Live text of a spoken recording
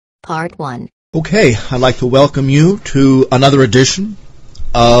Part 1. Okay, I'd like to welcome you to another edition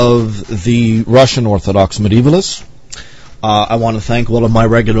of the Russian Orthodox Medievalists. I want to thank all of my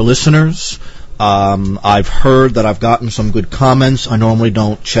regular listeners. I've heard that I've gotten some good comments. I normally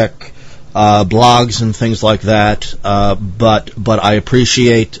don't check blogs and things like that, but I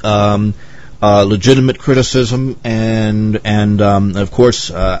appreciate legitimate criticism and of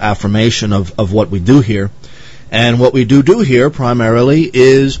course affirmation of what we do here. And what we do here primarily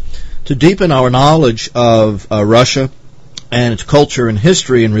is to deepen our knowledge of Russia and its culture and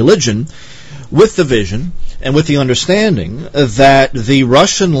history and religion with the vision and with the understanding that the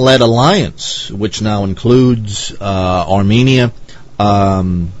Russian-led alliance, which now includes Armenia,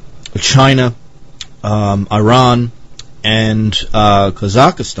 China, Iran, and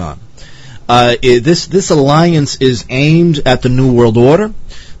Kazakhstan, this alliance is aimed at the New World Order,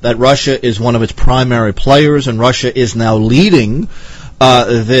 that Russia is one of its primary players, and Russia is now leading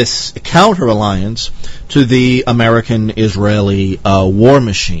this counter-alliance to the American-Israeli war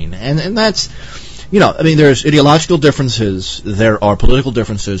machine. And that's, there's ideological differences, there are political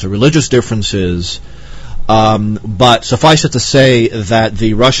differences, religious differences, but suffice it to say that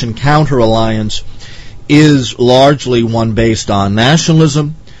the Russian counter-alliance is largely one based on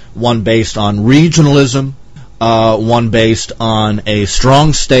nationalism, one based on regionalism, one based on a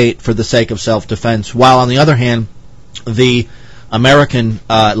strong state for the sake of self-defense, while on the other hand, the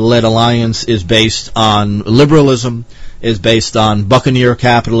American-led alliance is based on liberalism, is based on buccaneer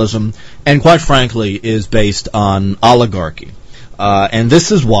capitalism, and quite frankly is based on oligarchy. And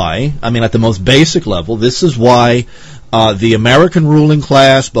this is why, at the most basic level, this is why the American ruling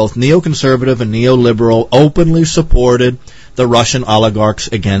class, both neoconservative and neoliberal, openly supported the Russian oligarchs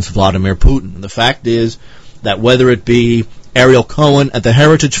against Vladimir Putin. The fact is that whether it be Ariel Cohen at the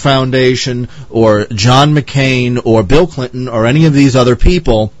Heritage Foundation or John McCain or Bill Clinton or any of these other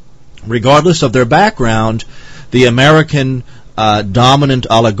people, regardless of their background, the American dominant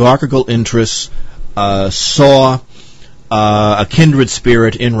oligarchical interests saw a kindred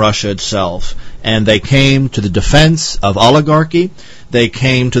spirit in Russia itself. And they came to the defense of oligarchy. They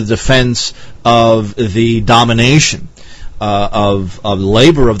came to the defense of the domination of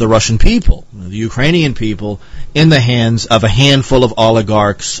labor of the Russian people, the Ukrainian people, in the hands of a handful of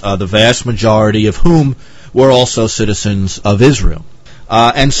oligarchs, the vast majority of whom were also citizens of Israel.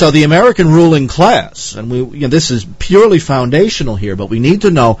 And so the American ruling class, and this is purely foundational here, but we need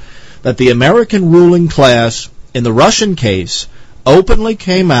to know that the American ruling class, in the Russian case, openly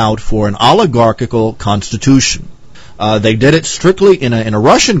came out for an oligarchical constitution. They did it strictly in a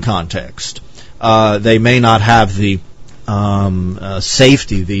Russian context. They may not have the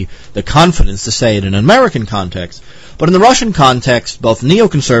safety, the confidence to say it in an American context. But in the Russian context, both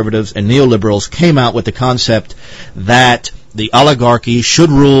neoconservatives and neoliberals came out with the concept that the oligarchy should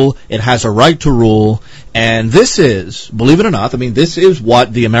rule, it has a right to rule, and this is, believe it or not, this is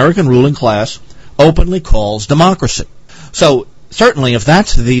what the American ruling class openly calls democracy. So, certainly, if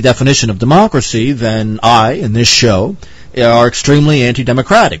that's the definition of democracy, then I, in this show, are extremely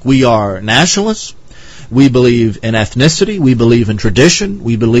anti-democratic. We are nationalists. We believe in ethnicity. We believe in tradition.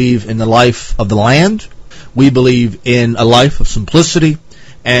 We believe in the life of the land. We believe in a life of simplicity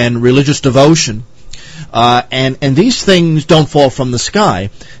and religious devotion. And these things don't fall from the sky.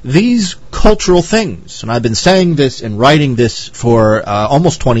 These cultural things, and I've been saying this and writing this for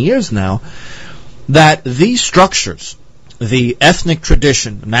almost 20 years now, that these structures, the ethnic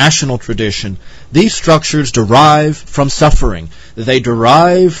tradition, national tradition, these structures derive from suffering. They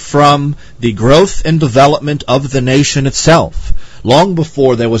derive from the growth and development of the nation itself, long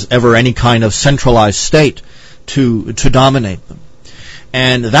before there was ever any kind of centralized state to dominate them.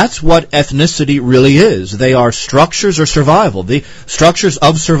 And that's what ethnicity really is. They are structures of survival, the structures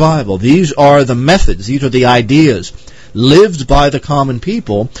of survival. These are the methods, these are the ideas lived by the common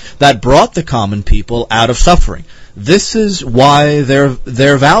people that brought the common people out of suffering. This is why they're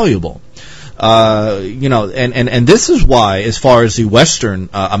valuable. And this is why, as far as the Western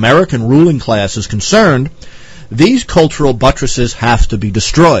American ruling class is concerned, these cultural buttresses have to be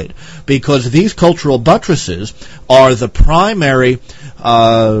destroyed, because these cultural buttresses are the primary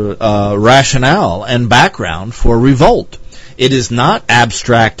rationale and background for revolt. It is not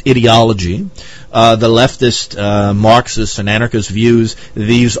abstract ideology. The leftist, Marxist, and anarchist views,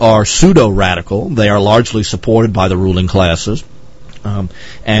 these are pseudo-radical. They are largely supported by the ruling classes.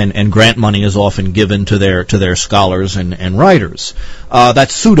 And grant money is often given to their scholars and writers.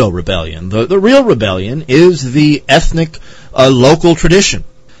 That's pseudo-rebellion. The real rebellion is the ethnic local tradition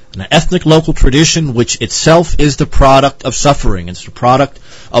An ethnic local tradition which itself is the product of suffering. It's the product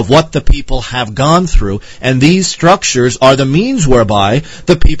of what the people have gone through, and these structures are the means whereby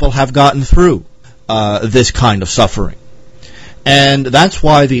the people have gotten through this kind of suffering. And that's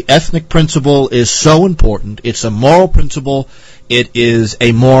why the ethnic principle is so important. It's a moral principle. It is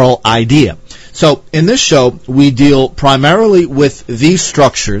a moral idea. So in this show, we deal primarily with these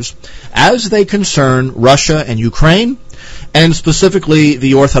structures as they concern Russia and Ukraine, and specifically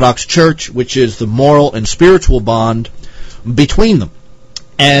the Orthodox Church, which is the moral and spiritual bond between them.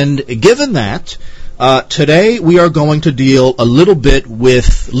 And given that, today we are going to deal a little bit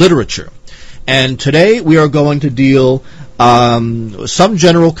with literature. And today we are going to deal some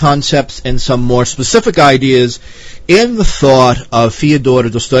general concepts and some more specific ideas in the thought of Fyodor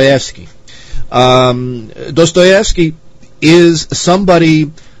Dostoevsky. Dostoevsky is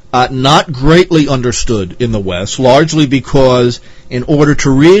somebody not greatly understood in the West, largely because in order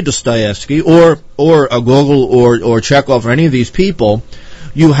to read Dostoevsky or Gogol or Chekhov or any of these people,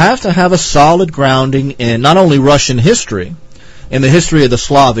 you have to have a solid grounding in not only Russian history, in the history of the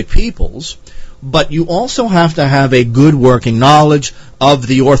Slavic peoples, but you also have to have a good working knowledge of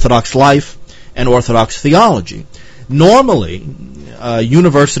the Orthodox life and Orthodox theology. Normally,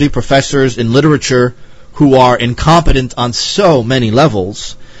 university professors in literature who are incompetent on so many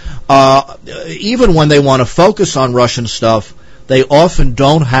levels, even when they want to focus on Russian stuff, they often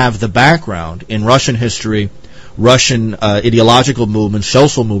don't have the background in Russian history, Russian ideological movements,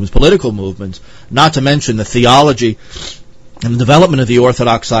 social movements, political movements, not to mention the theology and the development of the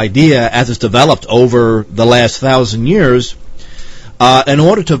Orthodox idea as it's developed over the last 1,000 years, in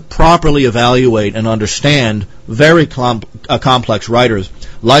order to properly evaluate and understand very complex writers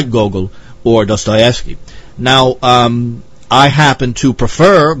like Gogol or Dostoevsky. Now, I happen to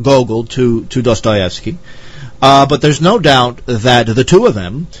prefer Gogol to Dostoevsky, but there's no doubt that the two of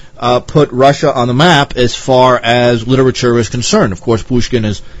them put Russia on the map as far as literature is concerned. Of course, Pushkin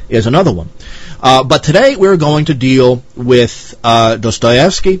is another one. But today we're going to deal with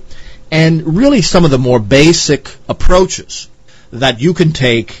Dostoevsky and really some of the more basic approaches that you can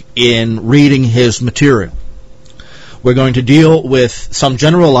take in reading his material. We're going to deal with some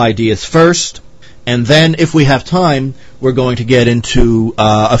general ideas first, and then, if we have time, we're going to get into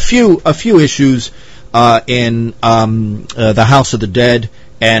a few issues in The House of the Dead,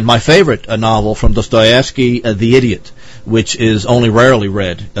 and my favorite novel from Dostoevsky, The Idiot, which is only rarely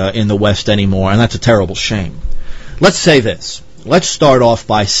read in the West anymore, and that's a terrible shame. Let's say this. Let's start off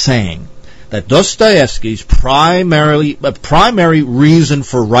by saying that Dostoevsky's primary reason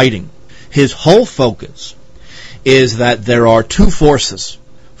for writing, his whole focus, is that there are two forces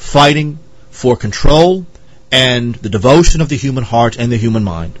fighting for control and the devotion of the human heart and the human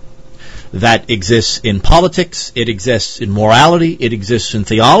mind. That exists in politics, it exists in morality, it exists in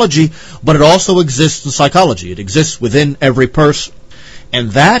theology, but it also exists in psychology. It exists within every person.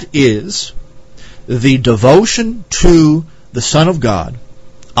 And that is the devotion to the Son of God,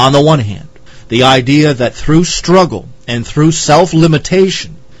 on the one hand. The idea that through struggle and through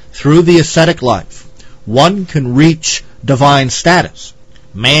self-limitation, through the ascetic life, one can reach divine status,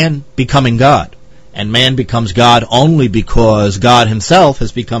 man becoming God. And man becomes God only because God himself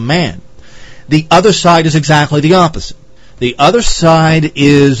has become man. The other side is exactly the opposite. The other side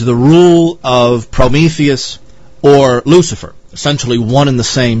is the rule of Prometheus or Lucifer, essentially one and the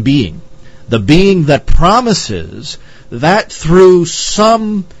same being. The being that promises that through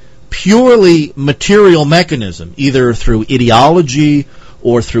some purely material mechanism, either through ideology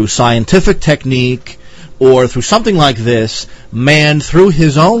or through scientific technique or through something like this, man, through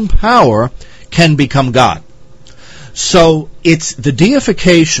his own power, can become God. So it's the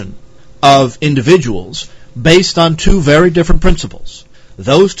deification of individuals based on two very different principles.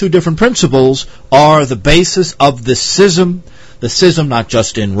 Those two different principles are the basis of the schism not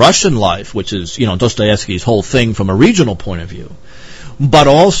just in Russian life, which is, Dostoevsky's whole thing from a regional point of view, but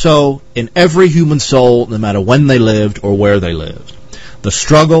also in every human soul, no matter when they lived or where they lived. The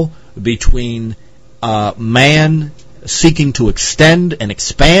struggle between man seeking to extend and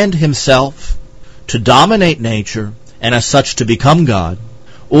expand himself to dominate nature and as such to become God,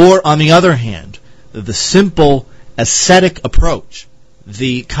 or on the other hand, the simple ascetic approach,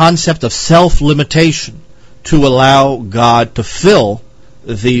 the concept of self-limitation to allow God to fill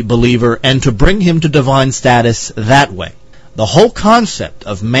the believer and to bring him to divine status that way. The whole concept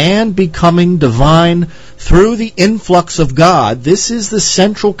of man becoming divine through the influx of God, this is the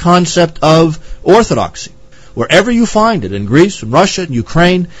central concept of orthodoxy. Wherever you find it, in Greece, in Russia, in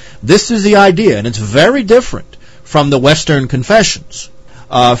Ukraine, this is the idea, and it's very different from the Western confessions.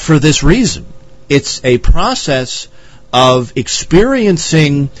 For this reason, it's a process of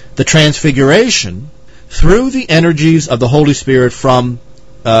experiencing the transfiguration through the energies of the Holy Spirit from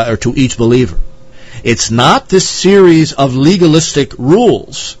or to each believer. It's not this series of legalistic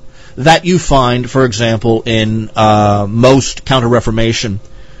rules that you find, for example, in most Counter-Reformation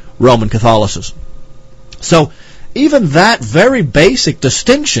Roman Catholicism. So even that very basic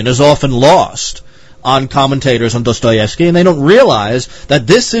distinction is often lost on commentators on Dostoevsky, and they don't realize that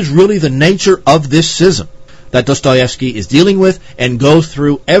this is really the nature of this schism that Dostoevsky is dealing with, and goes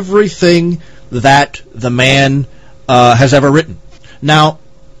through everything that the man has ever written. Now,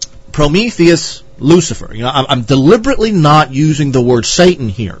 Prometheus, Lucifer. I'm deliberately not using the word Satan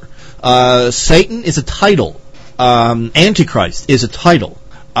here. Satan is a title. Antichrist is a title.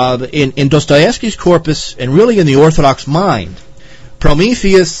 In Dostoevsky's corpus, and really in the Orthodox mind,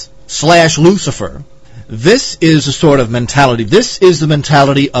 Prometheus / Lucifer, this is a sort of mentality. This is the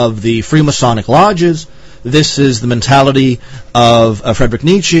mentality of the Freemasonic lodges. This is the mentality of Friedrich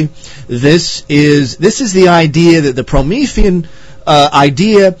Nietzsche. This is the idea that the Promethean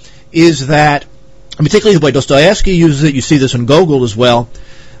idea is that, particularly the way Dostoevsky uses it, you see this in Gogol as well,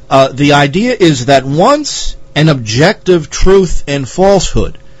 the idea is that once an objective truth and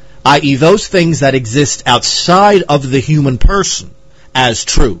falsehood, i.e. those things that exist outside of the human person as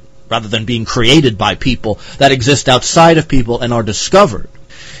true, rather than being created by people, that exist outside of people and are discovered,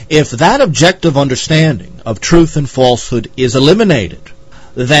 if that objective understanding of truth and falsehood is eliminated,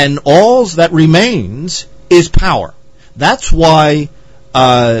 then all that remains is power. That's why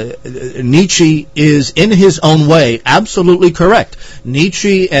Nietzsche is, in his own way, absolutely correct.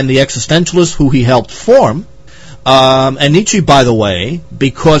 Nietzsche and the existentialists who he helped form, and Nietzsche, by the way,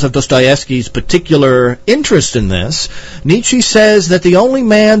 because of Dostoevsky's particular interest in this, Nietzsche says that the only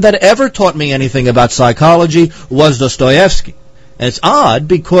man that ever taught me anything about psychology was Dostoevsky. And it's odd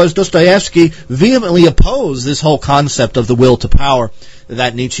because Dostoevsky vehemently opposed this whole concept of the will to power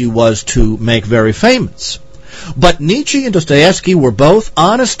that Nietzsche was to make very famous. But Nietzsche and Dostoevsky were both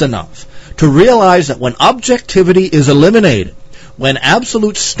honest enough to realize that when objectivity is eliminated, when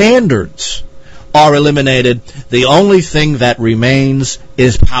absolute standards are eliminated, the only thing that remains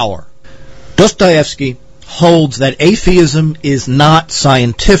is power. Dostoevsky holds that atheism is not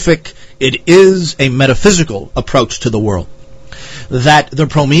scientific, it is a metaphysical approach to the world. That the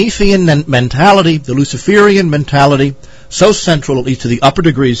Promethean mentality, the Luciferian mentality, so central at least to the upper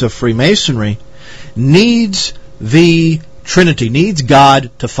degrees of Freemasonry, needs the Trinity, needs God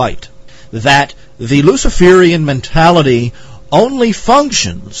to fight. That the Luciferian mentality only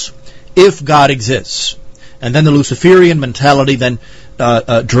functions if God exists. And then the Luciferian mentality then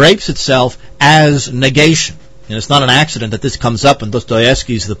drapes itself as negation. And it's not an accident that this comes up in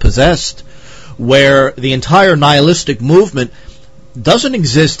Dostoevsky's The Possessed, where the entire nihilistic movement doesn't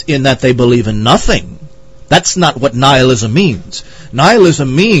exist in that they believe in nothing. That's not what nihilism means.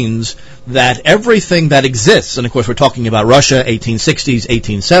 Nihilism means that everything that exists, and of course we're talking about Russia, 1860s,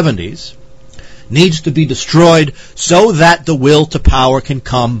 1870s, needs to be destroyed so that the will to power can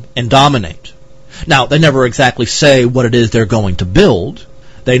come and dominate. Now, they never exactly say what it is they're going to build.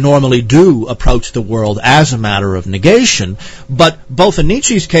 They normally do approach the world as a matter of negation, but both in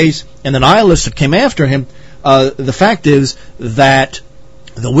Nietzsche's case and the nihilists that came after him, the fact is that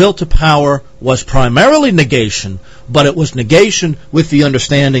the will to power was primarily negation, but it was negation with the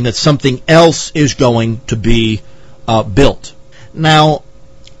understanding that something else is going to be built. Now,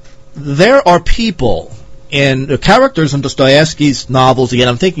 there are people and characters in Dostoevsky's novels, again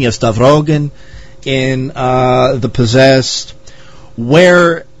I'm thinking of Stavrogin in The Possessed,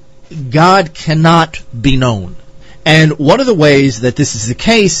 where God cannot be known. And one of the ways that this is the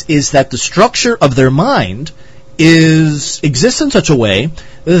case is that the structure of their mind exists in such a way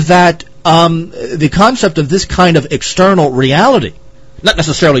that the concept of this kind of external reality, not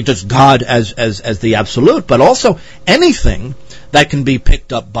necessarily just God as the absolute, but also anything that can be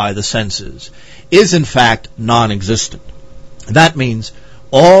picked up by the senses, is in fact non-existent. That means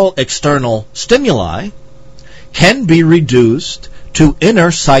all external stimuli can be reduced to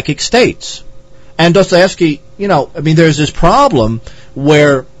inner psychic states. And Dostoevsky, there's this problem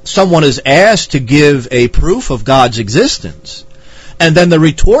where someone is asked to give a proof of God's existence, and then the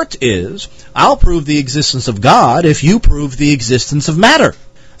retort is, I'll prove the existence of God if you prove the existence of matter.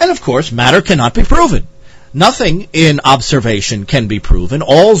 And of course, matter cannot be proven. Nothing in observation can be proven.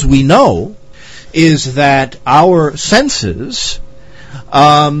 All we know is that our senses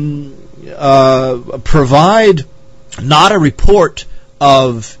provide not a report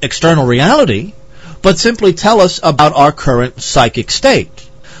of external reality, but simply tell us about our current psychic state.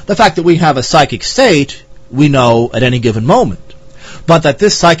 The fact that we have a psychic state, we know at any given moment. But that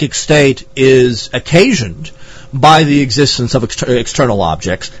this psychic state is occasioned by the existence of external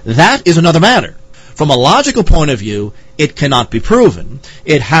objects, that is another matter. From a logical point of view, it cannot be proven.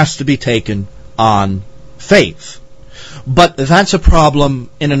 It has to be taken on faith. But that's a problem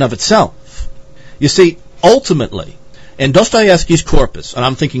in and of itself. You see, ultimately, in Dostoevsky's corpus, and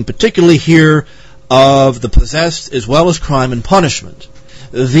I'm thinking particularly here of The Possessed as well as Crime and Punishment,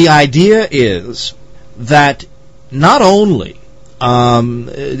 the idea is that not only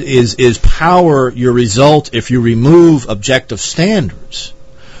is power your result if you remove objective standards,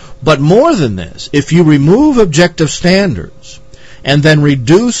 but more than this, if you remove objective standards and then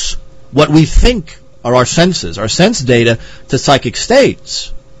reduce what we think are our senses, our sense data, to psychic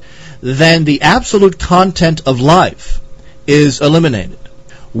states, then the absolute content of life is eliminated.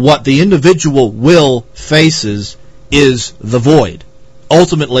 What the individual will faces is the void.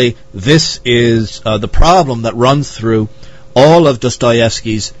 Ultimately, this is the problem that runs through all of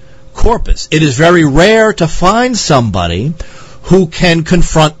Dostoevsky's corpus. It is very rare to find somebody who can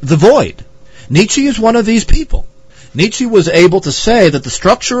confront the void. Nietzsche is one of these people. Nietzsche was able to say that the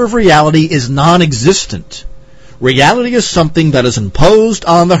structure of reality is non-existent. Reality is something that is imposed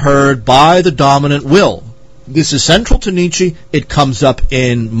on the herd by the dominant will. This is central to Nietzsche. It comes up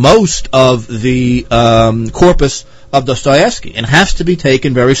in most of the corpus of Dostoevsky and has to be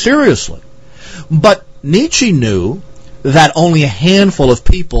taken very seriously. But Nietzsche knew that only a handful of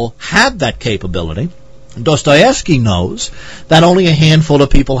people had that capability. Dostoevsky knows that only a handful of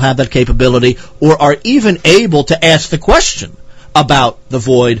people have that capability or are even able to ask the question about the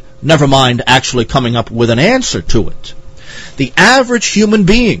void, never mind actually coming up with an answer to it. The average human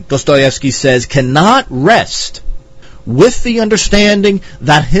being, Dostoevsky says, cannot rest with the understanding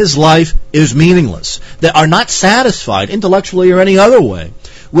that his life is meaningless. They are not satisfied, intellectually or any other way,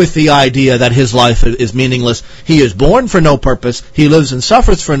 with the idea that his life is meaningless. He is born for no purpose, he lives and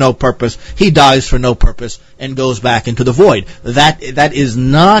suffers for no purpose, he dies for no purpose, and goes back into the void. That is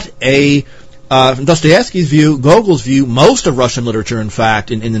not a, from Dostoevsky's view, Gogol's view, most of Russian literature, in fact,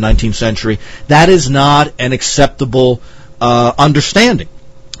 in the 19th century, that is not an acceptable understanding.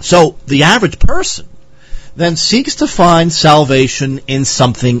 So the average person then seeks to find salvation in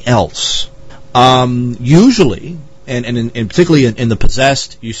something else. Usually, and particularly in The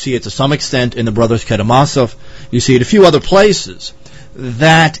Possessed, you see it to some extent in the Brothers Karamazov, you see it a few other places,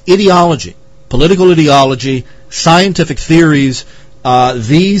 that ideology, political ideology, scientific theories,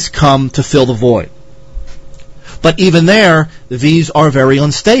 these come to fill the void. But even there, these are very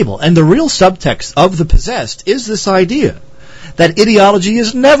unstable. And the real subtext of The Possessed is this idea that ideology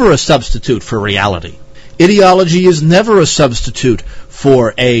is never a substitute for reality. Ideology is never a substitute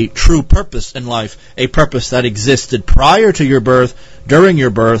for a true purpose in life, a purpose that existed prior to your birth, during your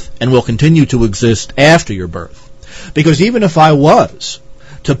birth, and will continue to exist after your birth. Because even if I was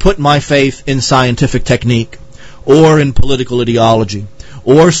to put my faith in scientific technique, or in political ideology,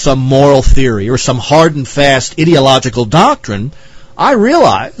 or some moral theory, or some hard and fast ideological doctrine, I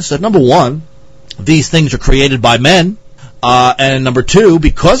realize that, number one, these things are created by men, and number two,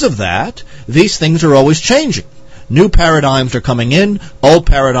 because of that, these things are always changing. New paradigms are coming in, old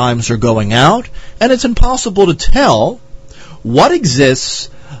paradigms are going out, and it's impossible to tell what exists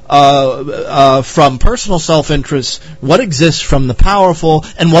from personal self-interest, what exists from the powerful,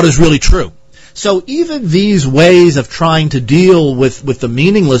 and what is really true. So even these ways of trying to deal with the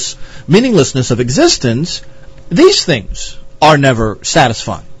meaninglessness of existence, these things are never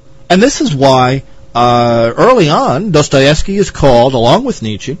satisfying. And this is why early on, Dostoevsky is called, along with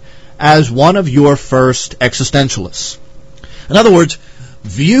Nietzsche, as one of your first existentialists. In other words,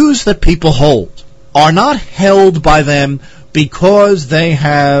 views that people hold are not held by them because they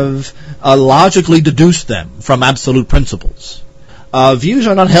have logically deduced them from absolute principles. Views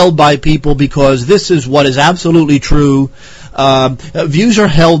are not held by people because this is what is absolutely true. Views are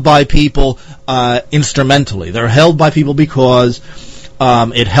held by people instrumentally. They're held by people because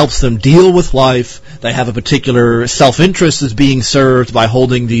it helps them deal with life. They have a particular self-interest is being served by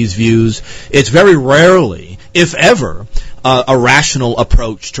holding these views. It's very rarely, if ever, a rational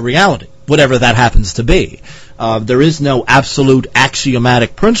approach to reality, whatever that happens to be. There is no absolute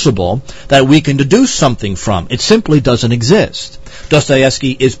axiomatic principle that we can deduce something from. It simply doesn't exist.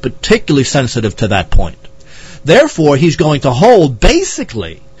 Dostoevsky is particularly sensitive to that point. Therefore, he's going to hold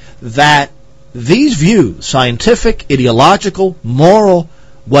basically that these views, scientific, ideological, moral,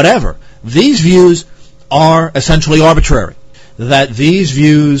 whatever, these views are essentially arbitrary. That these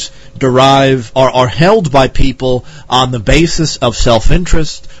views are held by people on the basis of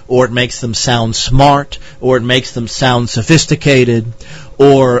self-interest, or it makes them sound smart, or it makes them sound sophisticated,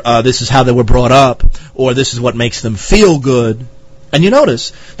 or this is how they were brought up, or this is what makes them feel good. And you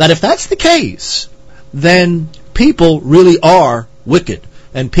notice that if that's the case, then people really are wicked,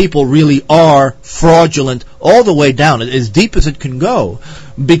 and people really are fraudulent all the way down, as deep as it can go,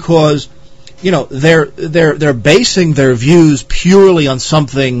 because they're basing their views purely on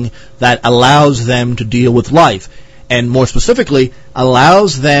something that allows them to deal with life, and more specifically,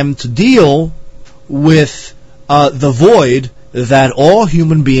 allows them to deal with the void that all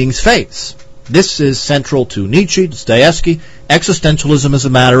human beings face. This is central to Nietzsche, Dostoevsky. Existentialism is a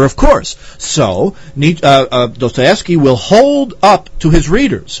matter of course. So, Dostoevsky will hold up to his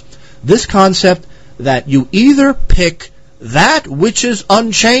readers this concept that you either pick that which is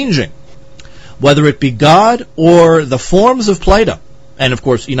unchanging, whether it be God or the forms of Plato. And of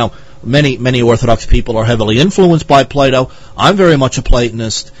course, many Orthodox people are heavily influenced by Plato. I'm very much a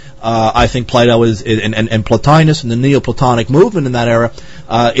Platonist. I think Plato and Plotinus and the Neoplatonic movement in that era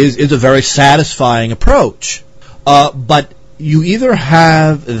is a very satisfying approach. But you either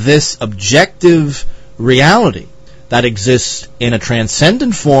have this objective reality that exists in a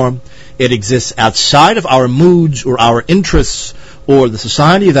transcendent form, it exists outside of our moods or our interests or the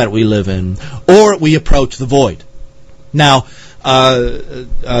society that we live in, or we approach the void. Now,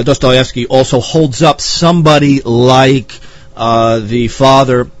 Dostoevsky also holds up somebody like the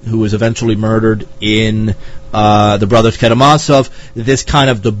father who was eventually murdered in the Brothers Karamazov, this kind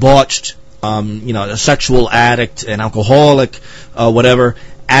of debauched, a sexual addict, an alcoholic, whatever,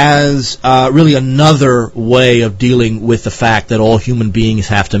 as really another way of dealing with the fact that all human beings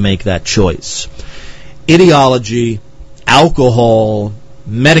have to make that choice. Ideology, alcohol,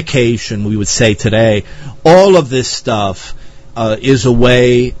 medication, we would say today, all of this stuff is a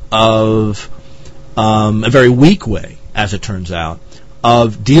way of, a very weak way, as it turns out,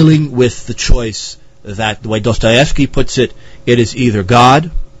 of dealing with the choice that, the way Dostoevsky puts it, it is either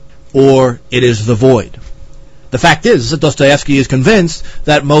God or it is the void. The fact is that Dostoevsky is convinced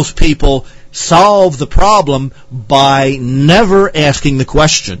that most people solve the problem by never asking the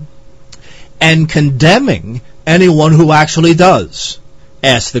question and condemning anyone who actually does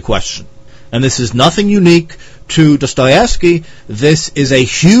ask the question. And this is nothing unique to Dostoevsky. This is a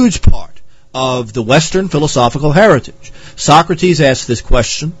huge part of the Western philosophical heritage. Socrates asked this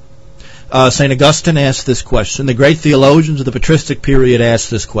question. St. Augustine asked this question. The great theologians of the patristic period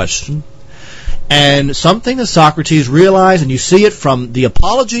asked this question. And something that Socrates realized, and you see it from the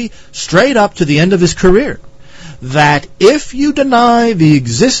Apology straight up to the end of his career, that if you deny the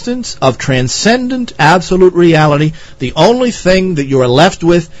existence of transcendent absolute reality, the only thing that you are left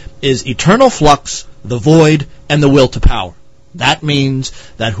with is eternal flux, the void, and the will to power. That means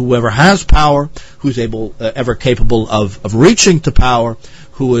that whoever has power, who's ever capable of reaching to power,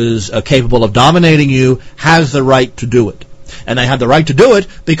 who is capable of dominating you, has the right to do it. And they have the right to do it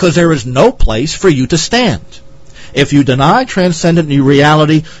because there is no place for you to stand. If you deny transcendent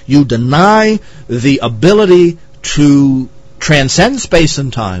reality, you deny the ability to transcend space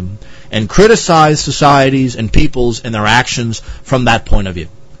and time and criticize societies and peoples and their actions from that point of view.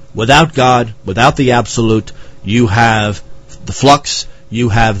 Without God, without the absolute, you have the flux, you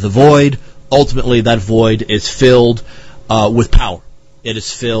have the void. Ultimately, that void is filled with power. It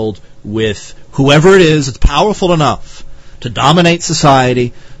is filled with whoever it is that's powerful enough to dominate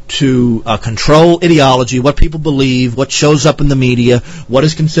society, to control ideology, what people believe, what shows up in the media, what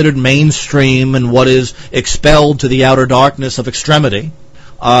is considered mainstream, and what is expelled to the outer darkness of extremity.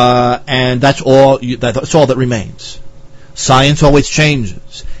 And that's all that remains. Science always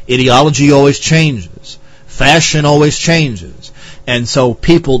changes. Ideology always changes. Fashion always changes. And so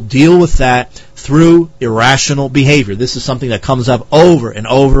people deal with that through irrational behavior. This is something that comes up over and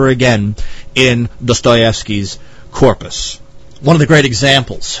over again in Dostoevsky's corpus. One of the great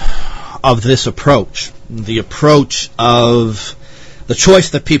examples of this approach, the approach of the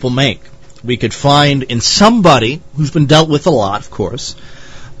choice that people make, we could find in somebody who's been dealt with a lot, of course,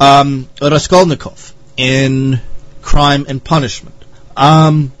 Raskolnikov in Crime and Punishment.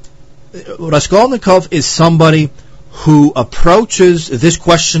 Raskolnikov is somebody who approaches this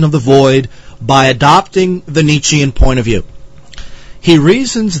question of the void by adopting the Nietzschean point of view. He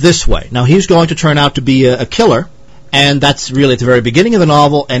reasons this way. Now, he's going to turn out to be a killer, and that's really at the very beginning of the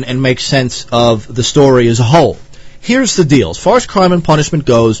novel and makes sense of the story as a whole. Here's the deal. As far as Crime and Punishment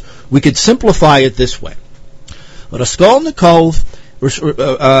goes, we could simplify it this way. Raskolnikov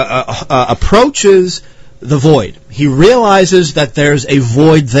approaches the void. He realizes that there's a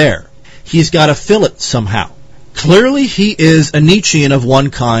void there. He's got to fill it somehow. Clearly, he is a Nietzschean of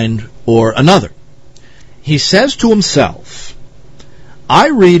one kind or another. He says to himself, I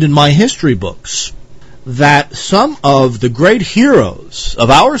read in my history books that some of the great heroes of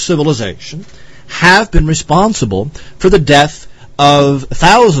our civilization have been responsible for the death of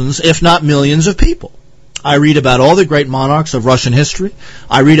thousands, if not millions, of people. I read about all the great monarchs of Russian history.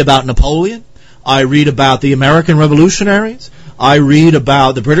 I read about Napoleon. I read about the American revolutionaries. I read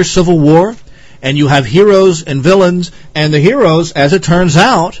about the British Civil War. And you have heroes and villains, and the heroes, as it turns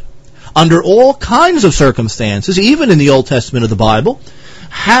out, under all kinds of circumstances, even in the Old Testament of the Bible,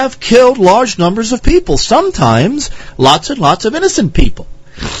 have killed large numbers of people, sometimes lots and lots of innocent people.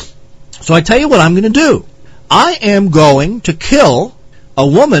 So I tell you what I'm going to do. I am going to kill a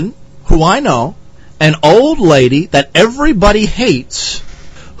woman who I know, an old lady that everybody hates,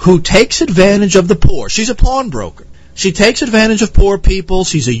 who takes advantage of the poor. She's a pawnbroker. She takes advantage of poor people.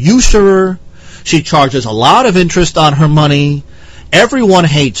 She's a usurer. She charges a lot of interest on her money. Everyone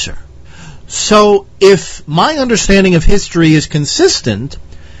hates her. So if my understanding of history is consistent,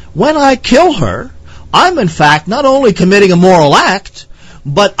 when I kill her, I'm in fact not only committing a moral act,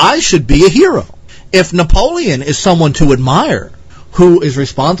 but I should be a hero. If Napoleon is someone to admire, who is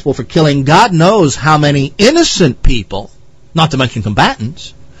responsible for killing God knows how many innocent people, not to mention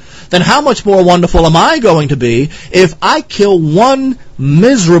combatants, then how much more wonderful am I going to be if I kill one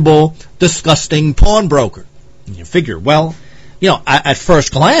miserable, disgusting pawnbroker? And you figure, well, at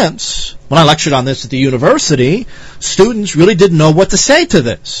first glance, when I lectured on this at the university, students really didn't know what to say to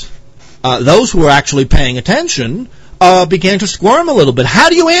this. Those who were actually paying attention began to squirm a little bit. How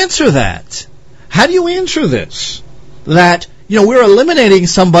do you answer that? How do you answer this? That, we're eliminating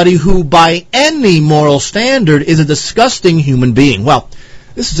somebody who by any moral standard is a disgusting human being. Well,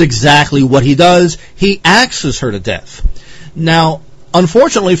 this is exactly what he does. He axes her to death. Now,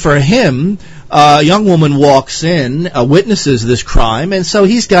 unfortunately for him, a young woman walks in, witnesses this crime, and so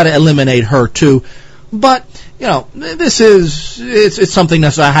he's got to eliminate her too. But, it's something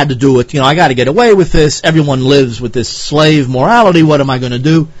that I had to do with, I got to get away with this. Everyone lives with this slave morality. What am I going to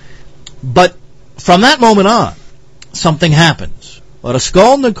do? But from that moment on, something happens.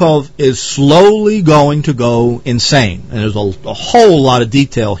 Raskolnikov is slowly going to go insane. And there's a whole lot of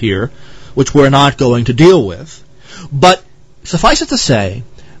detail here, which we're not going to deal with. But suffice it to say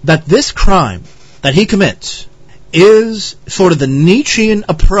that this crime that he commits is sort of the Nietzschean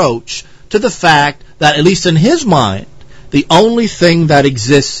approach to the fact that, at least in his mind, the only thing that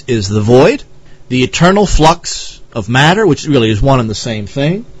exists is the void, the eternal flux of matter, which really is one and the same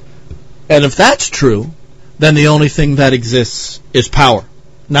thing. And if that's true, then the only thing that exists is power.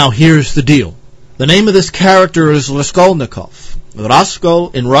 Now here's the deal. The name of this character is Raskolnikov.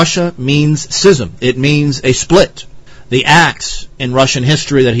 Raskol in Russia means schism. It means a split. The axe in Russian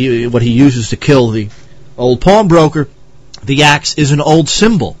history that what he uses to kill the old pawnbroker, the axe is an old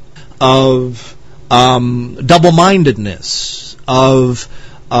symbol of double-mindedness, of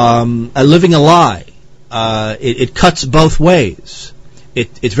living a lie. It cuts both ways.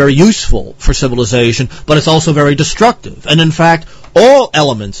 It's very useful for civilization, but it's also very destructive. And in fact, all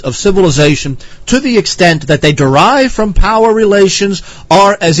elements of civilization, to the extent that they derive from power relations,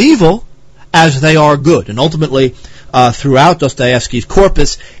 are as evil as they are good. And ultimately, throughout Dostoevsky's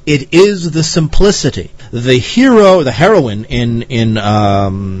corpus, it is the simplicity. The hero, the heroine in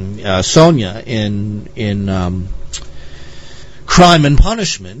Sonia, in Crime and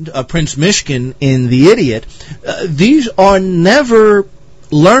Punishment, Prince Myshkin in The Idiot, these are never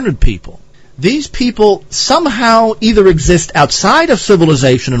learned people. These people somehow either exist outside of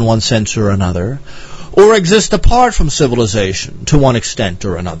civilization in one sense or another, or exist apart from civilization to one extent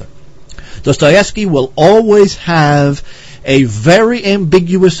or another. Dostoevsky will always have a very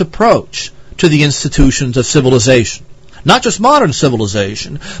ambiguous approach to the institutions of civilization. Not just modern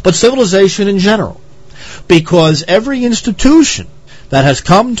civilization, but civilization in general. Because every institution that has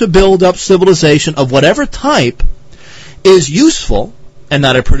come to build up civilization of whatever type is useful, and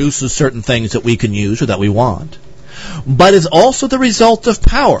that it produces certain things that we can use or that we want, but is also the result of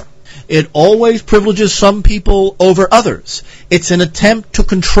power. It always privileges some people over others. It's an attempt to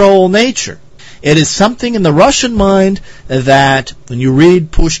control nature. It is something in the Russian mind that, when you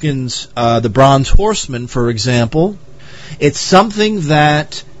read Pushkin's The Bronze Horseman, for example, it's something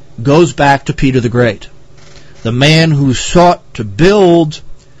that goes back to Peter the Great, the man who sought to build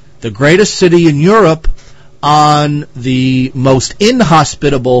the greatest city in Europe on the most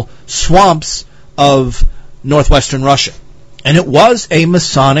inhospitable swamps of northwestern Russia. And it was a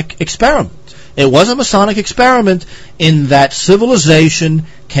Masonic experiment. It was a Masonic experiment in that civilization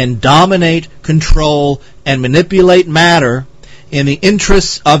can dominate, control, and manipulate matter in the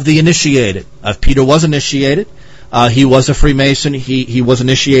interests of the initiated. Peter was initiated. He was a Freemason. He was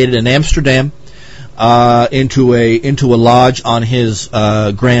initiated in Amsterdam into a lodge on his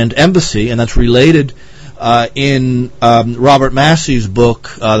grand embassy, and that's related in Robert Massey's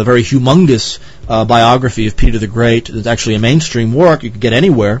book, the very humongous biography of Peter the Great. It's actually a mainstream work you could get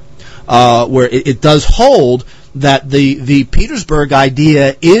anywhere. where it does hold that the Petersburg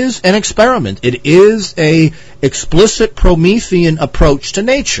idea is an experiment. It is a explicit Promethean approach to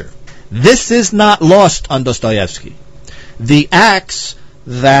nature. This is not lost on Dostoevsky. The axe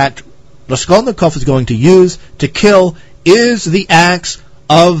that Raskolnikov is going to use to kill is the axe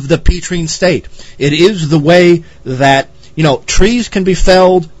of the Petrine state. It is the way that, trees can be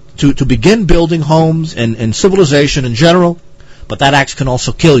felled to begin building homes and civilization in general, but that axe can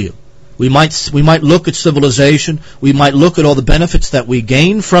also kill you. We might look at civilization, we might look at all the benefits that we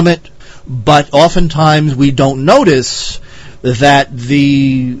gain from it, but oftentimes we don't notice that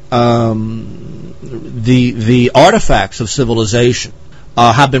the artifacts of civilization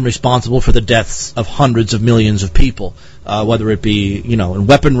have been responsible for the deaths of hundreds of millions of people, whether it be, in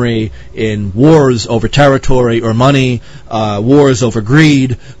weaponry, in wars over territory or money, wars over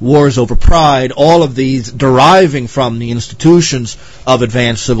greed, wars over pride, all of these deriving from the institutions of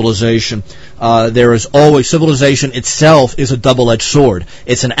advanced civilization. There is always, civilization itself is a double-edged sword.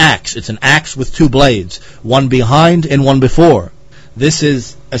 It's an axe. It's an axe with two blades, one behind and one before. This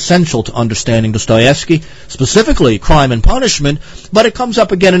is essential to understanding Dostoevsky, specifically Crime and Punishment, but it comes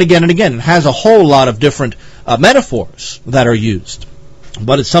up again and again and again. It has a whole lot of different metaphors that are used,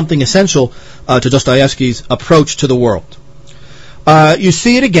 but it's something essential to Dostoevsky's approach to the world. You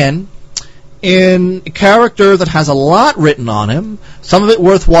see it again in a character that has a lot written on him, some of it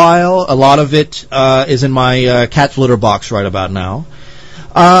worthwhile, a lot of it is in my cat's litter box right about now.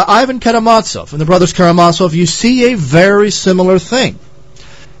 Ivan Karamazov and the brothers Karamazov, you see a very similar thing.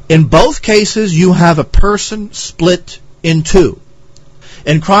 In both cases, you have a person split in two.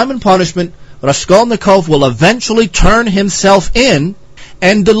 In Crime and Punishment, Raskolnikov will eventually turn himself in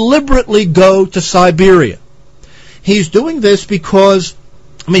and deliberately go to Siberia. He's doing this because,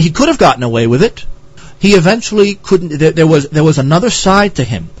 he could have gotten away with it. He eventually couldn't. There was another side to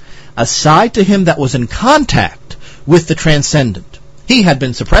him, a side to him that was in contact with the transcendent. He had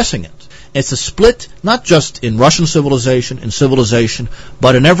been suppressing it. It's a split, not just in Russian civilization,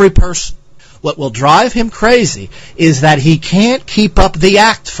 but in every person. What will drive him crazy is that he can't keep up the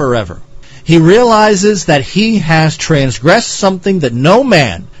act forever. He realizes that he has transgressed something that no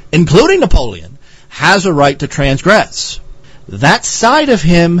man, including Napoleon, has a right to transgress. That side of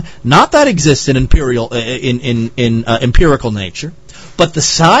him, not that exists in empirical nature, but the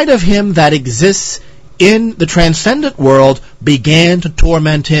side of him that exists in the transcendent world began to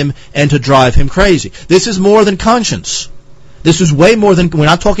torment him and to drive him crazy. This is more than conscience. This is way more than, we're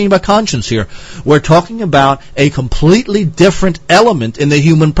not talking about conscience here. We're talking about a completely different element in the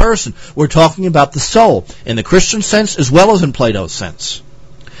human person. We're talking about the soul, in the Christian sense as well as in Plato's sense.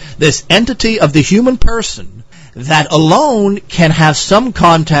 This entity of the human person that alone can have some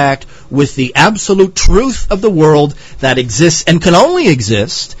contact with the absolute truth of the world that exists and can only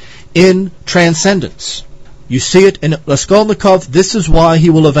exist in transcendence. You see it in Raskolnikov. This is why he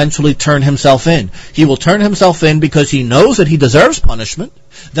will eventually turn himself in. He will turn himself in because he knows that he deserves punishment,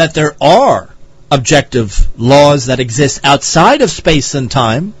 that there are objective laws that exist outside of space and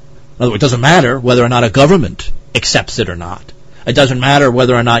time. In other words, it doesn't matter whether or not a government accepts it or not. It doesn't matter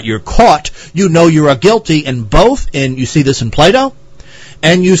whether or not you're caught. You know you are guilty, and you see this in Plato,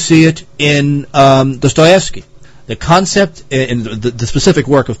 and you see it in Dostoevsky. The concept in the specific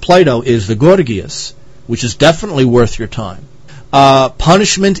work of Plato is the Gorgias, which is definitely worth your time.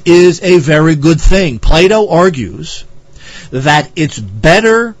 Punishment is a very good thing. Plato argues that it's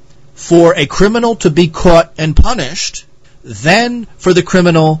better for a criminal to be caught and punished than for the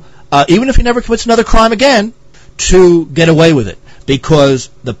criminal, even if he never commits another crime again, to get away with it. Because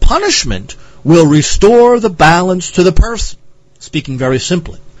the punishment will restore the balance to the person, speaking very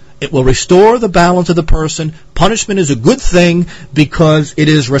simply. It will restore the balance of the person. Punishment is a good thing because it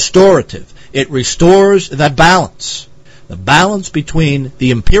is restorative. It restores that balance. The balance between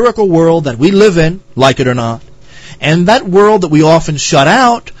the empirical world that we live in, like it or not, and that world that we often shut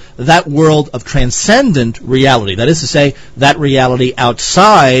out, that world of transcendent reality. That is to say, that reality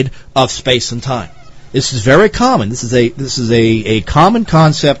outside of space and time. This is very common. This is a common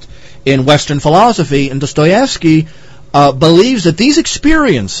concept in Western philosophy, and Dostoevsky believes that these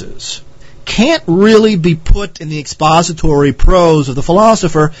experiences can't really be put in the expository prose of the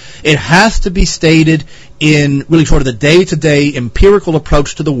philosopher. It has to be stated in really sort of the day-to-day empirical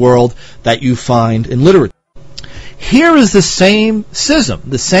approach to the world that you find in literature. Here is the same schism,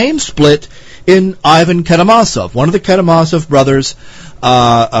 the same split in Ivan Karamazov, one of the Karamazov brothers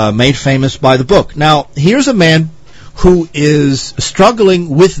made famous by the book. Now, here's a man who is struggling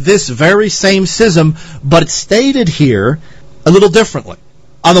with this very same schism, but it's stated here a little differently.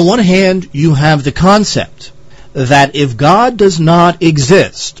 On the one hand, you have the concept that if God does not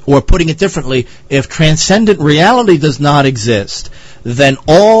exist, or putting it differently, if transcendent reality does not exist, then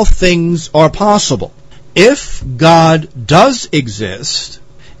all things are possible. If God does exist,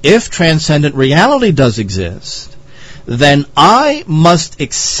 if transcendent reality does exist, then I must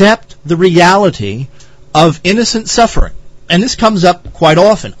accept the reality of innocent suffering. And this comes up quite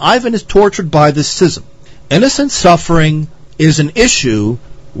often. Ivan is tortured by this schism. Innocent suffering is an issue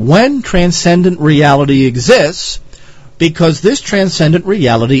when transcendent reality exists, because this transcendent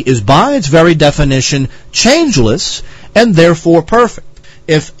reality is by its very definition changeless and therefore perfect.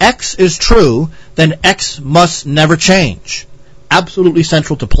 If X is true, then X must never change. Absolutely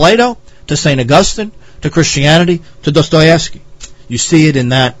central to Plato, to St. Augustine, to Christianity, to Dostoevsky. You see it in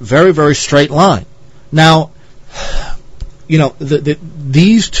that very, very straight line. Now,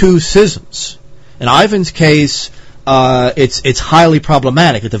 these two schisms, in Ivan's case, it's highly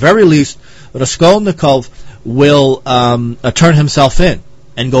problematic. At the very least, Raskolnikov will turn himself in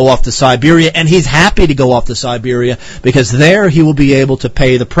and go off to Siberia, and he's happy to go off to Siberia because there he will be able to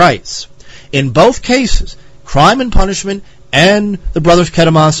pay the price. In both cases, Crime and Punishment and the Brothers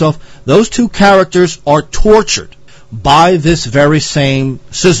Karamazov, those two characters are tortured by this very same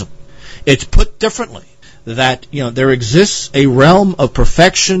schism. It's put differently, that there exists a realm of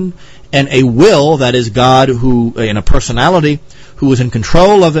perfection and a will, that is God, who in a personality who is in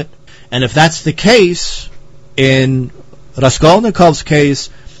control of it. And if that's the case, in Raskolnikov's case,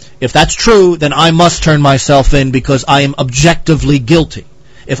 if that's true, then I must turn myself in because I am objectively guilty.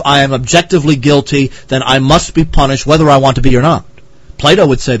 If I am objectively guilty, then I must be punished whether I want to be or not. Plato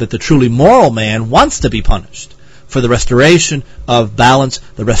would say that the truly moral man wants to be punished for the restoration of balance,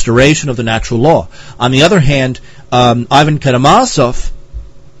 the restoration of the natural law. On the other hand, Ivan Karamazov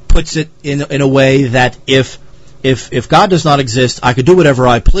puts it in a way that if God does not exist, I could do whatever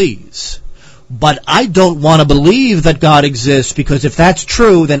I please. But I don't want to believe that God exists, because if that's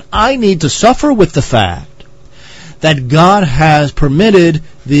true, then I need to suffer with the fact that God has permitted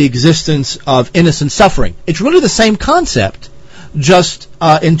the existence of innocent suffering. It's really the same concept, just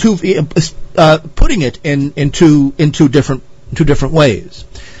putting it in two different ways.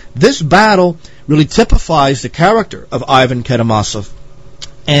 This battle really typifies the character of Ivan Karamazov.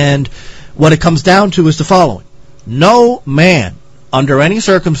 And what it comes down to is the following. No man, under any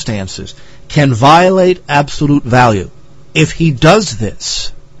circumstances, can violate absolute value. If he does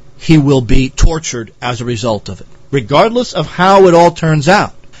this, he will be tortured as a result of it, regardless of how it all turns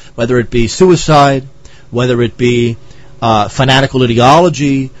out, whether it be suicide, whether it be fanatical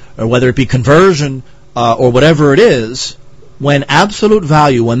ideology, or whether it be conversion, or whatever it is. When absolute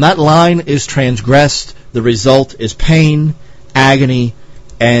value, when that line is transgressed, the result is pain, agony,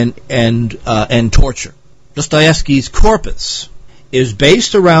 and torture. Dostoevsky's corpus is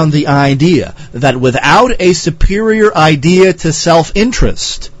based around the idea that without a superior idea to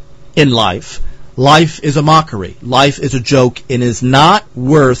self-interest in life, life is a mockery, life is a joke, and is not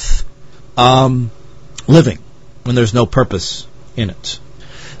worth living when there's no purpose in it.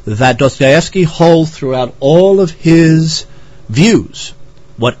 That Dostoevsky holds throughout all of his views,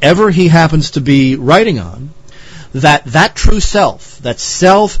 whatever he happens to be writing on, that true self, that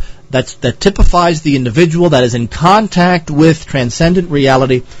typifies the individual, that is in contact with transcendent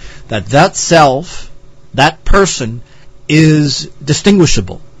reality, that self, that person, is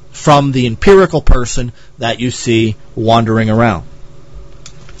distinguishable from the empirical person that you see wandering around.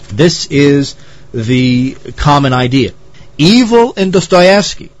 This is the common idea. Evil in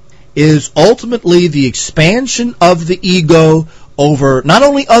Dostoevsky is ultimately the expansion of the ego over not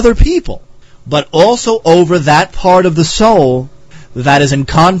only other people, but also over that part of the soul that is in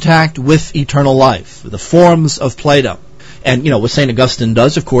contact with eternal life, the forms of Plato. And, what St. Augustine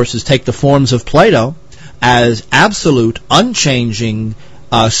does, of course, is take the forms of Plato as absolute, unchanging,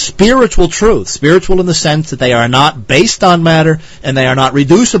 spiritual truth. Spiritual in the sense that they are not based on matter and they are not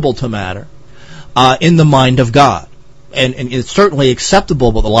reducible to matter in the mind of God. And it's certainly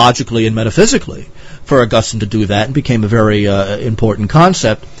acceptable, both logically and metaphysically, for Augustine to do that, and became a very important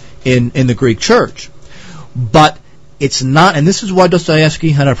concept in the Greek Church. But it's not, and this is why Dostoevsky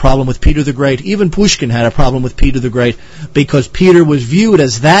had a problem with Peter the Great. Even Pushkin had a problem with Peter the Great, because Peter was viewed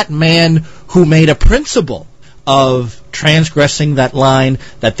as that man who made a principle of transgressing that line,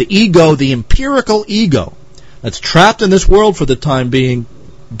 that the ego, the empirical ego, that's trapped in this world for the time being,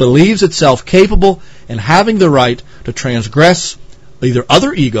 believes itself capable and having the right to transgress either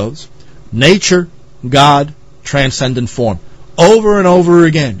other egos, nature, God, transcendent form. Over and over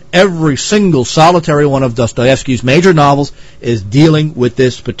again, every single solitary one of Dostoevsky's major novels is dealing with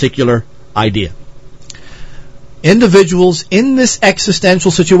this particular idea. individuals in this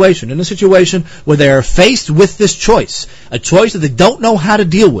existential situation, in a situation where they are faced with this choice, a choice that they don't know how to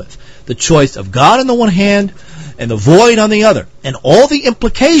deal with, the choice of God on the one hand and the void on the other, and all the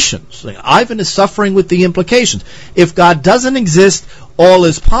implications. Like Ivan is suffering with the implications. If God doesn't exist, all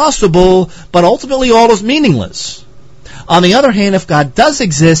is possible, but ultimately all is meaningless. On the other hand, if God does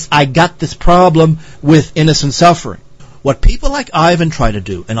exist, I got this problem with innocent suffering. What people like Ivan try to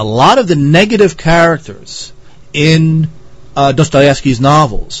do, and a lot of the negative characters in Dostoevsky's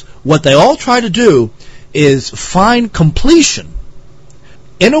novels, what they all try to do is find completion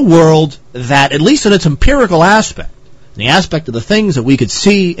in a world that, at least in its empirical aspect, the aspect of the things that we could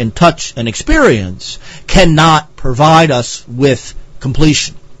see and touch and experience, cannot provide us with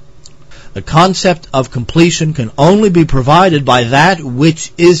completion. The concept of completion can only be provided by that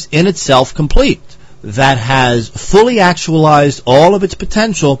which is in itself complete, that has fully actualized all of its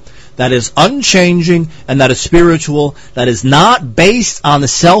potential, that is unchanging and that is spiritual, that is not based on the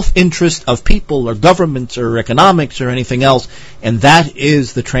self-interest of people or governments or economics or anything else, and that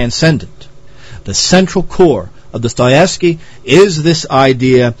is the transcendent. The central core of Dostoevsky is this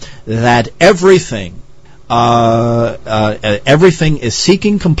idea that everything is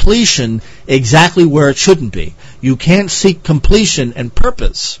seeking completion exactly where it shouldn't be. You can't seek completion and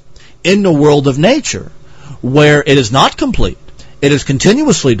purpose in the world of nature where it is not complete. It is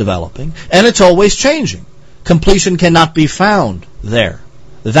continuously developing, and it's always changing. Completion cannot be found there.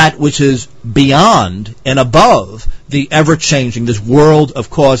 That which is beyond and above the ever-changing, this world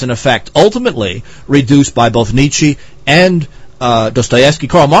of cause and effect, ultimately reduced by both Nietzsche and Dostoevsky,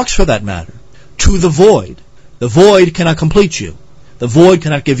 Karl Marx for that matter, to the void. The void cannot complete you. The void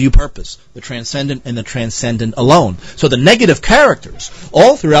cannot give you purpose. The transcendent and the transcendent alone. So the negative characters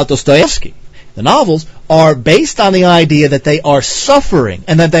all throughout Dostoevsky, the novels, are based on the idea that they are suffering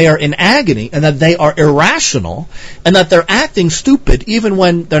and that they are in agony and that they are irrational and that they're acting stupid even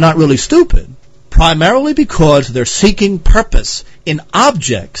when they're not really stupid, primarily because they're seeking purpose in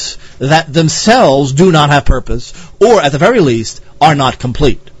objects that themselves do not have purpose, or at the very least are not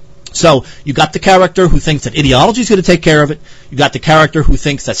complete. So you got the character who thinks that ideology is going to take care of it. You got the character who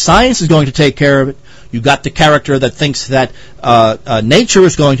thinks that science is going to take care of it. You got the character that thinks that nature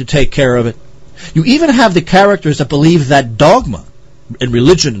is going to take care of it. You even have the characters that believe that dogma and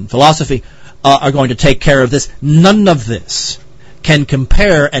religion and philosophy are going to take care of this. None of this can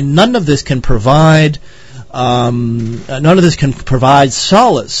compare, and none of this can provide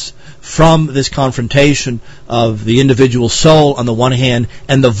solace from this confrontation of the individual soul on the one hand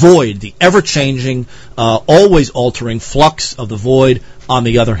and the void, the ever-changing, always altering flux of the void on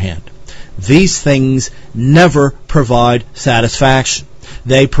the other hand. These things never provide satisfaction.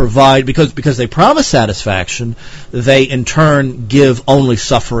 They provide, because they promise satisfaction, they in turn give only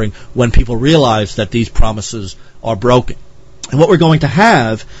suffering when people realize that these promises are broken. And what we're going to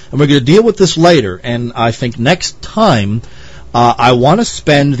have, and we're going to deal with this later, and I think next time, I want to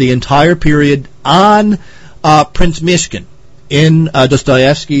spend the entire period on Prince Myshkin in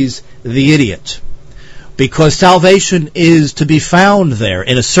Dostoevsky's The Idiot, because salvation is to be found there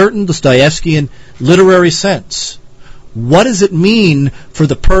in a certain Dostoevskian literary sense. What does it mean for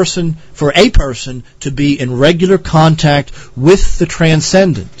a person to be in regular contact with the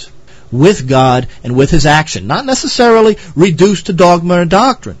transcendent, with God and with his action? Not necessarily reduced to dogma or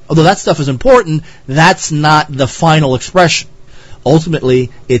doctrine. Although that stuff is important, that's not the final expression.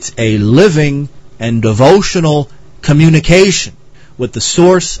 Ultimately, it's a living and devotional communication with the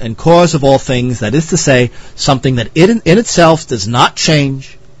source and cause of all things, that is to say, something that in itself does not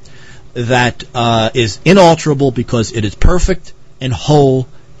change, that is inalterable because it is perfect and whole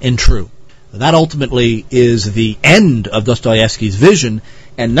and true. That ultimately is the end of Dostoevsky's vision,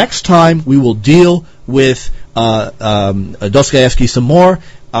 and next time we will deal with Dostoevsky some more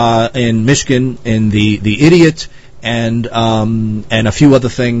in Myshkin, in the Idiot, and a few other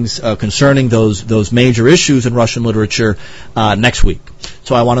things concerning those major issues in Russian literature next week.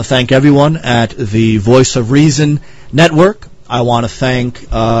 So I want to thank everyone at the Voice of Reason Network. I want to thank,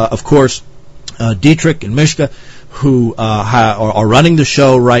 of course, Dietrich and Mishka, who are running the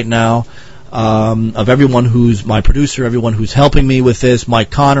show right now, of everyone who's my producer, everyone who's helping me with this,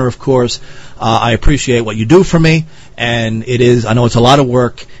 Mike Connor, of course. I appreciate what you do for me, and I know it's a lot of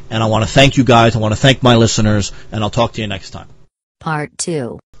work, and I want to thank you guys, I want to thank my listeners, and I'll talk to you next time. Part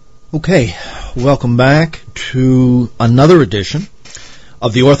 2. Okay, welcome back to another edition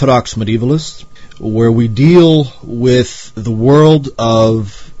of the Orthodox Medievalists, where we deal with the world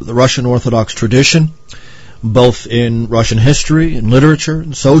of the Russian Orthodox tradition, both in Russian history and literature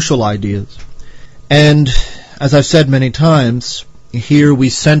and social ideas. And as I've said many times, here we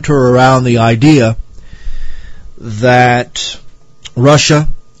center around the idea that Russia,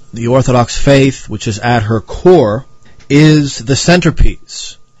 the Orthodox faith, which is at her core, is the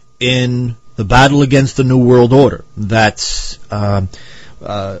centerpiece in the battle against the New World Order. That's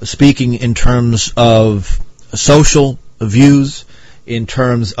speaking in terms of social views, in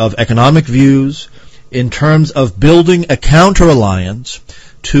terms of economic views, in terms of building a counter-alliance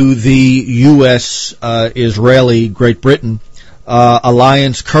to the U.S., Israeli, Great Britain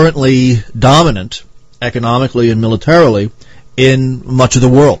alliance currently dominant economically and militarily in much of the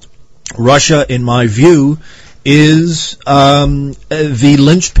world. Russia, in my view, is the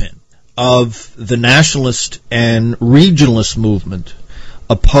linchpin of the nationalist and regionalist movement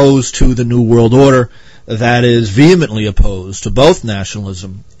opposed to the New World Order, that is vehemently opposed to both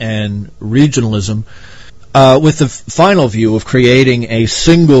nationalism and regionalism, with the final view of creating a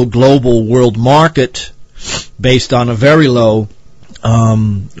single global world market based on a very low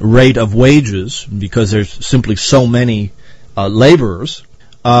rate of wages, because there's simply so many laborers,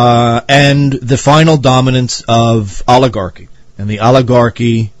 and the final dominance of oligarchy, and the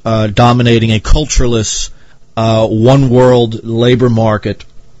oligarchy dominating a cultureless one-world labor market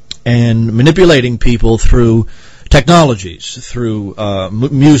and manipulating people through technologies, through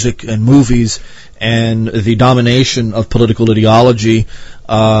music and movies, and the domination of political ideology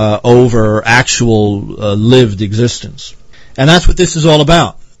over actual lived existence. And that's what this is all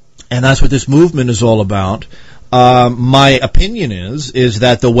about. And that's what this movement is all about. My opinion is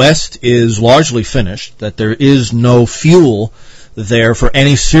that the West is largely finished, that there is no fuel there for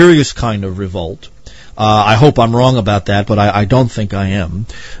any serious kind of revolt. I hope I'm wrong about that, but I don't think I am.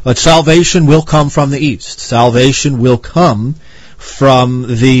 But salvation will come from the East. Salvation will come from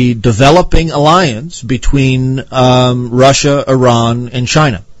the developing alliance between Russia, Iran, and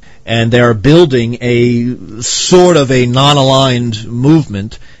China. And they're building a sort of a non-aligned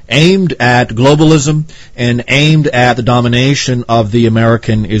movement aimed at globalism and aimed at the domination of the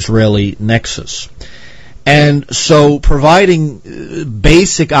American-Israeli nexus. And so providing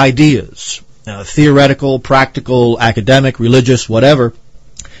basic ideas, theoretical, practical, academic, religious, whatever,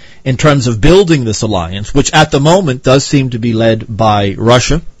 in terms of building this alliance, which at the moment does seem to be led by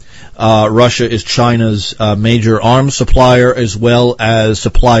Russia. Russia is China's major arms supplier as well as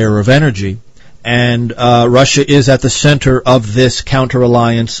supplier of energy. And Russia is at the center of this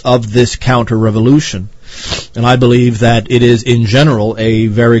counter-alliance, of this counter-revolution. And I believe that it is, in general, a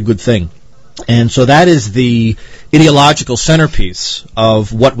very good thing. And so that is the ideological centerpiece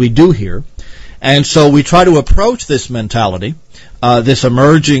of what we do here. And so we try to approach this mentality, this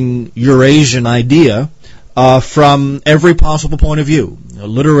emerging Eurasian idea, from every possible point of view: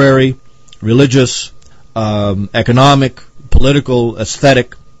 literary, religious, economic, political,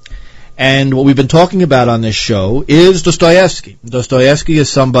 aesthetic. And what we've been talking about on this show is Dostoevsky. Dostoevsky is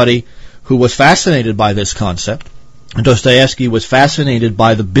somebody who was fascinated by this concept. Dostoevsky was fascinated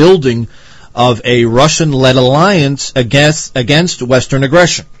by the building of a Russian-led alliance against Western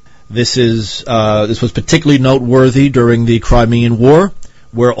aggression. This was particularly noteworthy during the Crimean War,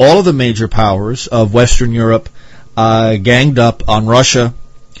 where all of the major powers of Western Europe ganged up on Russia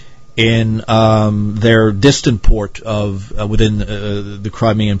in their distant port of within the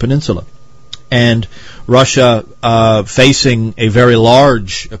Crimean Peninsula. And Russia, facing a very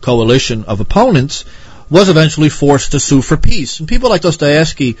large coalition of opponents, was eventually forced to sue for peace. And people like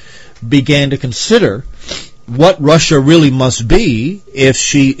Dostoevsky began to consider what Russia really must be if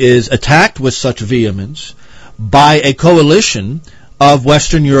she is attacked with such vehemence by a coalition of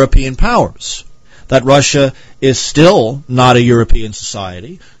Western European powers. That Russia is still not a European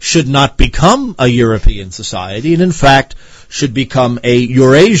society, should not become a European society, and in fact should become a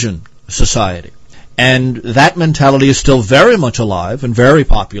Eurasian society. And that mentality is still very much alive and very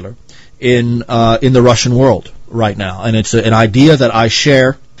popular in the Russian world right now. And it's an idea that I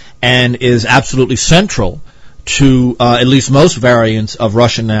share and is absolutely central to at least most variants of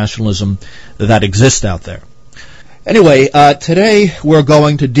Russian nationalism that exist out there. Anyway, today we're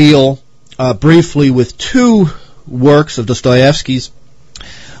going to deal briefly with two works of Dostoevsky's.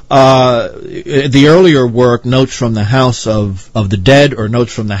 The earlier work, Notes from the House of the Dead, or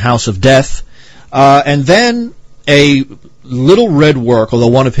Notes from the House of Death, and then a little read work, although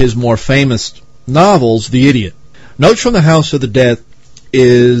one of his more famous novels, The Idiot. Notes from the House of the Dead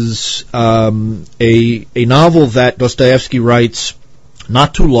is a novel that Dostoevsky writes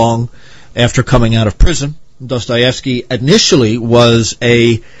not too long after coming out of prison. Dostoevsky initially was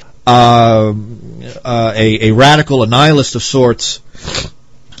a radical, a nihilist of sorts,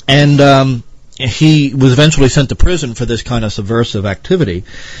 and he was eventually sent to prison for this kind of subversive activity.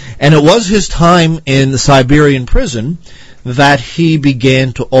 And it was his time in the Siberian prison that he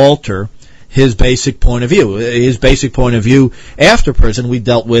began to alter his basic point of view. His basic point of view after prison we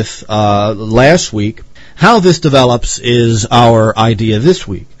dealt with last week. How this develops is our idea this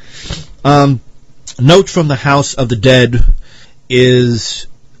week. Note from the House of the Dead is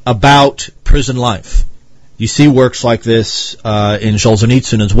about prison life. You see works like this in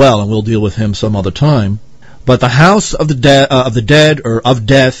Solzhenitsyn as well, and we'll deal with him some other time. But the House of the Dead or of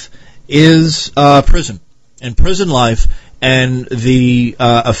Death is prison and prison life, and the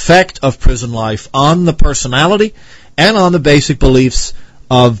effect of prison life on the personality and on the basic beliefs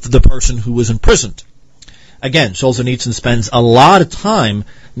of the person who was imprisoned. Again, Solzhenitsyn spends a lot of time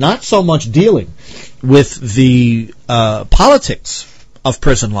not so much dealing with the politics of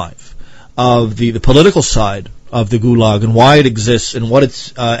prison life, of the political side of the Gulag and why it exists and what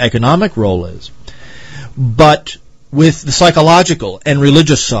its economic role is, but with the psychological and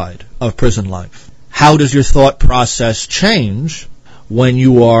religious side of prison life. How does your thought process change when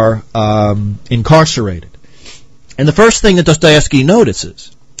you are incarcerated? And the first thing that Dostoevsky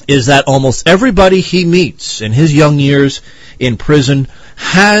notices is that almost everybody he meets in his young years in prison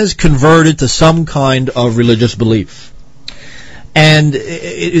has converted to some kind of religious belief. And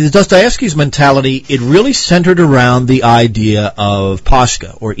Dostoevsky's mentality, it really centered around the idea of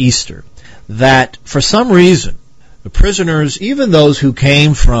Pascha, or Easter, that for some reason, the prisoners, even those who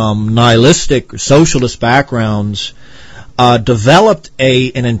came from nihilistic or socialist backgrounds, developed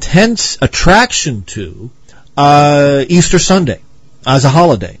an intense attraction to Easter Sunday as a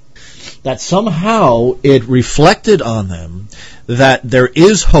holiday. That somehow it reflected on them that there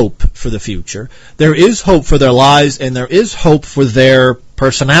is hope for the future, there is hope for their lives, and there is hope for their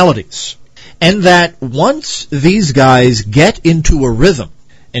personalities. And that once these guys get into a rhythm,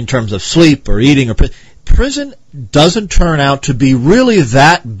 in terms of sleep or eating or prison doesn't turn out to be really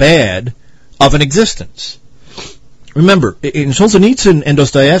that bad of an existence. Remember, in Solzhenitsyn and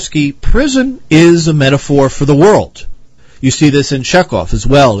Dostoevsky, prison is a metaphor for the world. You see this in Chekhov as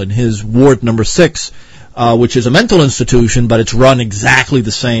well, in his Ward Number 6, which is a mental institution, but it's run exactly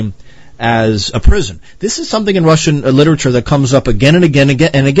the same as a prison. This is something in Russian literature that comes up again and again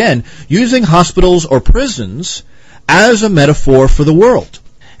and again, using hospitals or prisons as a metaphor for the world.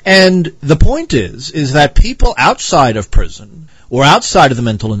 And the point is that people outside of prison or outside of the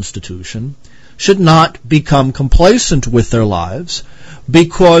mental institution should not become complacent with their lives,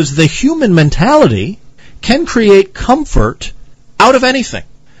 because the human mentality can create comfort out of anything.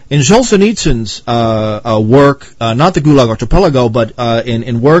 In Solzhenitsyn's work, not the Gulag Archipelago, but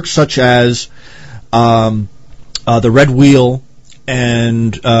in works such as The Red Wheel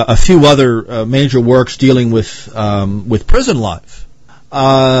and a few other major works dealing with prison life,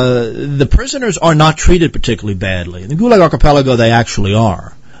 the prisoners are not treated particularly badly. In the Gulag Archipelago, they actually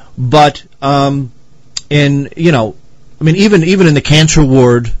are. But even in the cancer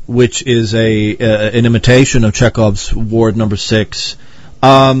ward, which is an imitation of Chekhov's Ward Number 6,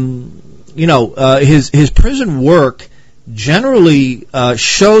 his prison work generally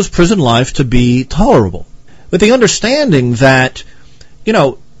shows prison life to be tolerable, with the understanding that,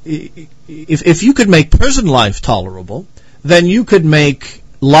 if you could make prison life tolerable, then you could make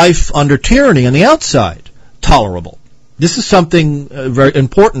life under tyranny on the outside tolerable. This is something very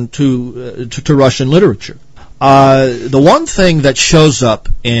important to Russian literature. The one thing that shows up,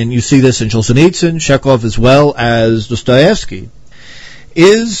 and you see this in Solzhenitsyn, Chekhov, as well as Dostoevsky,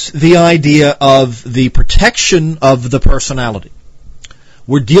 is the idea of the protection of the personality.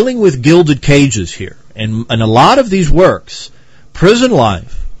 We're dealing with gilded cages here, and in a lot of these works, prison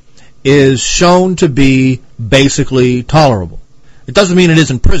life is shown to be basically tolerable. It doesn't mean it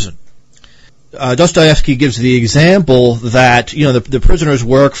isn't prison. Dostoevsky gives the example that the prisoners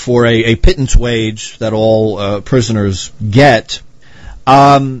work for a pittance wage that all prisoners get.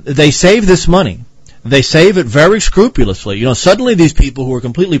 They save this money. They save it very scrupulously. Suddenly these people who are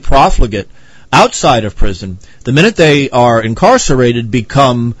completely profligate outside of prison, the minute they are incarcerated,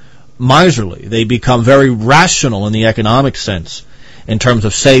 become miserly. They become very rational in the economic sense in terms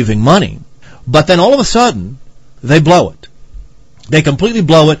of saving money. But then all of a sudden, they blow it. They completely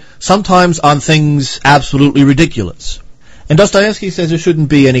blow it, sometimes on things absolutely ridiculous. And Dostoevsky says it shouldn't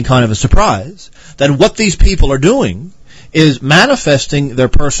be any kind of a surprise that what these people are doing is manifesting their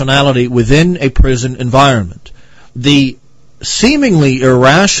personality within a prison environment. The seemingly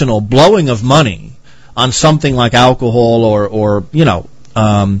irrational blowing of money on something like alcohol or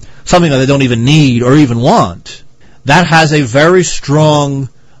something that they don't even need or even want, that has a very strong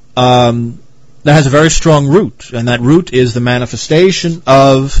root, and that root is the manifestation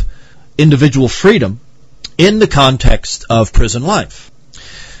of individual freedom in the context of prison life.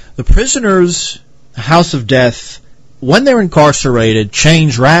 The prisoners' house of death, when they're incarcerated,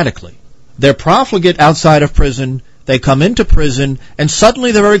 change radically. They're profligate outside of prison. They come into prison, and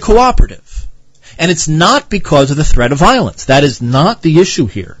suddenly they're very cooperative. And it's not because of the threat of violence. That is not the issue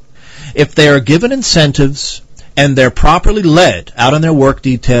here. If they are given incentives and they're properly led out on their work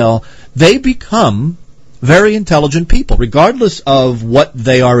detail, they become very intelligent people, regardless of what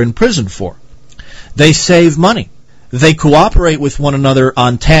they are in prison for. They save money. They cooperate with one another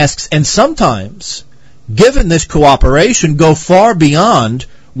on tasks, and sometimes, given this cooperation, go far beyond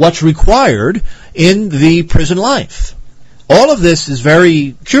what's required in the prison life. All of this is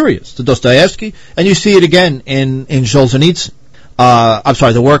very curious to Dostoevsky, and you see it again in Solzhenitsyn.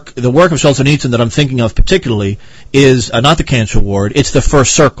 The work of Solzhenitsyn that I'm thinking of particularly is not the Cancer Ward, it's the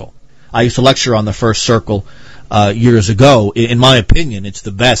First Circle. I used to lecture on the First Circle years ago. In my opinion, it's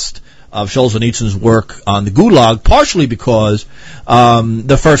the best of Solzhenitsyn's work on the Gulag, partially because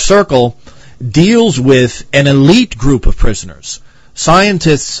the First Circle deals with an elite group of prisoners,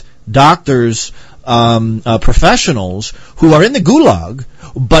 scientists, doctors, professionals who are in the Gulag,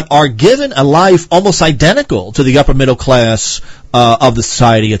 but are given a life almost identical to the upper middle class of the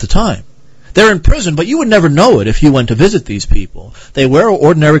society at the time. They're in prison, but you would never know it if you went to visit these people. They wear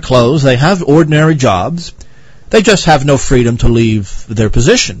ordinary clothes, they have ordinary jobs, they just have no freedom to leave their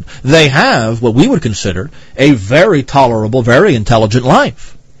position. They have what we would consider a very tolerable, very intelligent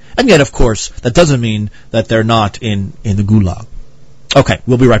life. And yet, of course, that doesn't mean that they're not in the Gulag. Okay,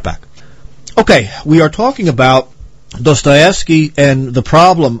 we'll be right back. Okay, we are talking about Dostoevsky and the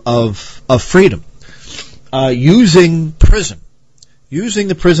problem of freedom, using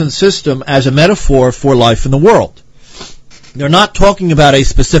the prison system as a metaphor for life in the world. They're not talking about a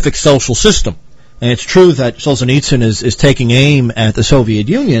specific social system. And it's true that Solzhenitsyn is taking aim at the Soviet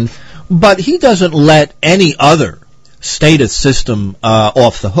Union, but he doesn't let any other statist system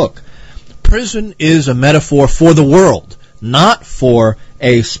off the hook. Prison is a metaphor for the world, not for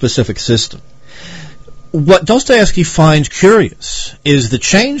a specific system. What Dostoevsky finds curious is the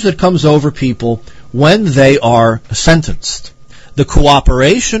change that comes over people when they are sentenced. The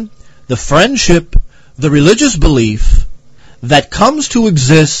cooperation, the friendship, the religious belief that comes to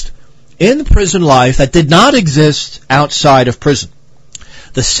exist in prison life that did not exist outside of prison.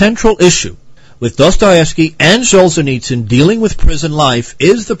 The central issue with Dostoevsky and Solzhenitsyn dealing with prison life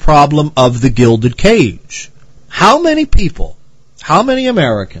is the problem of the gilded cage. How many people, how many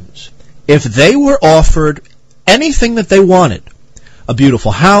Americans, if they were offered anything that they wanted, a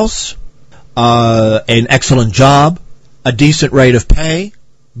beautiful house, an excellent job, a decent rate of pay,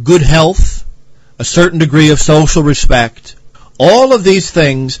 good health, a certain degree of social respect, all of these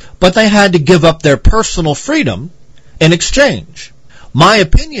things, but they had to give up their personal freedom in exchange. My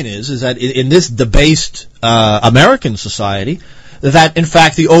opinion is that in this debased American society, that in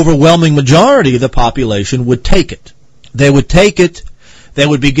fact the overwhelming majority of the population would take it. They would take it, they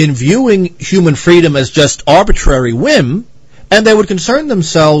would begin viewing human freedom as just arbitrary whim, and they would concern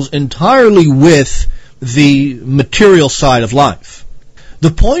themselves entirely with the material side of life.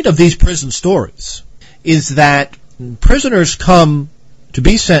 The point of these prison stories is that prisoners come to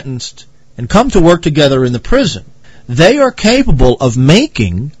be sentenced and come to work together in the prison. They are capable of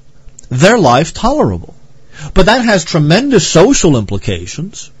making their life tolerable. But that has tremendous social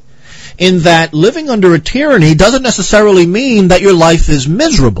implications in that living under a tyranny doesn't necessarily mean that your life is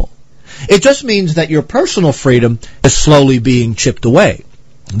miserable. It just means that your personal freedom is slowly being chipped away.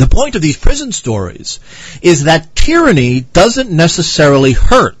 The point of these prison stories is that tyranny doesn't necessarily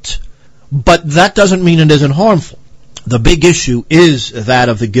hurt, but that doesn't mean it isn't harmful. The big issue is that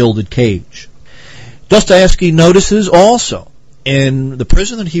of the gilded cage. Dostoevsky notices also in the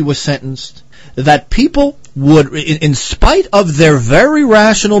prison that he was sentenced that people would, in spite of their very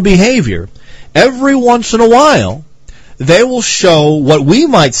rational behavior, every once in a while, they will show what we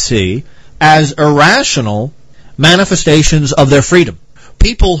might see as irrational manifestations of their freedom.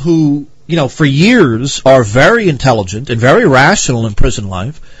 People who, for years are very intelligent and very rational in prison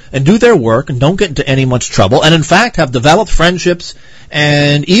life and do their work and don't get into any much trouble and in fact have developed friendships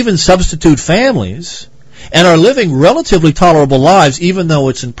and even substitute families and are living relatively tolerable lives even though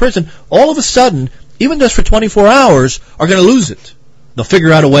it's in prison, all of a sudden, even just for 24 hours, are going to lose it. They'll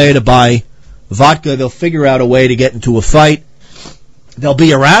figure out a way to buy vodka, they'll figure out a way to get into a fight, they'll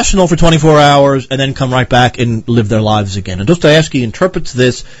be irrational for 24 hours and then come right back and live their lives again. And Dostoevsky interprets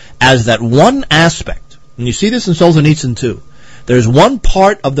this as that one aspect, and you see this in Solzhenitsyn too. There's one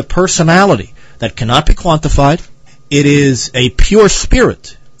part of the personality that cannot be quantified. It is a pure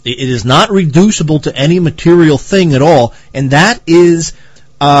spirit. It is not reducible to any material thing at all, and that is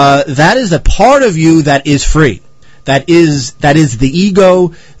the part of you that is free. That is the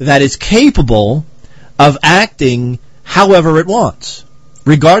ego that is capable of acting however it wants.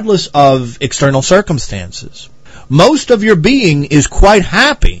 regardless of external circumstances. Most of your being is quite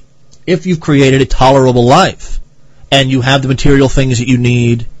happy if you've created a tolerable life and you have the material things that you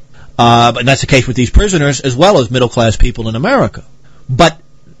need. But that's the case with these prisoners as well as middle-class people in America. But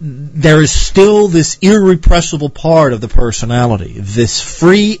there is still this irrepressible part of the personality, this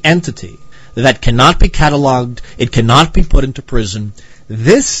free entity that cannot be cataloged, it cannot be put into prison.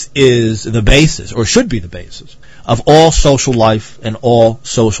 This is the basis, or should be the basis, of all social life and all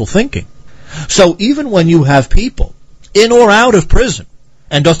social thinking. So even when you have people in or out of prison,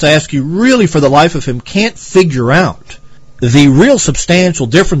 and Dostoevsky really for the life of him can't figure out the real substantial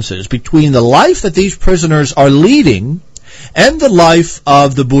differences between the life that these prisoners are leading and the life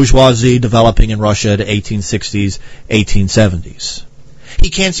of the bourgeoisie developing in Russia in the 1860s, 1870s. He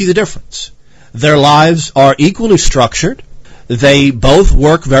can't see the difference. Their lives are equally structured. They both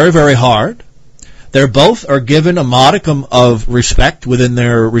work very, very hard. They both are given a modicum of respect within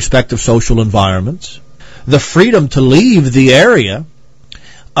their respective social environments. The freedom to leave the area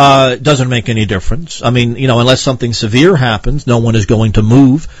doesn't make any difference. I mean, unless something severe happens, no one is going to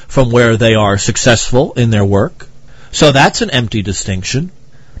move from where they are successful in their work. So that's an empty distinction.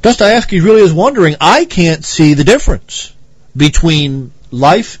 Dostoevsky really is wondering, I can't see the difference between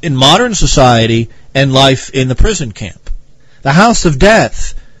life in modern society and life in the prison camp. The house of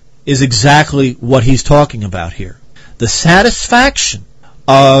death is exactly what he's talking about here. The satisfaction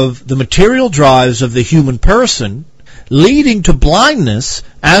of the material drives of the human person leading to blindness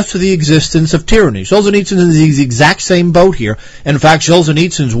as to the existence of tyranny. Solzhenitsyn is in the exact same boat here. In fact,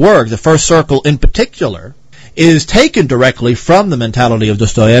 Solzhenitsyn's work, The First Circle in particular, is taken directly from the mentality of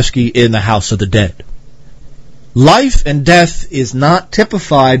Dostoevsky in The House of the Dead. Life and death is not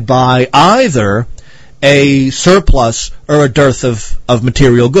typified by either a surplus or a dearth of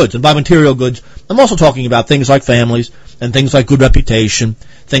material goods. And by material goods, I'm also talking about things like families and things like good reputation,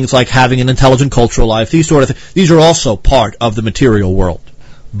 things like having an intelligent cultural life, these sort of things. These are also part of the material world.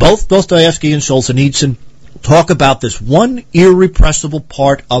 Both Dostoevsky and Solzhenitsyn talk about this one irrepressible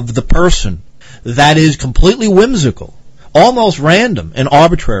part of the person that is completely whimsical, almost random and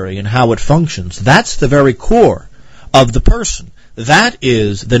arbitrary in how it functions. That's the very core of the person. That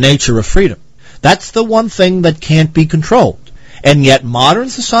is the nature of freedom. That's the one thing that can't be controlled. And yet modern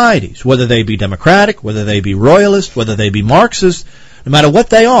societies, whether they be democratic, whether they be royalist, whether they be Marxist, no matter what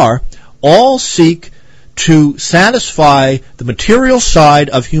they are, all seek to satisfy the material side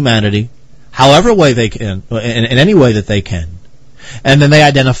of humanity however way they can, in any way that they can. And then they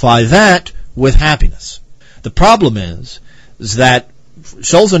identify that with happiness. The problem is that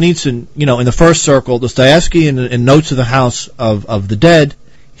Solzhenitsyn, in The First Circle, Dostoevsky in Notes of the House of the Dead,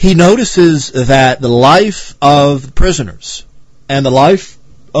 he notices that the life of prisoners and the life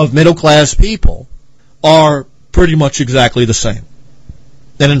of middle-class people are pretty much exactly the same.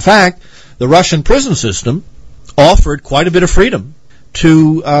 And in fact, the Russian prison system offered quite a bit of freedom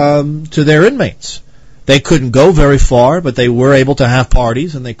to their inmates. They couldn't go very far, but they were able to have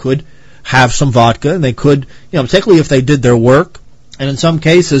parties, and they could have some vodka, and they could, particularly if they did their work. And in some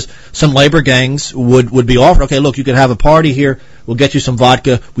cases, some labor gangs would be offered, okay, look, you can have a party here, we'll get you some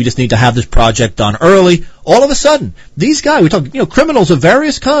vodka, we just need to have this project done early. All of a sudden, these guys, we talk, criminals of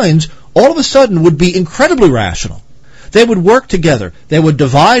various kinds, all of a sudden would be incredibly rational. They would work together, they would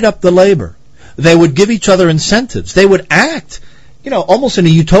divide up the labor, they would give each other incentives, they would act, almost in a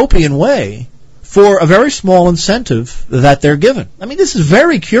utopian way for a very small incentive that they're given. I mean, this is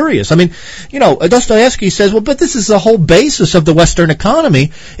very curious. I mean, Dostoevsky says, well, but this is the whole basis of the Western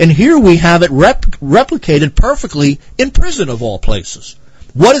economy, and here we have it replicated perfectly in prison of all places.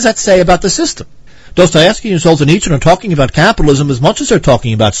 What does that say about the system? Dostoevsky and Solzhenitsyn are talking about capitalism as much as they're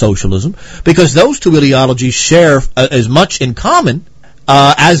talking about socialism, because those two ideologies share as much in common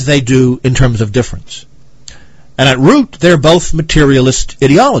as they do in terms of difference. And at root, they're both materialist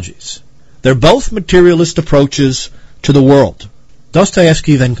ideologies. They're both materialist approaches to the world.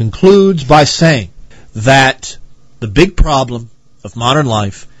 Dostoevsky then concludes by saying that the big problem of modern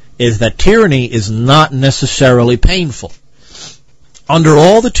life is that tyranny is not necessarily painful. Under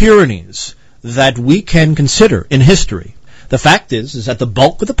all the tyrannies that we can consider in history, the fact is that the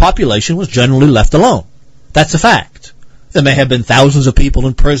bulk of the population was generally left alone. That's a fact. There may have been thousands of people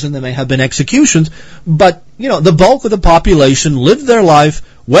in prison, there may have been executions, but, the bulk of the population lived their life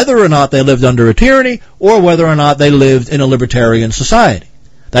whether or not they lived under a tyranny or whether or not they lived in a libertarian society.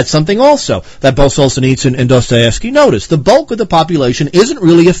 That's something also that both Solzhenitsyn and Dostoevsky noticed. The bulk of the population isn't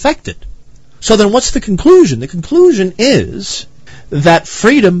really affected. So then what's the conclusion? The conclusion is that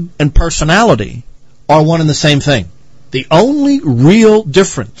freedom and personality are one and the same thing. The only real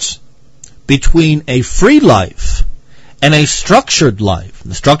difference between a free life and a structured life.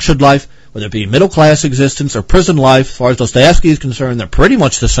 And the structured life, whether it be middle-class existence or prison life, as far as Dostoevsky is concerned, they're pretty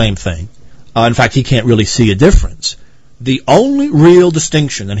much the same thing. In fact, he can't really see a difference. The only real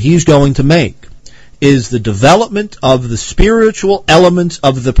distinction that he's going to make is the development of the spiritual elements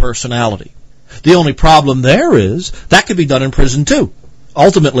of the personality. The only problem there is that could be done in prison too.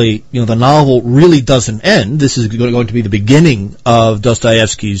 Ultimately, the novel really doesn't end. This is going to be the beginning of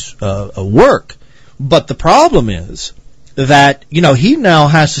Dostoevsky's work. But the problem is that, he now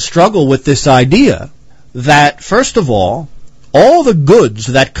has to struggle with this idea that, first of all the goods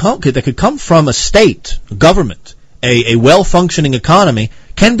that could come from a state, a government, a well-functioning economy,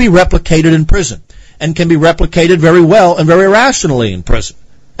 can be replicated in prison, and can be replicated very well and very rationally in prison.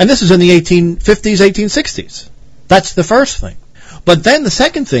 And this is in the 1850s, 1860s. That's the first thing. But then the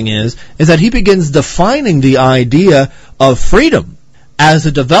second thing is that he begins defining the idea of freedom as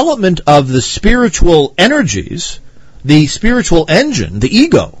a development of the spiritual energies, the spiritual engine, the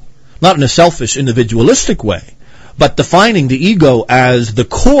ego, not in a selfish, individualistic way, but defining the ego as the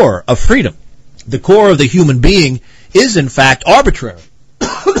core of freedom. The core of the human being is, in fact, arbitrary.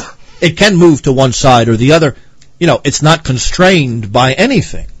 It can move to one side or the other. It's not constrained by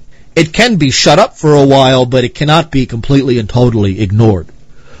anything. It can be shut up for a while, but it cannot be completely and totally ignored.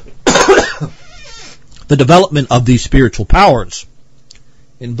 The development of these spiritual powers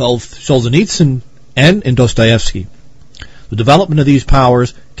in both Solzhenitsyn and in Dostoevsky, the development of these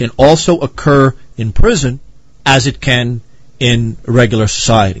powers can also occur in prison as it can in regular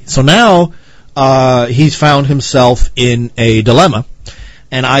society. So now he's found himself in a dilemma,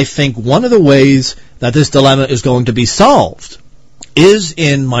 and I think one of the ways that this dilemma is going to be solved is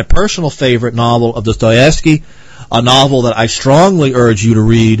in my personal favorite novel of Dostoevsky, a novel that I strongly urge you to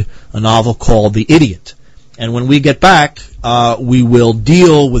read, a novel called The Idiot. And when we get back, we will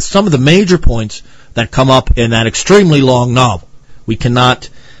deal with some of the major points that come up in that extremely long novel. We cannot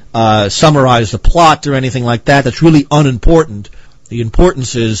summarize the plot or anything like that. That's really unimportant. The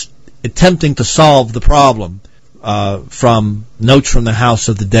importance is attempting to solve the problem from Notes from the House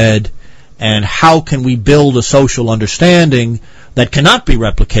of the Dead, and how can we build a social understanding that cannot be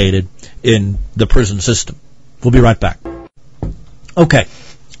replicated in the prison system. We'll be right back. Okay,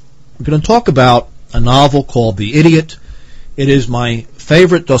 we're going to talk about a novel called The Idiot. It is my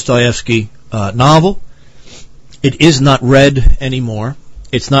favorite Dostoevsky novel. It is not read anymore.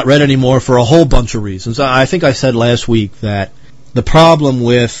 It's not read anymore for a whole bunch of reasons. I think I said last week that the problem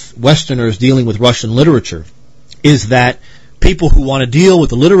with Westerners dealing with Russian literature is that people who want to deal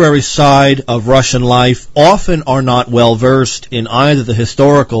with the literary side of Russian life often are not well versed in either the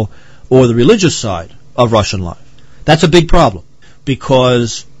historical or the religious side of Russian life. That's a big problem,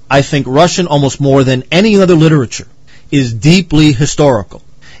 because I think Russian, almost more than any other literature, is deeply historical.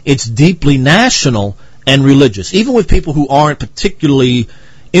 It's deeply national and religious. Even with people who aren't particularly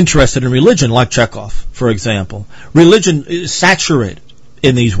interested in religion, like Chekhov, for example, religion is saturated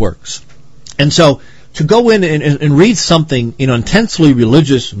in these works. And so to go in and read something, intensely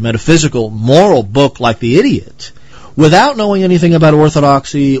religious, metaphysical, moral book like The Idiot, without knowing anything about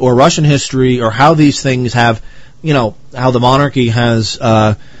Orthodoxy or Russian history or how these things have, how the monarchy has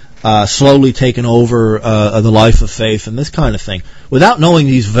slowly taken over the life of faith and this kind of thing, without knowing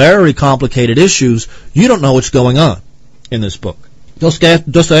these very complicated issues, you don't know what's going on in this book.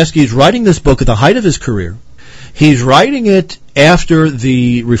 Dostoevsky is writing this book at the height of his career. He's writing it after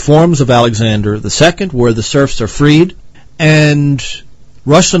the reforms of Alexander II, where the serfs are freed, and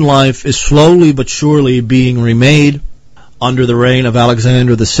Russian life is slowly but surely being remade under the reign of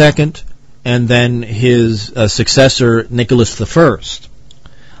Alexander II, and then his successor, Nicholas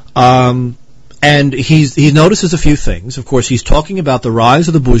I. And he notices a few things. Of course, he's talking about the rise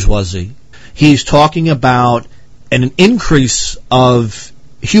of the bourgeoisie. He's talking about an increase of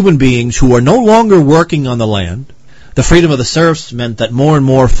human beings who are no longer working on the land. The freedom of the serfs meant that more and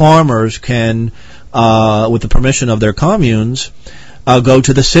more farmers can, with the permission of their communes, go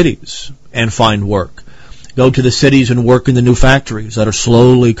to the cities and find work. Go to the cities and work in the new factories that are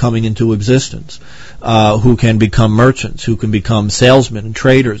slowly coming into existence, who can become merchants, who can become salesmen and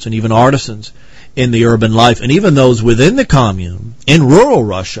traders and even artisans in the urban life, and even those within the commune in rural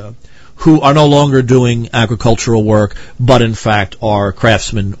Russia who are no longer doing agricultural work, but in fact are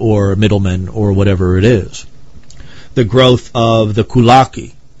craftsmen or middlemen or whatever it is. The growth of the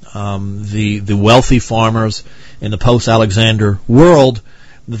kulaki, the wealthy farmers in the post-Alexander world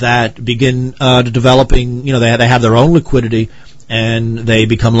that begin developing, they have their own liquidity and they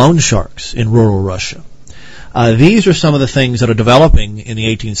become loan sharks in rural Russia. These are some of the things that are developing in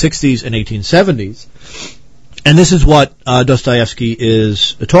the 1860s and 1870s. And this is what Dostoevsky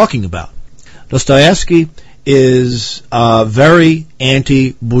is talking about. Dostoevsky is very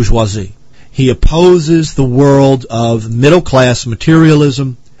anti-bourgeoisie. He opposes the world of middle-class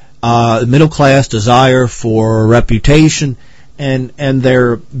materialism, middle-class desire for reputation, and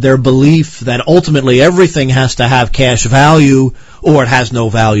their belief that ultimately everything has to have cash value or it has no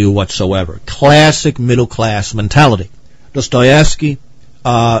value whatsoever. Classic middle-class mentality. Dostoevsky,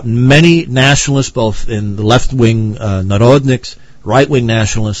 many nationalists, both in the left-wing narodniks, right-wing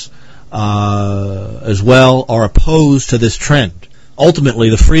nationalists as well, are opposed to this trend. Ultimately,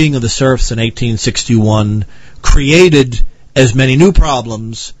 the freeing of the serfs in 1861 created as many new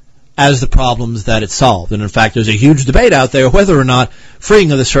problems as the problems that it solved. And in fact, there's a huge debate out there whether or not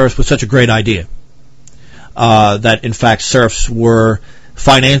freeing of the serfs was such a great idea. That in fact serfs were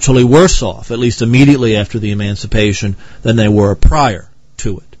financially worse off, at least immediately after the emancipation, than they were prior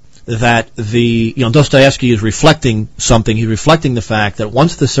to it. That Dostoevsky is reflecting something. He's reflecting the fact that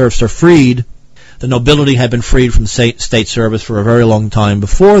once the serfs are freed, the nobility had been freed from state service for a very long time.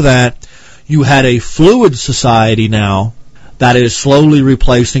 Before that, you had a fluid society now that is slowly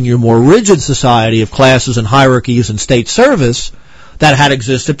replacing your more rigid society of classes and hierarchies and state service that had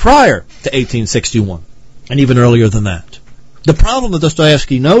existed prior to 1861, and even earlier than that. The problem that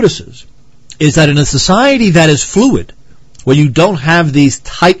Dostoevsky notices is that in a society that is fluid, where you don't have these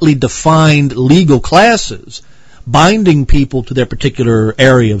tightly defined legal classes binding people to their particular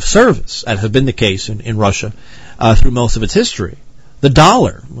area of service, as has been the case in Russia through most of its history, the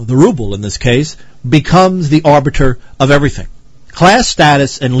dollar, the ruble in this case, becomes the arbiter of everything. Class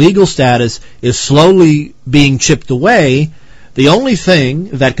status and legal status is slowly being chipped away. The only thing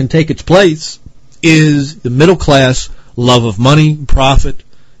that can take its place is the middle class love of money, profit,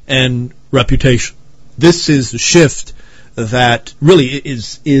 and reputation. This is the shift that really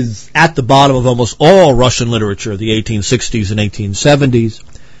is at the bottom of almost all Russian literature, the 1860s and 1870s,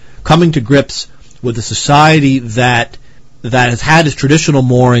 coming to grips with a society that has had its traditional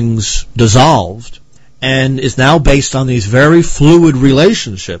moorings dissolved and is now based on these very fluid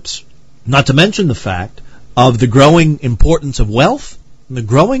relationships, not to mention the fact of the growing importance of wealth and the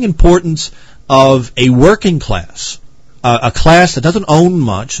growing importance of a working class, a class that doesn't own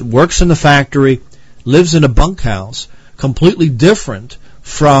much, works in the factory, lives in a bunkhouse, completely different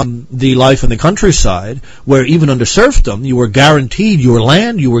from the life in the countryside, where even under serfdom, you were guaranteed your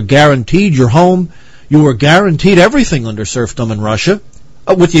land, you were guaranteed your home, you were guaranteed everything under serfdom in Russia,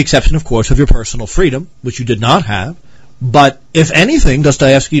 with the exception, of course, of your personal freedom, which you did not have. But if anything,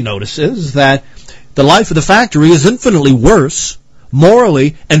 Dostoevsky notices that the life of the factory is infinitely worse,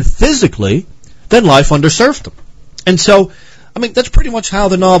 morally and physically, than life under serfdom. And so, that's pretty much how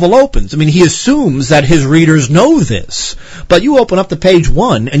the novel opens. He assumes that his readers know this, but you open up to page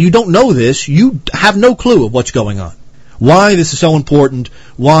 1 and you don't know this, you have no clue of what's going on. Why this is so important,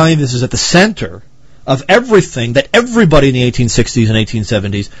 why this is at the center of everything that everybody in the 1860s and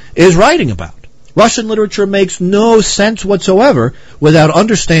 1870s is writing about. Russian literature makes no sense whatsoever without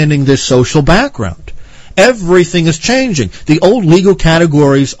understanding this social background. Everything is changing. The old legal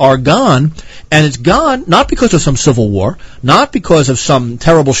categories are gone, and it's gone not because of some civil war, not because of some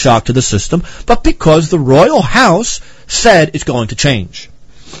terrible shock to the system, but because the royal house said it's going to change.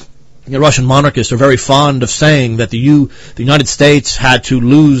 The Russian monarchists are very fond of saying that the United States had to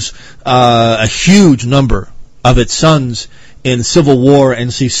lose a huge number of its sons in civil war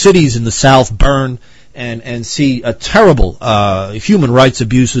and see cities in the South burn and see terrible human rights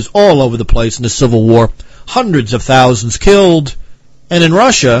abuses all over the place in the Civil War, hundreds of thousands killed, and in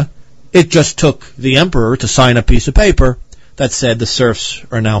Russia, it just took the emperor to sign a piece of paper that said the serfs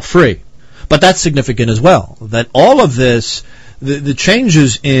are now free. But that's significant as well, that all of this, the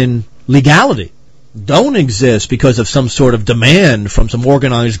changes in legality, don't exist because of some sort of demand from some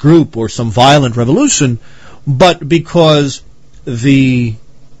organized group or some violent revolution, but because the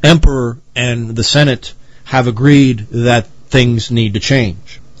emperor and the Senate have agreed that things need to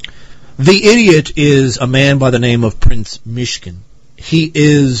change. The idiot is a man by the name of Price Myshkin. He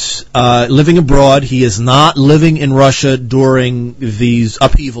is living abroad. He is not living in Russia during these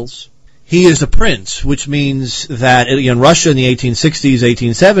upheavals. He is a prince, which means that in Russia in the 1860s,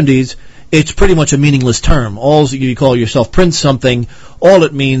 1870s, it's pretty much a meaningless term. All you call yourself prince something, all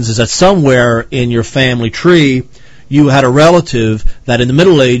it means is that somewhere in your family tree you had a relative that in the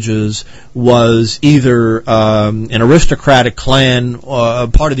Middle Ages was either an aristocratic clan,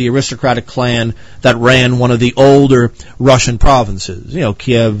 part of the aristocratic clan that ran one of the older Russian provinces,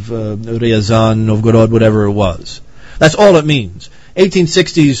 Kiev, Ryazan, Novgorod, whatever it was. That's all it means.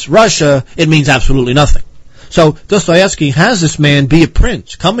 1860s Russia, it means absolutely nothing. So Dostoevsky has this man be a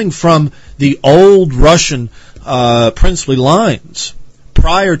prince, coming from the old Russian princely lines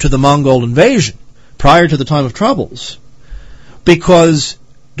prior to the Mongol invasion. prior to the time of troubles, because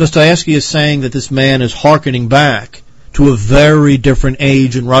Dostoevsky is saying that this man is hearkening back to a very different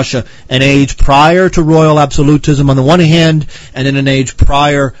age in Russia, an age prior to royal absolutism on the one hand, and in an age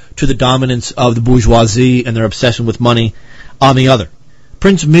prior to the dominance of the bourgeoisie and their obsession with money on the other.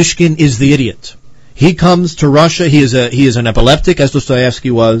 Prince Myshkin is the idiot. He comes to Russia, he is an epileptic, as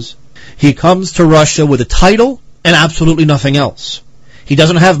Dostoevsky was. He comes to Russia with a title and absolutely nothing else. He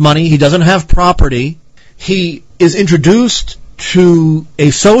doesn't have money, he doesn't have property. He is introduced to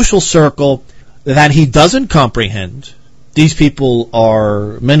a social circle that he doesn't comprehend. These people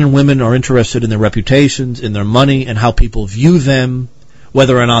are, men and women are interested in their reputations, in their money, and how people view them,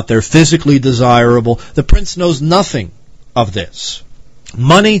 whether or not they're physically desirable. The prince knows nothing of this.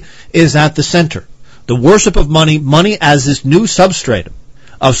 Money is at the center. The worship of money, money as this new substratum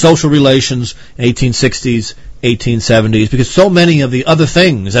of social relations, 1860s, 1870s, because so many of the other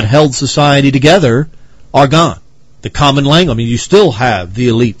things that held society together are gone. The common language, I mean, you still have the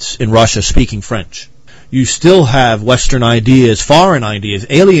elites in Russia speaking French. You still have Western ideas, foreign ideas,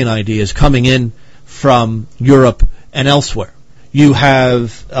 alien ideas coming in from Europe and elsewhere. You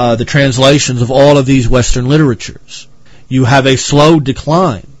have the translations of all of these Western literatures. You have a slow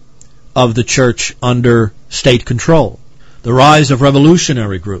decline of the church under state control. The rise of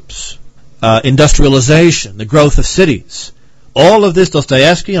revolutionary groups, industrialization, the growth of cities. All of this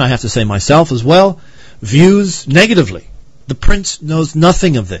Dostoevsky, and I have to say myself as well, views negatively. The prince knows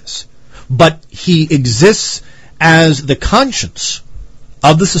nothing of this, but he exists as the conscience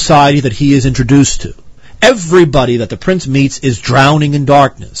of the society that he is introduced to. Everybody that the prince meets is drowning in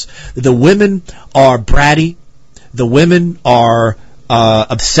darkness. The women are bratty. The women are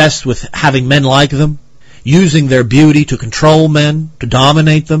obsessed with having men like them, using their beauty to control men, to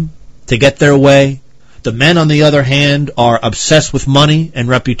dominate them, to get their way. The men, on the other hand, are obsessed with money and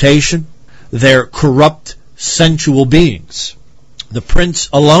reputation. They're corrupt, sensual beings. The prince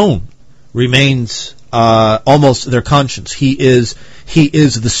alone remains almost their conscience. He is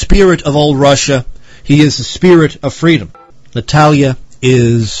the spirit of old Russia. He is the spirit of freedom. Natalia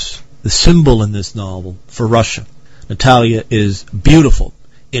is the symbol in this novel for Russia. Natalia is beautiful,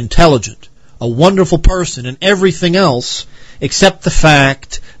 intelligent, a wonderful person, and everything else except the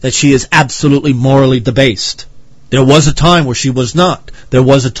fact that she is absolutely morally debased. There was a time where she was not. There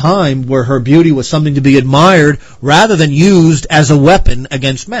was a time where her beauty was something to be admired rather than used as a weapon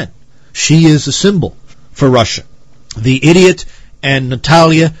against men. She is a symbol for Russia. The idiot and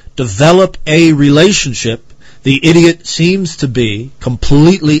Natalia develop a relationship. The idiot seems to be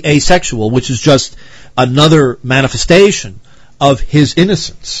completely asexual, which is just another manifestation of his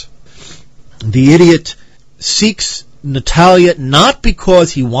innocence. The idiot seeks Natalia not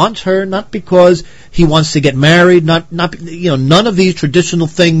because he wants her, not because he wants to get married, none of these traditional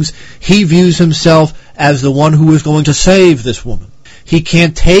things. He views himself as the one who is going to save this woman. He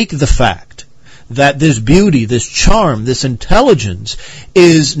can't take the fact that this beauty, this charm, this intelligence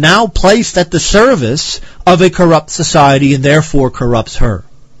is now placed at the service of a corrupt society and therefore corrupts her.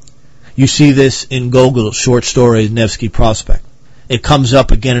 You see this in Gogol's short story, Nevsky Prospect. It comes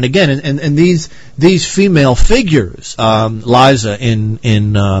up again and again, and these female figures, Liza in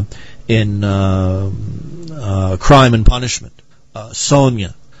Crime and Punishment,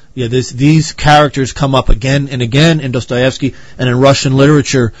 Sonia. Yeah, these characters come up again and again in Dostoevsky and in Russian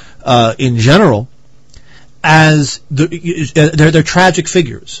literature in general as they're tragic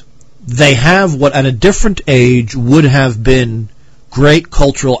figures. They have what at a different age would have been great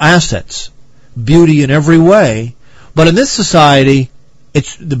cultural assets, beauty in every way, but in this society,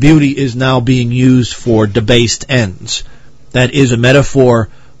 the beauty is now being used for debased ends. That is a metaphor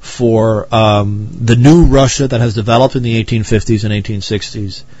for the new Russia that has developed in the 1850s and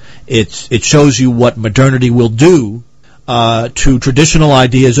 1860s. It shows you what modernity will do to traditional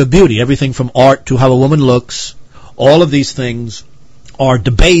ideas of beauty. Everything from art to how a woman looks, all of these things are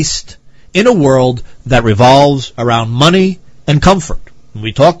debased in a world that revolves around money and comfort.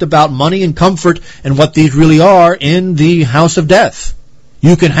 We talked about money and comfort and what these really are in the House of Death.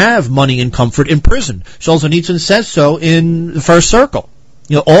 You can have money and comfort in prison. Solzhenitsyn says so in The First Circle.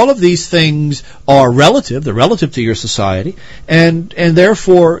 All of these things are relative. They're relative to your society, and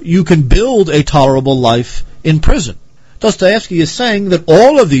therefore you can build a tolerable life in prison. Dostoevsky is saying that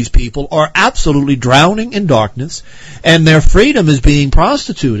all of these people are absolutely drowning in darkness, and their freedom is being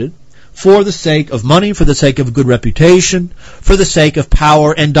prostituted for the sake of money, for the sake of a good reputation, for the sake of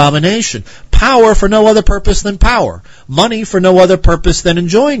power and domination. Power for no other purpose than power. Money for no other purpose than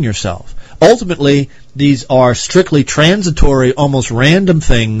enjoying yourself. Ultimately, these are strictly transitory, almost random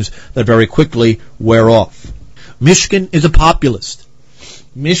things that very quickly wear off. Myshkin is a populist.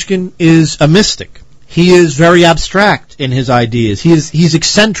 Myshkin is a mystic. He is very abstract in his ideas. He's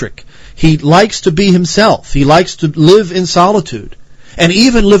eccentric. He likes to be himself. He likes to live in solitude and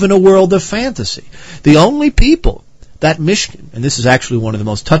even live in a world of fantasy. The only people that Myshkin, and this is actually one of the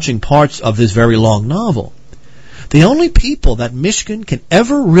most touching parts of this very long novel, the only people that Myshkin can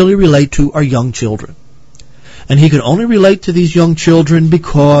ever really relate to are young children. And he can only relate to these young children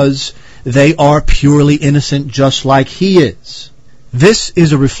because they are purely innocent just like he is. This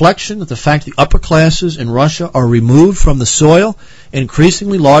is a reflection of the fact the upper classes in Russia are removed from the soil. An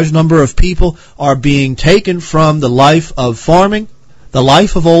increasingly large number of people are being taken from the life of farming, the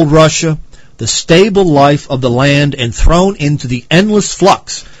life of old Russia, the stable life of the land, and thrown into the endless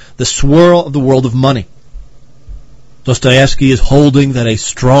flux, the swirl of the world of money. Dostoevsky is holding that a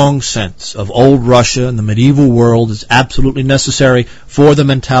strong sense of old Russia and the medieval world is absolutely necessary for the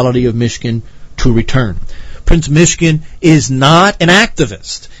mentality of Myshkin to return. Prince Myshkin is not an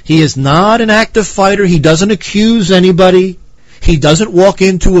activist. He is not an active fighter. He doesn't accuse anybody. He doesn't walk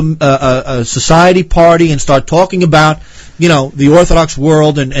into a society party and start talking about, the Orthodox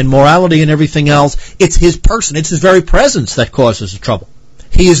world and morality and everything else. It's his person. It's his very presence that causes the trouble.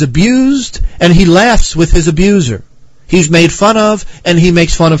 He is abused, and he laughs with his abuser. He's made fun of, and he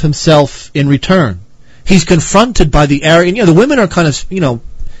makes fun of himself in return. He's confronted by the arrogant. The women are kind of,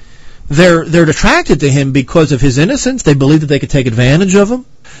 they're attracted to him because of his innocence. They believe that they could take advantage of him.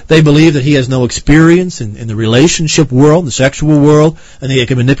 They believe that he has no experience in the relationship world, the sexual world, and they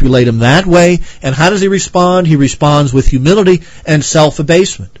can manipulate him that way. And how does he respond? He responds with humility and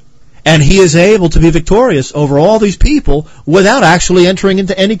self-abasement. And he is able to be victorious over all these people without actually entering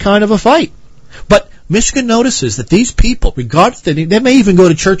into any kind of a fight. But Myshkin notices that these people, regardless, they may even go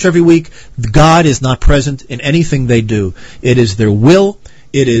to church every week, God is not present in anything they do. It is their will,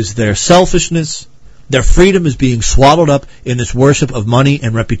 it is their selfishness, their freedom is being swallowed up in this worship of money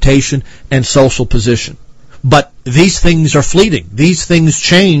and reputation and social position. But these things are fleeting. These things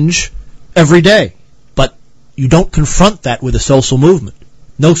change every day. But you don't confront that with a social movement.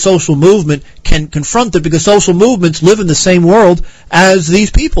 No social movement can confront it because social movements live in the same world as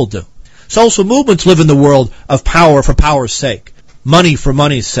these people do. Social movements live in the world of power for power's sake, money for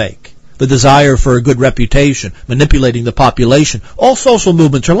money's sake, the desire for a good reputation, manipulating the population. All social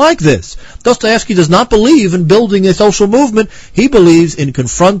movements are like this. Dostoevsky does not believe in building a social movement. He believes in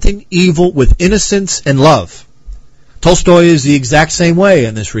confronting evil with innocence and love. Tolstoy is the exact same way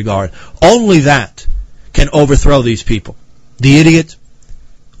in this regard. Only that can overthrow these people. The idiot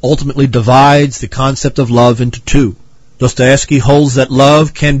ultimately divides the concept of love into two. Dostoevsky holds that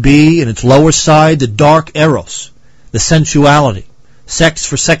love can be, in its lower side, the dark eros, the sensuality, sex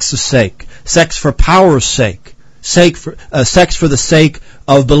for sex's sake, sex for power's sake, sex for the sake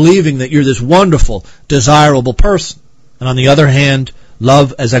of believing that you're this wonderful, desirable person. And on the other hand,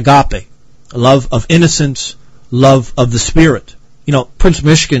 love as agape, love of innocence, love of the spirit. Prince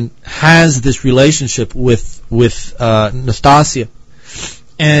Myshkin has this relationship with Nastasia,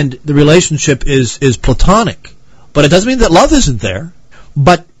 and the relationship is platonic. But it doesn't mean that love isn't there.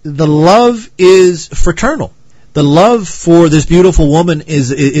 But the love is fraternal. The love for this beautiful woman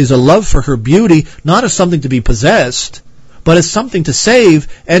is a love for her beauty, not as something to be possessed, but as something to save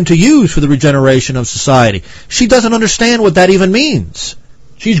and to use for the regeneration of society. She doesn't understand what that even means.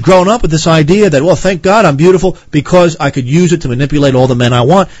 She's grown up with this idea that, well, thank God I'm beautiful because I could use it to manipulate all the men I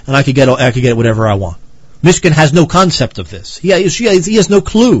want, and I could get whatever I want. Myshkin has no concept of this. He has no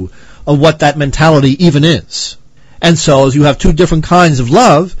clue of what that mentality even is. And so, as you have two different kinds of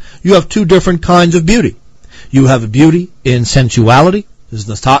love, you have two different kinds of beauty. You have a beauty in sensuality, this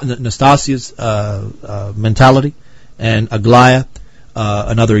is Nastasia's mentality, and Aglaya,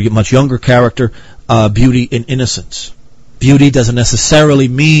 another much younger character, beauty in innocence. Beauty doesn't necessarily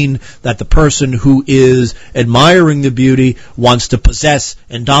mean that the person who is admiring the beauty wants to possess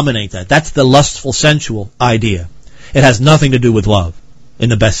and dominate that. That's the lustful, sensual idea. It has nothing to do with love, in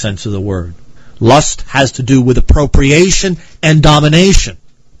the best sense of the word. Lust has to do with appropriation and domination.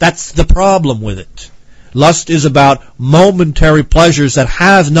 That's the problem with it. Lust is about momentary pleasures that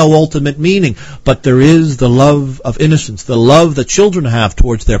have no ultimate meaning, but there is the love of innocence, the love that children have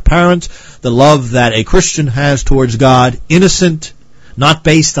towards their parents, the love that a Christian has towards God, innocent, not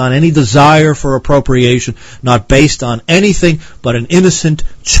based on any desire for appropriation, not based on anything but an innocent,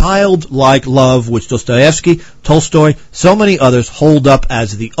 childlike love, which Dostoevsky, Tolstoy, so many others hold up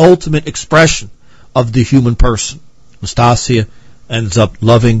as the ultimate expression of the human person. Nastasia ends up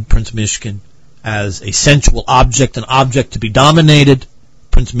loving Prince Myshkin as a sensual object, an object to be dominated.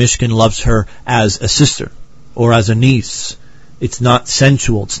 Prince Myshkin loves her as a sister or as a niece. It's not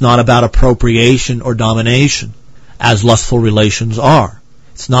sensual. It's not about appropriation or domination, as lustful relations are.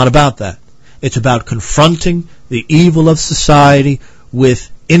 It's not about that. It's about confronting the evil of society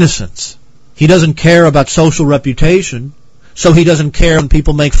with innocence. He doesn't care about social reputation, so he doesn't care when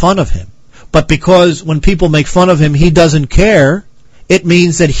people make fun of him. But because when people make fun of him, he doesn't care, it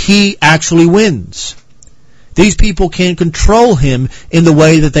means that he actually wins. These people can't control him in the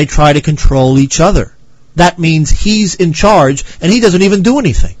way that they try to control each other. That means he's in charge, and he doesn't even do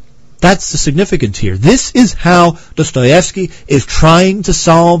anything. That's the significance here. This is how Dostoevsky is trying to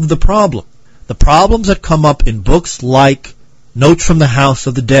solve the problem. The problems that come up in books like Notes from the House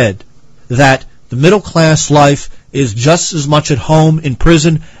of the Dead, that the middle-class life is just as much at home in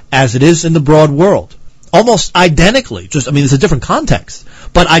prison as it is in the broad world. Almost identically. It's a different context,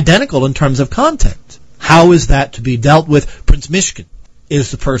 but identical in terms of content. How is that to be dealt with? Price Myshkin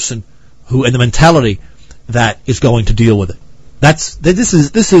is the person who, and the mentality that is going to deal with it. This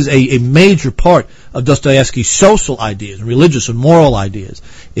is a major part of Dostoevsky's social ideas, and religious and moral ideas,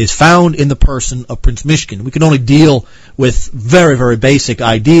 is found in the person of Price Myshkin. We can only deal with very, very basic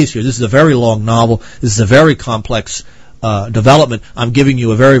ideas here. This is a very long novel. This is a very complex development. I'm giving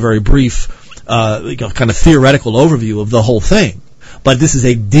you a very, very brief kind of theoretical overview of the whole thing. But this is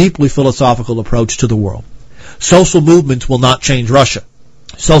a deeply philosophical approach to the world. Social movements will not change Russia.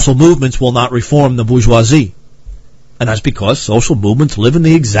 Social movements will not reform the bourgeoisie. And that's because social movements live in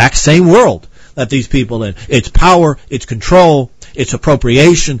the exact same world that these people in. It's power, it's control, it's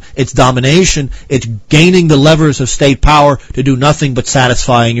appropriation, it's domination, it's gaining the levers of state power to do nothing but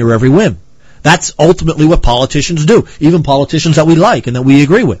satisfying your every whim. That's ultimately what politicians do, even politicians that we like and that we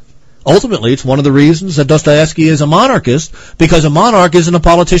agree with. Ultimately, it's one of the reasons that Dostoevsky is a monarchist, because a monarch isn't a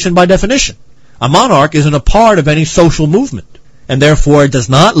politician by definition. A monarch isn't a part of any social movement, and therefore does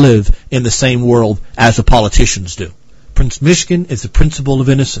not live in the same world as the politicians do. Price Myshkin is the principle of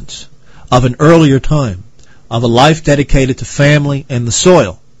innocence, of an earlier time, of a life dedicated to family and the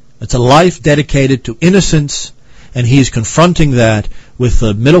soil. It's a life dedicated to innocence, and he's confronting that with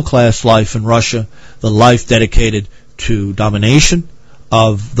the middle-class life in Russia, the life dedicated to domination,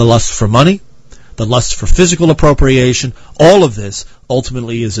 of the lust for money, the lust for physical appropriation. All of this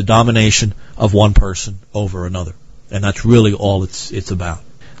ultimately is a domination of one person over another. And that's really all it's about.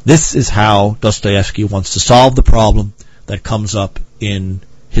 This is how Dostoevsky wants to solve the problem that comes up in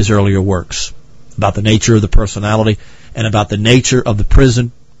his earlier works, about the nature of the personality and about the nature of the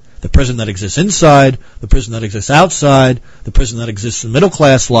prison that exists inside, the prison that exists outside, the prison that exists in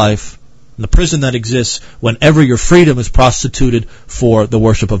middle-class life, and the prison that exists whenever your freedom is prostituted for the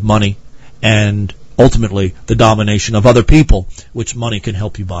worship of money and ultimately the domination of other people, which money can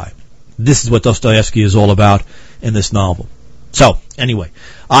help you buy. This is what Dostoevsky is all about in this novel. So, anyway,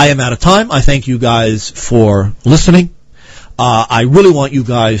 I am out of time. I thank you guys for listening. I really want you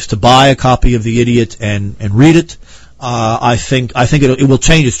guys to buy a copy of The Idiot and read it. I think it will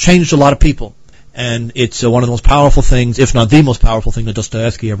change. It's changed a lot of people. And it's one of the most powerful things, if not the most powerful thing that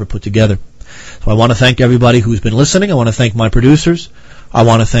Dostoevsky ever put together. So I want to thank everybody who's been listening. I want to thank my producers. I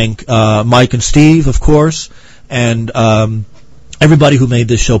want to thank Mike and Steve, of course, and everybody who made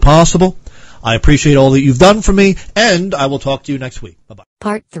this show possible. I appreciate all that you've done for me, and I will talk to you next week. Bye-bye.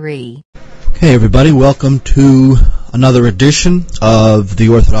 Part 3. Okay, everybody, welcome to another edition of The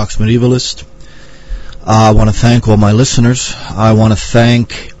Orthodox Medievalist. I want to thank all my listeners. I want to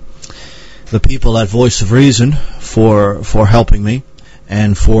thank the people at Voice of Reason for helping me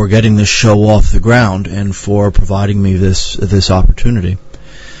and for getting this show off the ground and for providing me this opportunity.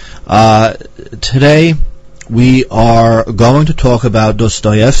 Today we are going to talk about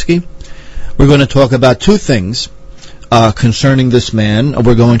Dostoevsky. We're going to talk about two things concerning this man.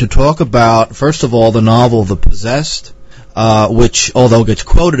 We're going to talk about, first of all, the novel The Possessed, which, although gets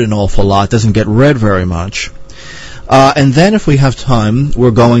quoted an awful lot, doesn't get read very much. And then, if we have time,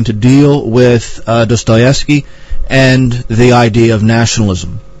 we're going to deal with Dostoevsky and the idea of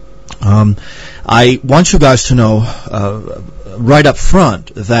nationalism. I want you guys to know right up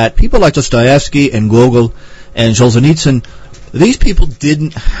front that people like Dostoevsky and Gogol and Solzhenitsyn, these people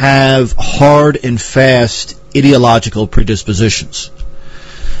didn't have hard and fast ideological predispositions.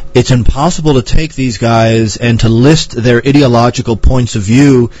 It's impossible to take these guys and to list their ideological points of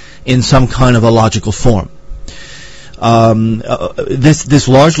view in some kind of a logical form. This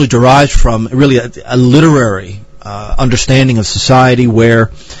largely derives from really a literary understanding of society where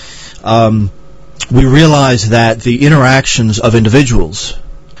we realize that the interactions of individuals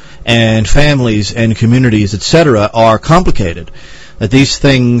and families and communities, etc., are complicated. That these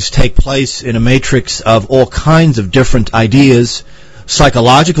things take place in a matrix of all kinds of different ideas,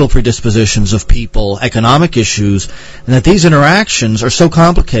 psychological predispositions of people, economic issues, and that these interactions are so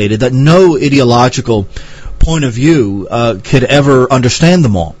complicated that no ideological point of view could ever understand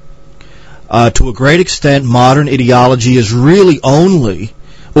them all. To a great extent, modern ideology is really only,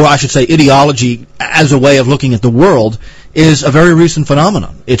 or I should say ideology as a way of looking at the world, is a very recent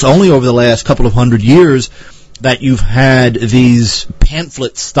phenomenon. It's only over the last couple of 100 years that you've had these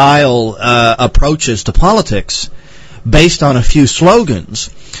pamphlet-style approaches to politics based on a few slogans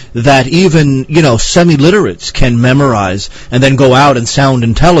that even, semi-literates can memorize and then go out and sound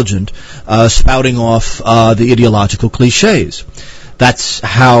intelligent, spouting off the ideological cliches. That's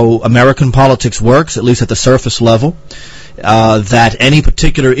how American politics works, at least at the surface level. That any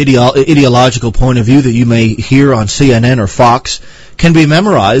particular ideological point of view that you may hear on CNN or Fox can be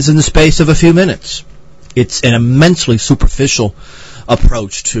memorized in the space of a few minutes. It's an immensely superficial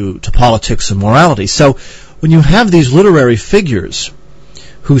approach to politics and morality. So when you have these literary figures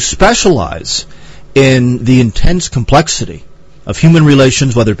who specialize in the intense complexity of human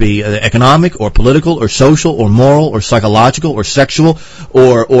relations, whether it be economic or political or social or moral or psychological or sexual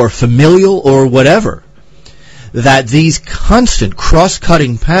or familial or whatever, that these constant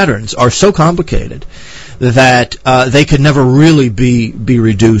cross-cutting patterns are so complicated that they could never really be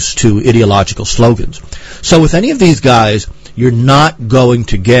reduced to ideological slogans. So with any of these guys, you're not going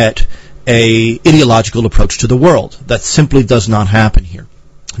to get a ideological approach to the world. That simply does not happen here.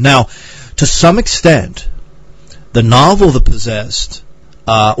 Now, to some extent, the novel The Possessed,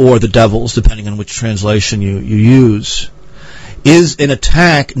 or The Devils, depending on which translation you use, is an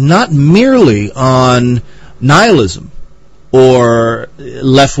attack not merely on nihilism or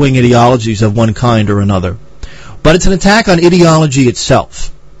left-wing ideologies of one kind or another, but it's an attack on ideology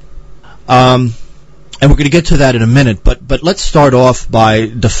itself. And we're going to get to that in a minute, but let's start off by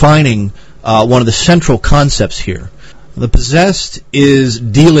defining one of the central concepts here. The Possessed is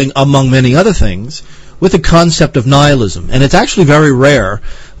dealing, among many other things, with the concept of nihilism, and it's actually very rare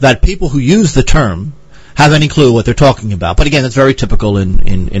that people who use the term have any clue what they're talking about. But again, it's very typical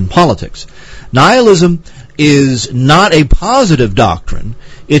in politics. Nihilism is not a positive doctrine,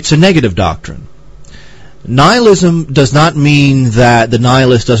 it's a negative doctrine. Nihilism does not mean that the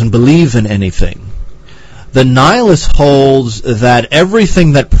nihilist doesn't believe in anything. The nihilist holds that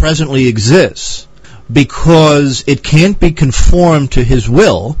everything that presently exists, because it can't be conformed to his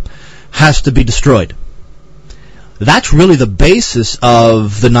will, has to be destroyed. That's really the basis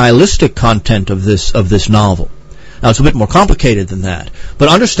of the nihilistic content of this novel. Now, it's a bit more complicated than that, but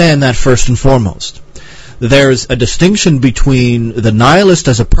understand that first and foremost. There's a distinction between the nihilist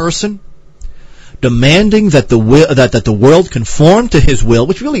as a person, demanding that the world conform to his will,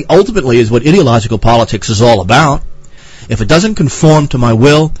 which really ultimately is what ideological politics is all about. If it doesn't conform to my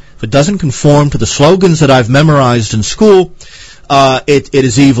will, if it doesn't conform to the slogans that I've memorized in school, it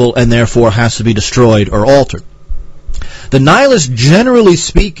is evil and therefore has to be destroyed or altered. The nihilist, generally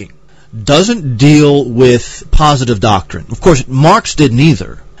speaking, doesn't deal with positive doctrine. Of course, Marx didn't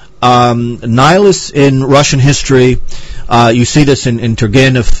either. Nihilists in Russian history, you see this in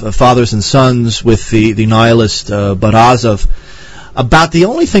Turgenev, Fathers and Sons, with the nihilist Barazov. About the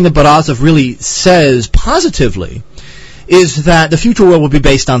only thing that Barazov really says positively is that the future world will be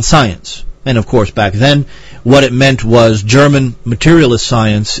based on science. And of course, back then, what it meant was German materialist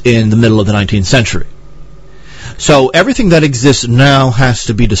science in the middle of the 19th century. So everything that exists now has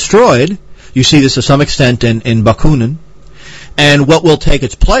to be destroyed. You see this to some extent in Bakunin. And what will take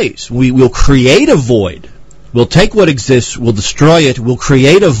its place? We will create a void. We'll take what exists, we'll destroy it, we'll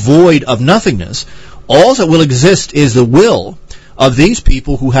create a void of nothingness. All that will exist is the will of these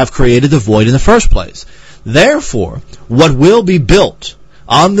people who have created the void in the first place. Therefore, what will be built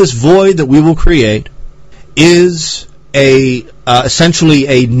on this void that we will create is essentially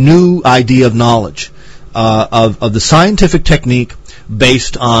a new idea of knowledge, of the scientific technique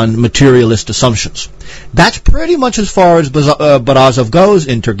based on materialist assumptions. That's pretty much as far as Barazov goes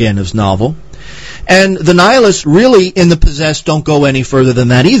in Turgenev's novel. And the nihilists really in The Possessed don't go any further than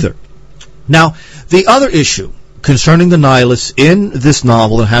that either. Now, the other issue concerning the nihilists in this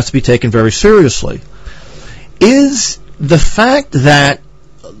novel that has to be taken very seriously is the fact that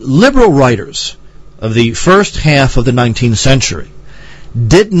liberal writers of the first half of the 19th century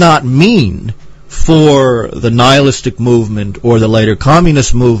did not mean for the nihilistic movement or the later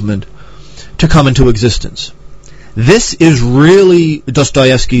communist movement to come into existence. This is really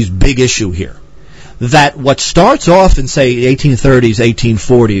Dostoevsky's big issue here. That what starts off in, say, 1830s,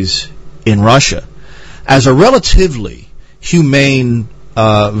 1840s in Russia as a relatively humane,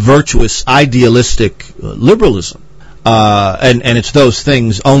 virtuous, idealistic liberalism, and it's those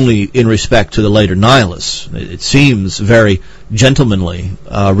things only in respect to the later nihilists. It seems very gentlemanly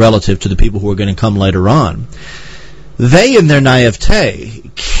relative to the people who are going to come later on. They, in their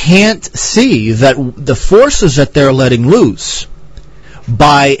naivete, can't see that the forces that they're letting loose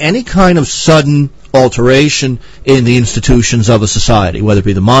by any kind of sudden alteration in the institutions of a society, whether it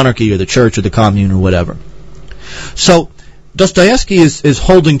be the monarchy or the church or the commune or whatever. So Dostoevsky is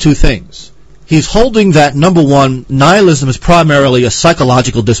holding two things. He's holding that, number one, nihilism is primarily a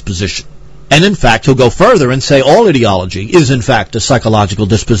psychological disposition. And in fact, he'll go further and say all ideology is in fact a psychological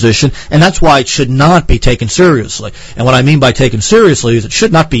disposition, and that's why it should not be taken seriously. And what I mean by taken seriously is it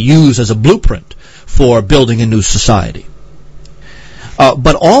should not be used as a blueprint for building a new society.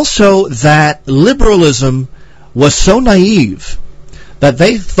 But also that liberalism was so naive that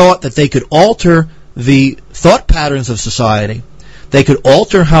they thought that they could alter the thought patterns of society, they could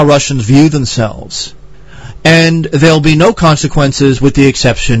alter how Russians view themselves, and there'll be no consequences with the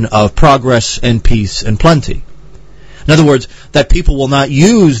exception of progress and peace and plenty. In other words, that people will not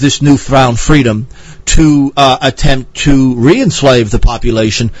use this newfound freedom to attempt to re-enslave the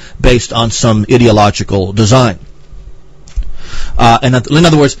population based on some ideological design. And in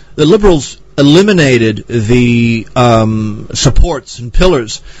other words, the liberals eliminated the supports and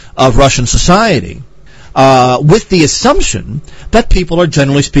pillars of Russian society with the assumption that people are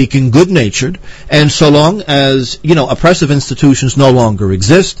generally speaking good-natured, and so long as, oppressive institutions no longer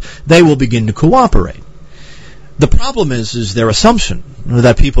exist, they will begin to cooperate. The problem is their assumption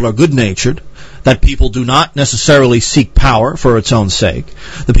that people are good-natured, that people do not necessarily seek power for its own sake.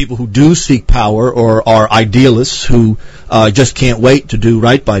 The people who do seek power or are idealists who just can't wait to do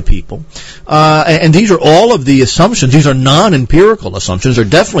right by people. And these are all of the assumptions. These are non-empirical assumptions. They're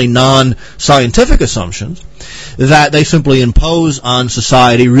definitely non-scientific assumptions that they simply impose on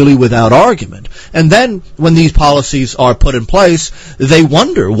society really without argument. And then when these policies are put in place, they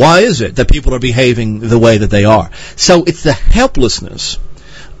wonder, why is it that people are behaving the way that they are? So it's the helplessness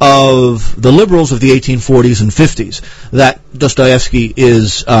of the liberals of the 1840s and 50s that Dostoevsky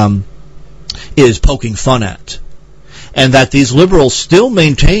is poking fun at. And that these liberals still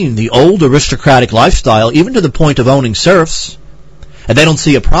maintain the old aristocratic lifestyle, even to the point of owning serfs, and they don't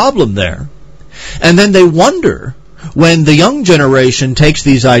see a problem there. And then they wonder when the young generation takes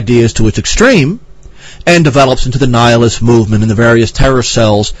these ideas to its extreme and develops into the nihilist movement and the various terror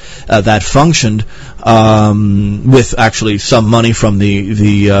cells that functioned with actually some money from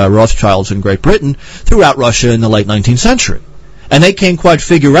the Rothschilds in Great Britain throughout Russia in the late 19th century. And they can't quite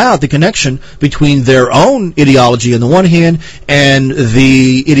figure out the connection between their own ideology on the one hand and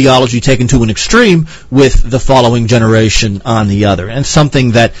the ideology taken to an extreme with the following generation on the other. And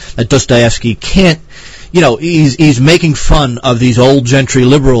something that Dostoevsky can't, he's making fun of these old gentry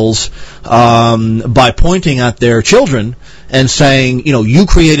liberals by pointing at their children and saying, you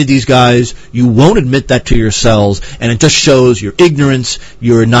created these guys, you won't admit that to yourselves, and it just shows your ignorance,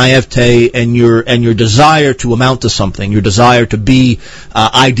 your naivete, and your desire to amount to something, your desire to be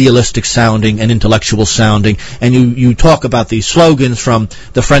idealistic sounding and intellectual sounding. And you talk about these slogans from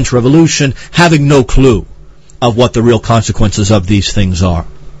the French Revolution, having no clue of what the real consequences of these things are.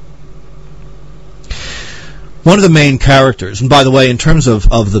 One of the main characters, and by the way, in terms of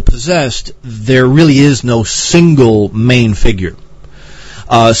the possessed, there really is no single main figure.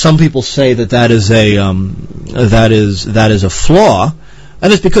 Some people say that is a flaw,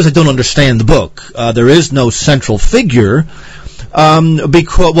 and it's because they don't understand the book. There is no central figure,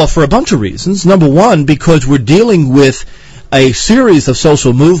 for a bunch of reasons. Number one, because we're dealing with a series of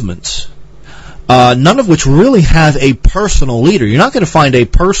social movements, none of which really have a personal leader. You're not going to find a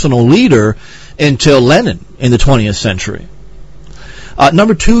personal leader until Lenin in the 20th century.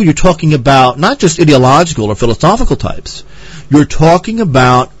 Number two, you're talking about not just ideological or philosophical types. You're talking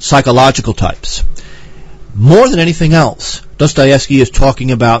about psychological types. More than anything else, Dostoevsky is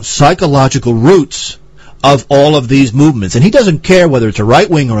talking about psychological roots of all of these movements. And he doesn't care whether it's a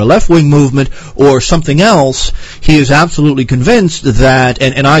right-wing or a left-wing movement or something else. He is absolutely convinced that,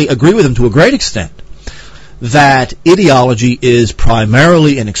 and I agree with him to a great extent, that ideology is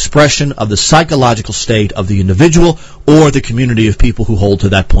primarily an expression of the psychological state of the individual or the community of people who hold to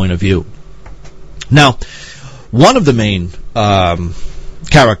that point of view. Now, one of the main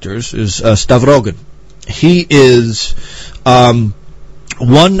characters is Stavrogin. He is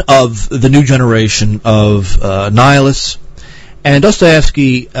one of the new generation of nihilists, and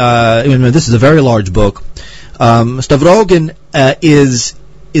Dostoevsky, this is a very large book, Stavrogin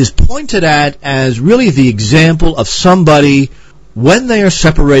is pointed at as really the example of somebody when they are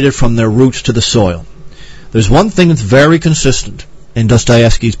separated from their roots to the soil. There's one thing that's very consistent in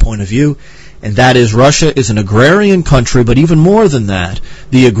Dostoevsky's point of view, and that is Russia is an agrarian country, but even more than that,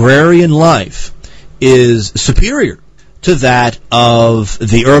 the agrarian life is superior to that of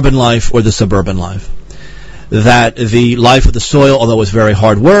the urban life or the suburban life. That the life of the soil, although it's very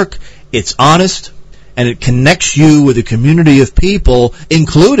hard work, it's honest, and it connects you with a community of people,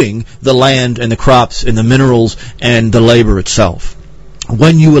 including the land and the crops and the minerals and the labor itself.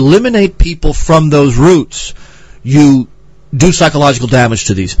 When you eliminate people from those roots, you do psychological damage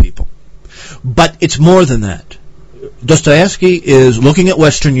to these people. But it's more than that. Dostoevsky is looking at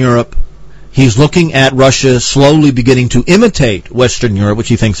Western Europe. He's looking at Russia slowly beginning to imitate Western Europe, which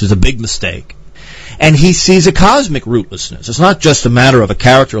he thinks is a big mistake. And he sees a cosmic rootlessness. It's not just a matter of a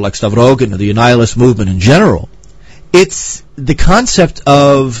character like Stavrogin or the nihilist movement in general. It's the concept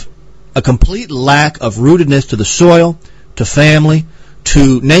of a complete lack of rootedness to the soil, to family,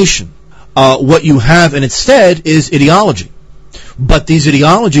 to nation. What you have instead is ideology. But these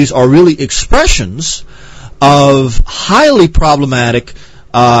ideologies are really expressions of highly problematic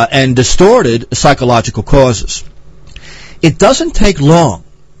and distorted psychological causes. It doesn't take long,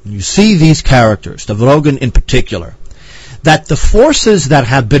 you see these characters, Stavrogin in particular, that the forces that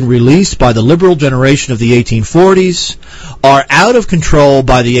have been released by the liberal generation of the 1840s are out of control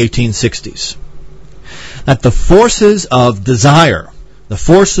by the 1860s. That the forces of desire, the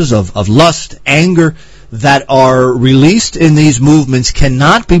forces of lust, anger, that are released in these movements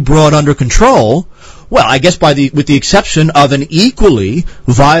cannot be brought under control, well, I guess with the exception of an equally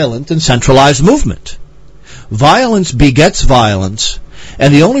violent and centralized movement. Violence begets violence,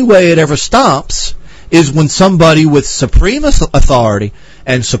 and the only way it ever stops is when somebody with supreme authority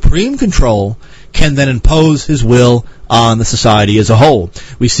and supreme control can then impose his will on the society as a whole.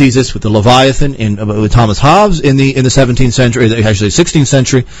 We see this with the Leviathan with Thomas Hobbes in the 17th century, actually 16th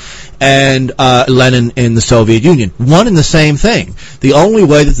century, and Lenin in the Soviet Union. One and the same thing. The only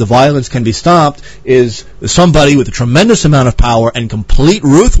way that the violence can be stopped is somebody with a tremendous amount of power and complete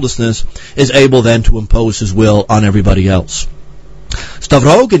ruthlessness is able then to impose his will on everybody else.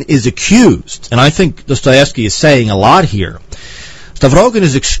 Stavrogin is accused, and I think Dostoevsky is saying a lot here. Stavrogin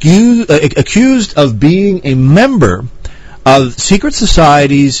is accused of being a member of secret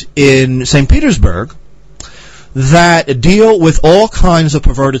societies in St. Petersburg that deal with all kinds of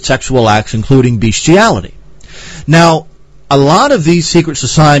perverted sexual acts, including bestiality. Now, a lot of these secret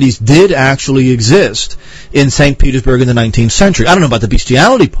societies did actually exist in St. Petersburg in the 19th century. I don't know about the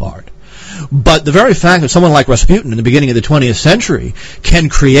bestiality part, but the very fact that someone like Rasputin in the beginning of the 20th century can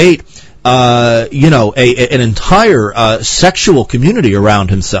create an entire sexual community around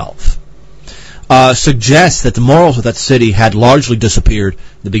himself suggests that the morals of that city had largely disappeared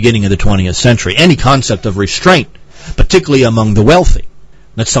at the beginning of the 20th century. Any concept of restraint, particularly among the wealthy.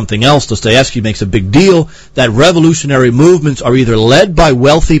 That's something else. Dostoevsky makes a big deal that revolutionary movements are either led by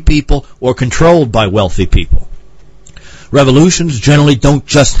wealthy people or controlled by wealthy people. Revolutions generally don't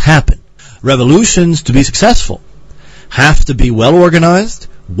just happen. Revolutions, to be successful, have to be well organized,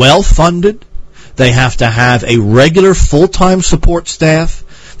 well-funded. They have to have a regular full-time support staff.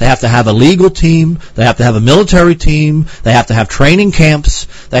 They have to have a legal team. They have to have a military team. They have to have training camps.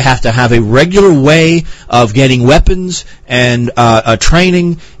 They have to have a regular way of getting weapons and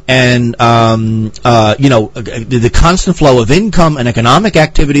training and the constant flow of income and economic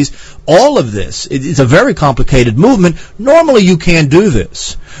activities. All of this is a very complicated movement. Normally you can't do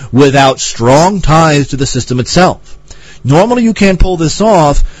this without strong ties to the system itself. Normally you can't pull this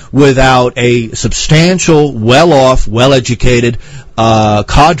off without a substantial, well-off, well-educated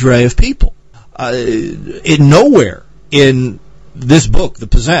cadre of people. Nowhere in this book, The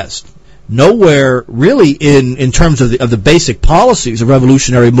Possessed, nowhere really in terms of the basic policies of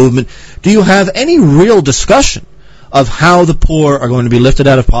revolutionary movement do you have any real discussion of how the poor are going to be lifted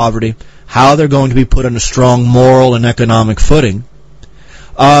out of poverty, how they're going to be put on a strong moral and economic footing.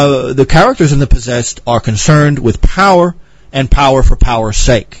 The characters in The Possessed are concerned with power and power for power's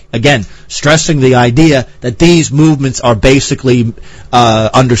sake. Again, stressing the idea that these movements are basically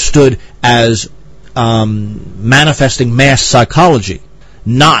understood as manifesting mass psychology,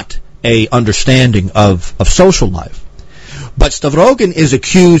 not a understanding of social life. But Stavrogin is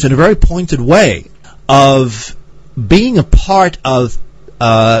accused in a very pointed way of being a part of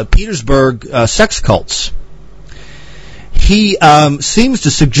Petersburg sex cults. He seems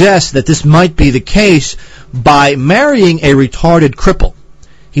to suggest that this might be the case by marrying a retarded cripple.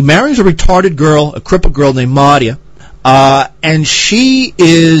 He marries a retarded girl, a crippled girl named Maria, and she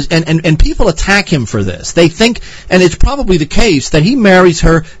is, and people attack him for this. They think, and it's probably the case, that he marries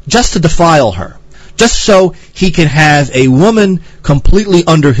her just to defile her, just so he can have a woman completely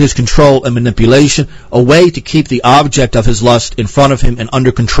under his control and manipulation, a way to keep the object of his lust in front of him and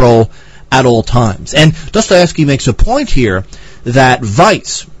under control at all times. And Dostoevsky makes a point here that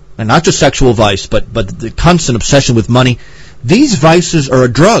vice, and not just sexual vice, but the constant obsession with money, these vices are a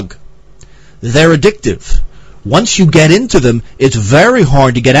drug. They're addictive. Once you get into them, it's very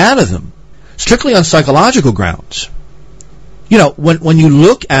hard to get out of them. strictly on psychological grounds. You know, when you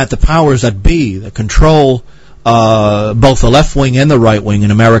look at the powers that be that control both the left wing and the right wing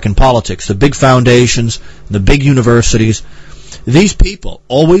in American politics, the big foundations, the big universities, these people,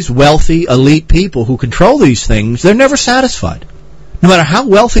 always wealthy, elite people who control these things, they're never satisfied. No matter how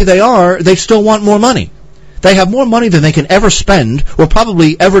wealthy they are, they still want more money. They have more money than they can ever spend or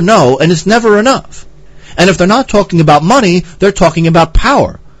probably ever know, and it's never enough. And if they're not talking about money, they're talking about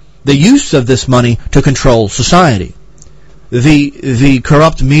power, the use of this money to control society. The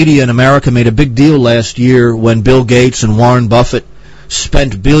corrupt media in America made a big deal last year when Bill Gates and Warren Buffett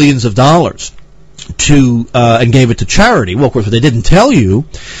spent billions of dollars and gave it to charity. Well, of course, what they didn't tell you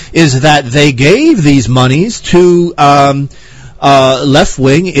is that they gave these monies to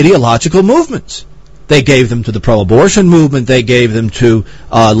left-wing ideological movements. They gave them to the pro-abortion movement. They gave them to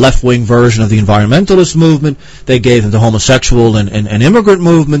left-wing version of the environmentalist movement. They gave them to homosexual and immigrant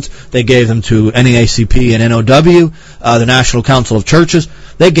movements. They gave them to NAACP and NOW, the National Council of Churches.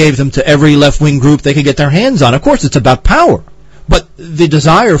 They gave them to every left-wing group they could get their hands on. Of course, it's about power. But the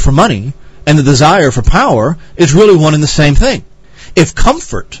desire for money and the desire for power is really one and the same thing. If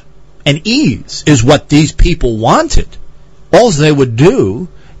comfort and ease is what these people wanted, all they would do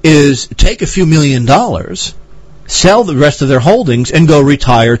is take a few $1 million, sell the rest of their holdings, and go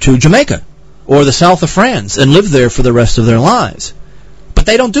retire to Jamaica or the south of France and live there for the rest of their lives. But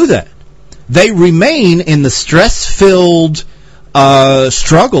they don't do that. They remain in the stress-filled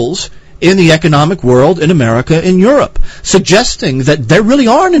struggles in the economic world in America and Europe, suggesting that they really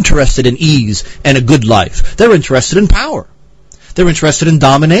aren't interested in ease and a good life. They're interested in power. They're interested in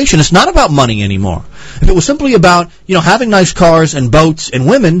domination. It's not about money anymore. If it was simply about, having nice cars and boats and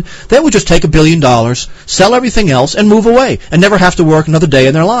women, they would just take $1 billion, sell everything else, and move away, and never have to work another day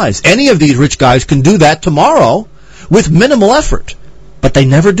in their lives. Any of these rich guys can do that tomorrow with minimal effort. But they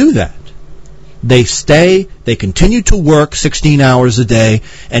never do that. They stay, they continue to work 16 hours a day,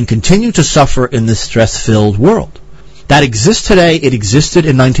 and continue to suffer in this stress-filled world. That exists today. It existed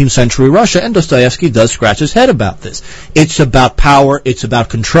in 19th century Russia, and Dostoevsky does scratch his head about this. It's about power. It's about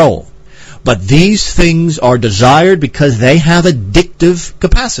control. But these things are desired because they have addictive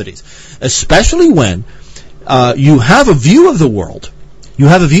capacities, especially when you have a view of the world. You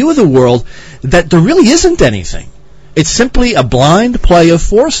have a view of the world that there really isn't anything. It's simply a blind play of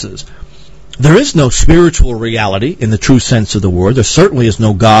forces. There is no spiritual reality in the true sense of the word. There certainly is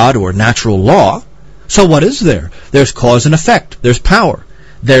no God or natural law. So what is there? There's cause and effect. There's power.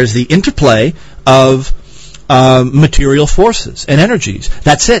 There's the interplay of material forces and energies.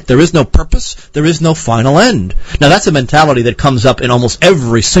 That's it. There is no purpose. There is no final end. Now, that's a mentality that comes up in almost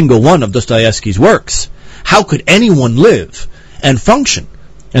every single one of Dostoevsky's works. How could anyone live and function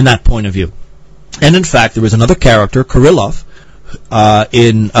in that point of view? And in fact, there is another character, Kirillov,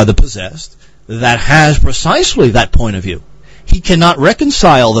 in The Possessed, that has precisely that point of view. He cannot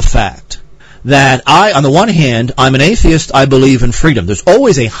reconcile the fact that on the one hand, I'm an atheist, I believe in freedom. There's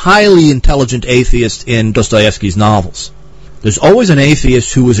always a highly intelligent atheist in Dostoevsky's novels. There's always an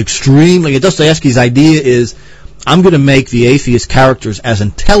atheist who is Dostoevsky's idea is, I'm going to make the atheist characters as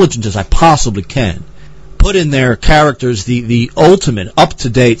intelligent as I possibly can. Put in their characters the ultimate,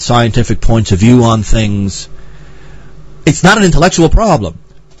 up-to-date scientific points of view on things. It's not an intellectual problem.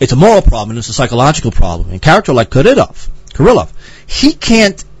 It's a moral problem, and it's a psychological problem. A character like Kirillov, he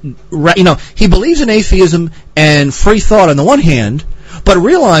can't, he believes in atheism and free thought on the one hand, but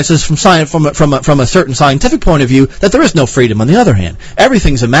realizes from a certain scientific point of view that there is no freedom on the other hand.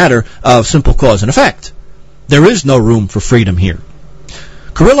 Everything's a matter of simple cause and effect. There is no room for freedom here.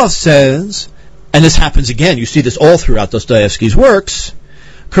 Kirillov says, and this happens again, you see this all throughout Dostoevsky's works,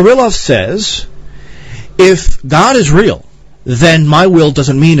 Kirillov says, if God is real, then my will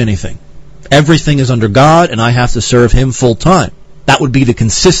doesn't mean anything. Everything is under God, and I have to serve Him full time. That would be the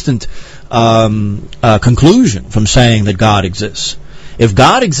consistent conclusion from saying that God exists. If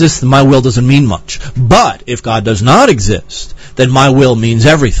God exists, then my will doesn't mean much. But if God does not exist, then my will means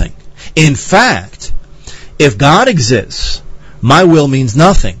everything. In fact, if God exists, my will means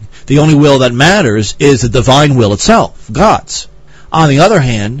nothing. The only will that matters is the divine will itself, God's. On the other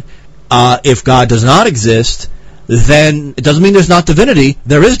hand, if God does not exist, then it doesn't mean there's not divinity.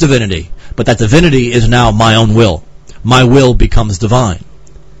 There is divinity. But that divinity is now my own will. My will becomes divine.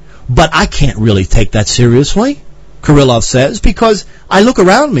 But I can't really take that seriously, Kirillov says, because I look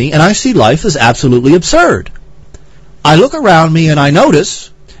around me and I see life as absolutely absurd. I look around me and I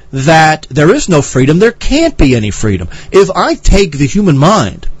notice that there is no freedom. There can't be any freedom. If I take the human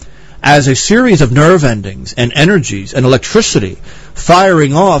mind as a series of nerve endings and energies and electricity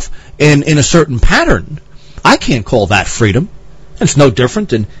firing off in a certain pattern, I can't call that freedom. It's no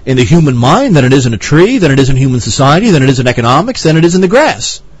different in the human mind than it is in a tree, than it is in human society, than it is in economics, than it is in the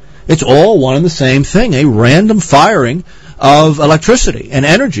grass. It's all one and the same thing, a random firing of electricity and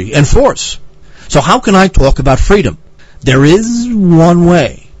energy and force. So how can I talk about freedom? There is one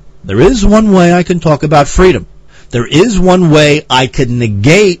way. There is one way I can talk about freedom. There is one way I could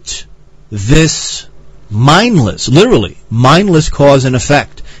negate this mindless, literally, mindless cause and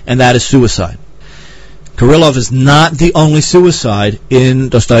effect, and that is suicide. Kirillov is not the only suicide in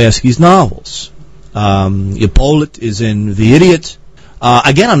Dostoevsky's novels. Ippolit is in The Idiot.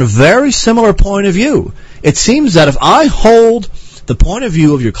 Again, on a very similar point of view. It seems that if I hold the point of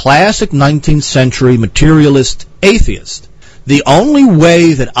view of your classic 19th century materialist atheist, the only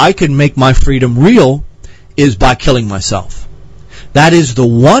way that I can make my freedom real is by killing myself. That is the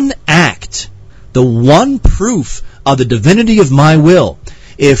one act, the one proof of the divinity of my will.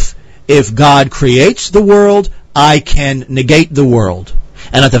 If God creates the world, I can negate the world.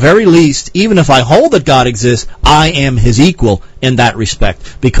 And at the very least, even if I hold that God exists, I am his equal in that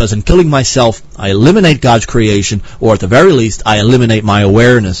respect. Because in killing myself, I eliminate God's creation, or at the very least, I eliminate my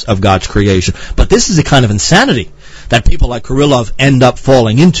awareness of God's creation. But this is a kind of insanity that people like Kirillov end up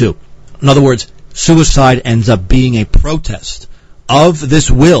falling into. In other words, suicide ends up being a protest of this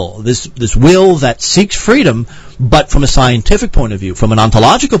will, this will that seeks freedom, but from a scientific point of view, from an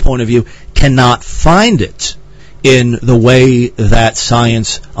ontological point of view, cannot find it in the way that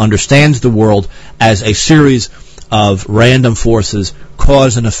science understands the world as a series of random forces,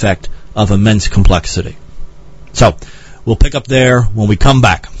 cause and effect of immense complexity. So, we'll pick up there when we come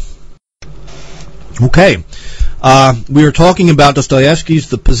back. Okay, we are talking about Dostoevsky's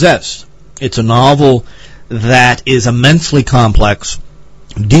The Possessed. It's a novel that is immensely complex,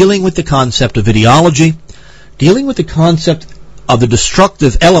 dealing with the concept of ideology, dealing with the concept of the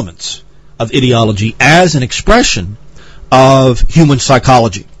destructive elements of ideology as an expression of human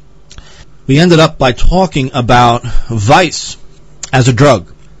psychology. We ended up by talking about vice as a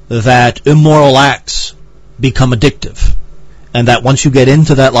drug, that immoral acts become addictive, and that once you get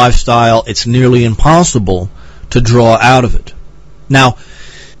into that lifestyle, it's nearly impossible to draw out of it. Now,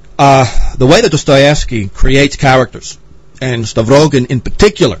 the way that Dostoevsky creates characters, and Stavrogin in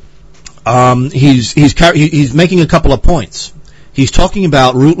particular, he's making a couple of points. He's talking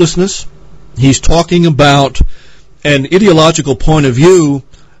about rootlessness. He's talking about an ideological point of view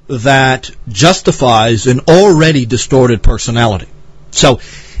that justifies an already distorted personality. So,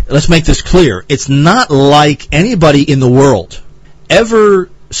 let's make this clear. It's not like anybody in the world ever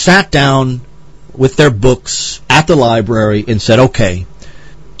sat down with their books at the library and said, okay,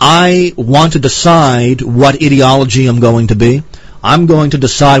 I want to decide what ideology I'm going to be. I'm going to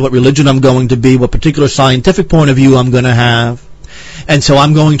decide what religion I'm going to be, what particular scientific point of view I'm going to have. And so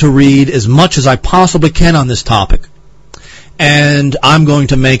I'm going to read as much as I possibly can on this topic. And I'm going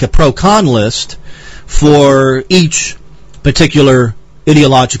to make a pro-con list for each particular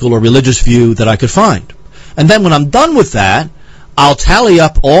ideological or religious view that I could find. And then when I'm done with that, I'll tally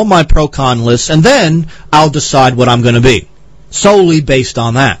up all my pro-con lists, and then I'll decide what I'm going to be, solely based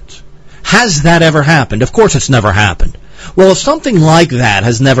on that. Has that ever happened? Of course it's never happened. Well, if something like that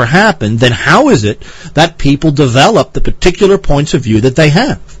has never happened, then how is it that people develop the particular points of view that they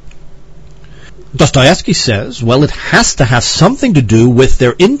have? Dostoevsky says, well, it has to have something to do with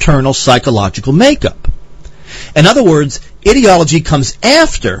their internal psychological makeup. In other words, ideology comes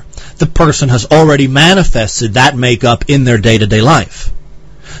after the person has already manifested that makeup in their day-to-day life.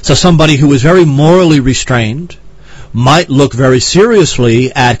 So somebody who is very morally restrained might look very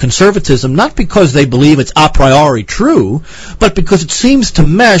seriously at conservatism, not because they believe it's a priori true, but because it seems to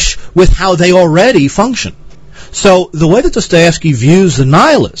mesh with how they already function. So the way that Dostoevsky views the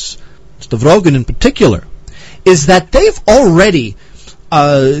nihilists, Stavrogin in particular, is that they've already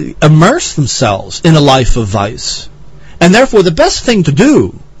immersed themselves in a life of vice. And therefore the best thing to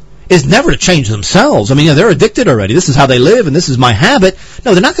do is never to change themselves. I mean, they're addicted already. This is how they live, and this is my habit.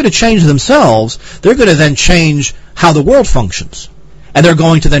 No, they're not going to change themselves. They're going to then change how the world functions. And they're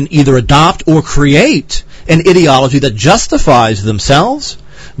going to then either adopt or create an ideology that justifies themselves,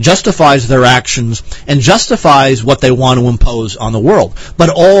 justifies their actions, and justifies what they want to impose on the world. But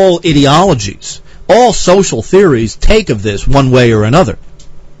all ideologies, all social theories take of this one way or another.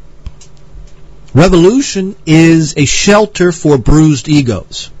 Revolution is a shelter for bruised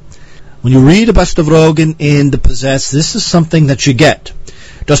egos. When you read about Stavrogin in The Possessed, this is something that you get.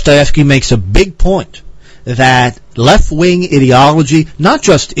 Dostoevsky makes a big point that left-wing ideology, not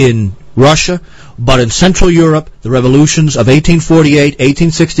just in Russia, but in Central Europe, the revolutions of 1848,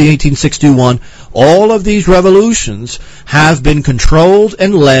 1860, 1861, all of these revolutions have been controlled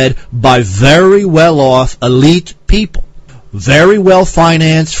and led by very well-off elite people. very well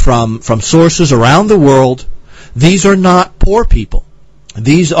financed from sources around the world. These are not poor people.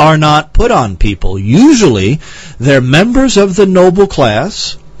 These are not put-on people. Usually, they're members of the noble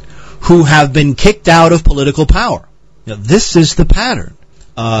class who have been kicked out of political power. Now, this is the pattern.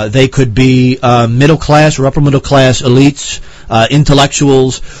 They could be middle-class or upper-middle-class elites,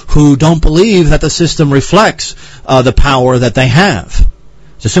 intellectuals who don't believe that the system reflects the power that they have.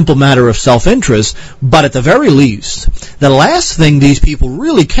 It's a simple matter of self-interest, but at the very least, the last thing these people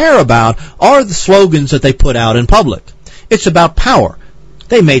really care about are the slogans that they put out in public. It's about power.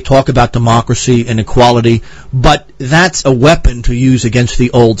 They may talk about democracy and equality, but that's a weapon to use against the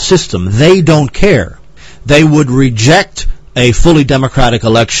old system. They don't care. They would reject a fully democratic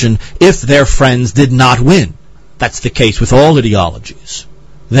election if their friends did not win. That's the case with all ideologies.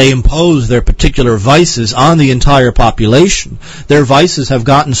 They impose their particular vices on the entire population. Their vices have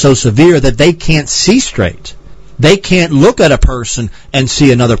gotten so severe that they can't see straight. They can't look at a person and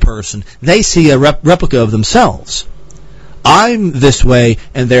see another person. They see a replica of themselves. I'm this way,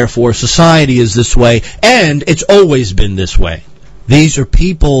 and therefore society is this way, and it's always been this way. These are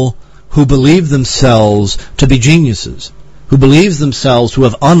people who believe themselves to be geniuses, who believe themselves to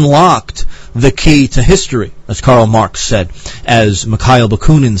have unlocked the key to history, as Karl Marx said, as Mikhail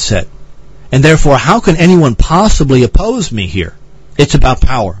Bakunin said. And therefore, how can anyone possibly oppose me here? It's about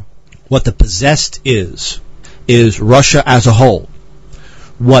power. What the possessed is Russia as a whole.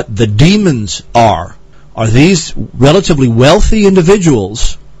 What the demons are these relatively wealthy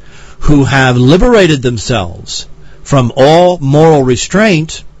individuals who have liberated themselves from all moral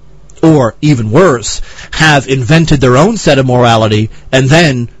restraint, or even worse, have invented their own set of morality and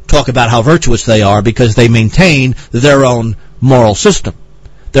then talk about how virtuous they are because they maintain their own moral system.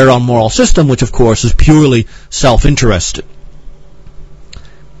 Their own moral system, which of course is purely self-interested.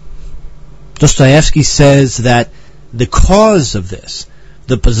 Dostoevsky says that the cause of this,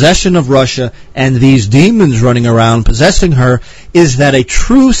 the possession of Russia and these demons running around possessing her, is that a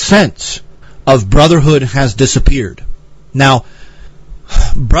true sense of brotherhood has disappeared. Now,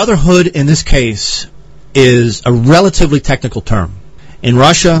 brotherhood in this case is a relatively technical term. In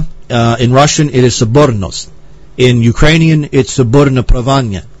Russian it is sobornost. In Ukrainian it's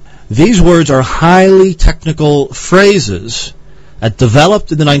sobornopravanya. These words are highly technical phrases that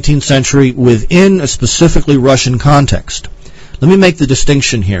developed in the 19th century within a specifically Russian context. Let me make the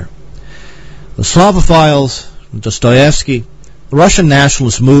distinction here. The Slavophiles, Dostoevsky, the Russian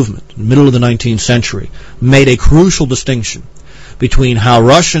nationalist movement in the middle of the 19th century made a crucial distinction between how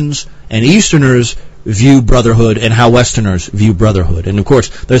Russians and Easterners view brotherhood and how Westerners view brotherhood. And of course,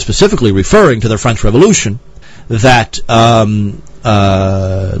 they're specifically referring to the French Revolution, that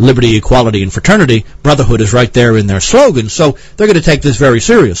liberty, equality, and fraternity, brotherhood is right there in their slogan, so they're going to take this very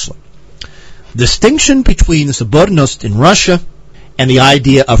seriously. Distinction between the sobornost in Russia and the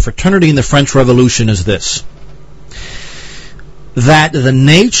idea of fraternity in the French Revolution is this: that the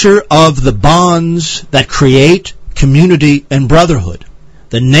nature of the bonds that create community and brotherhood,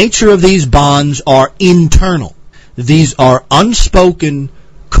 the nature of these bonds are internal. These are unspoken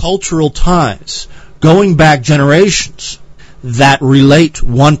cultural ties going back generations that relate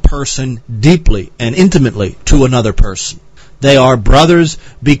one person deeply and intimately to another person. They are brothers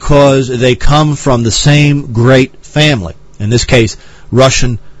because they come from the same great family, in this case,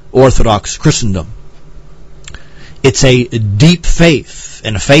 Russian Orthodox Christendom. It's a deep faith,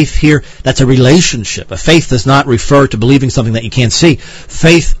 and a faith here, that's a relationship. A faith does not refer to believing something that you can't see.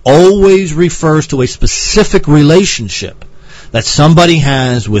 Faith always refers to a specific relationship that somebody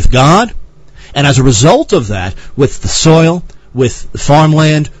has with God, and as a result of that, with the soil, with the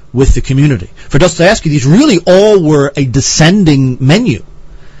farmland, with the community. For Dostoevsky, these really all were a descending menu.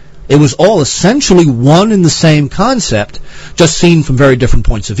 It was all essentially one and the same concept, just seen from very different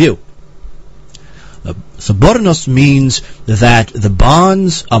points of view. Sobornost means that the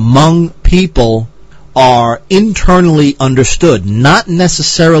bonds among people are internally understood, not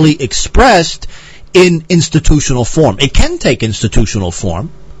necessarily expressed in institutional form. It can take institutional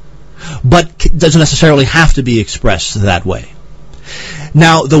form, but doesn't necessarily have to be expressed that way.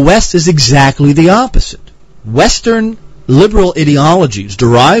 Now, the West is exactly the opposite. Western liberal ideologies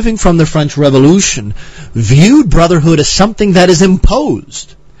deriving from the French Revolution viewed brotherhood as something that is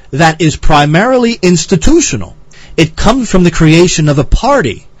imposed, that is primarily institutional. It comes from the creation of a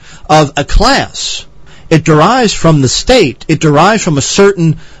party, of a class. It derives from the state. It derives from a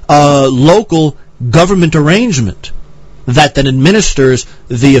certain local government arrangement that then administers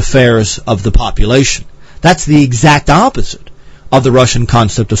the affairs of the population. That's the exact opposite of the Russian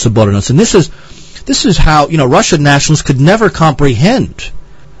concept of sobornost. And this is how, Russian nationalists could never comprehend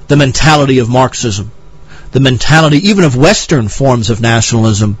the mentality of Marxism, the mentality even of Western forms of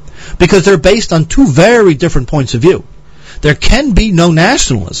nationalism, because they're based on two very different points of view. There can be no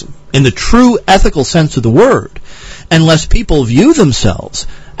nationalism in the true ethical sense of the word unless people view themselves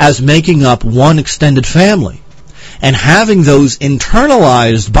as making up one extended family and having those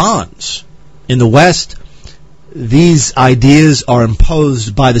internalized bonds. In the West, these ideas are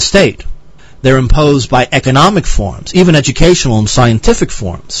imposed by the state. They're imposed by economic forms, even educational and scientific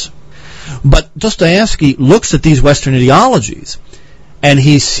forms. But Dostoevsky looks at these Western ideologies and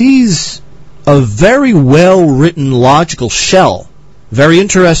he sees a very well-written logical shell, very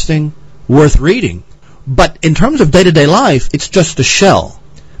interesting, worth reading. But in terms of day-to-day life, it's just a shell.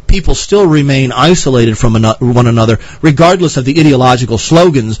 People still remain isolated from one another, regardless of the ideological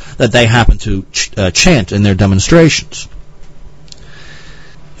slogans that they happen to chant in their demonstrations.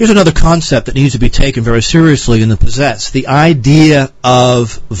 Here's another concept that needs to be taken very seriously in the possessed. The idea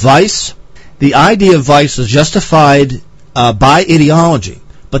of vice. The idea of vice is justified by ideology,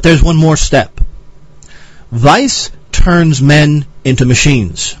 but there's one more step. Vice turns men into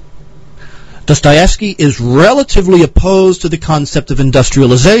machines. Dostoevsky is relatively opposed to the concept of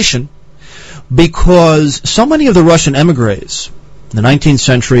industrialization because so many of the Russian emigres in the 19th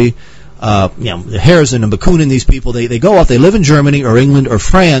century, Herzen and Bakunin, these people, they go off, they live in Germany or England or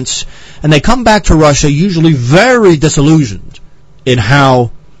France, and they come back to Russia usually very disillusioned in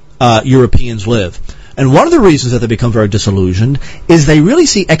how Europeans live. And one of the reasons that they become very disillusioned is they really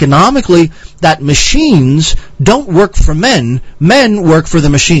see economically that machines don't work for men, men work for the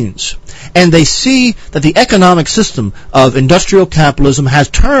machines. And they see that the economic system of industrial capitalism has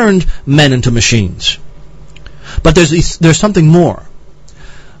turned men into machines. But there's something more.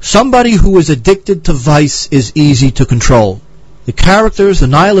 Somebody who is addicted to vice is easy to control. The characters, the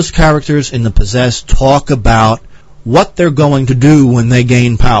nihilist characters in The Possessed, talk about what they're going to do when they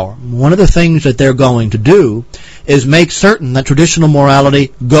gain power. One of the things that they're going to do is make certain that traditional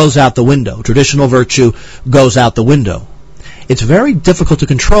morality goes out the window. Traditional virtue goes out the window. It's very difficult to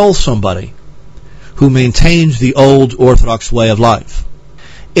control somebody who maintains the old orthodox way of life.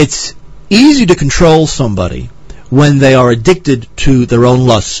 It's easy to control somebody when they are addicted to their own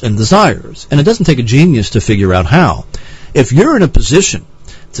lusts and desires. And it doesn't take a genius to figure out how. If you're in a position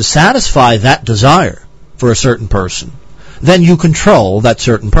to satisfy that desire for a certain person, then you control that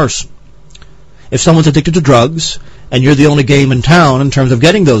certain person. If someone's addicted to drugs, and you're the only game in town in terms of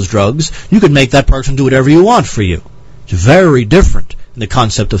getting those drugs, you can make that person do whatever you want for you. It's very different in the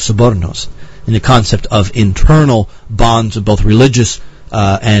concept of subornos, in the concept of internal bonds of both religious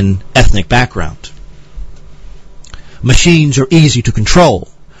and ethnic background. Machines are easy to control.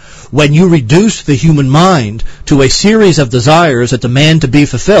 When you reduce the human mind to a series of desires that demand to be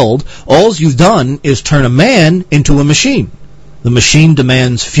fulfilled, all you've done is turn a man into a machine. The machine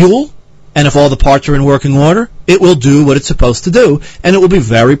demands fuel, and if all the parts are in working order, it will do what it's supposed to do, and it will be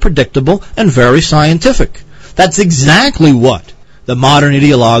very predictable and very scientific. That's exactly what the modern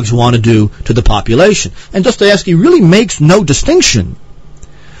ideologues want to do to the population. And Dostoevsky really makes no distinction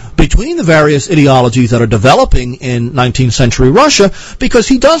between the various ideologies that are developing in 19th century Russia, because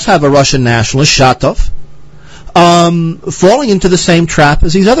he does have a Russian nationalist, Shatov, falling into the same trap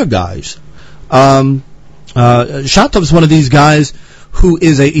as these other guys. Shatov is one of these guys who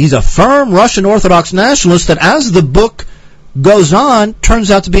is he's a firm Russian Orthodox nationalist that, as the book goes on,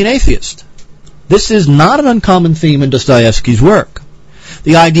 turns out to be an atheist. This is not an uncommon theme in Dostoevsky's work.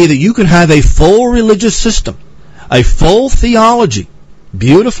 The idea that you can have a full religious system, a full theology,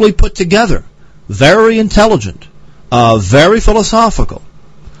 beautifully put together, very intelligent, very philosophical,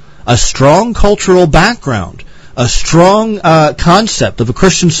 a strong cultural background, a strong concept of a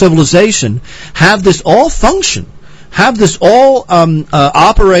Christian civilization, have this all function, have this all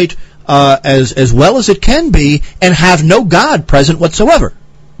operate as well as it can be, and have no God present whatsoever.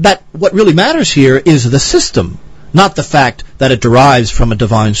 That what really matters here is the system, not the fact that it derives from a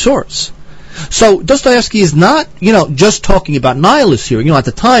divine source. So Dostoevsky is not, just talking about nihilists here. At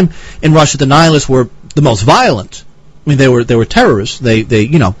the time in Russia, the nihilists were the most violent. I mean, they were terrorists. They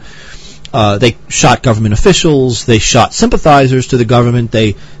shot government officials. They shot sympathizers to the government.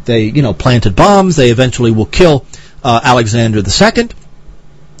 They planted bombs. They eventually will kill Alexander II.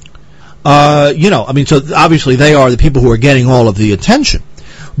 So obviously they are the people who are getting all of the attention.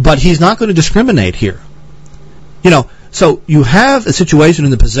 But he's not going to discriminate here. So you have a situation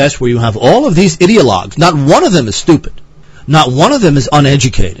in The Possessed where you have all of these ideologues. Not one of them is stupid. Not one of them is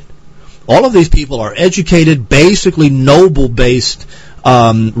uneducated. All of these people are educated, basically noble-based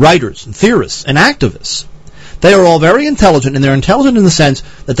writers and theorists and activists. They are all very intelligent, and they're intelligent in the sense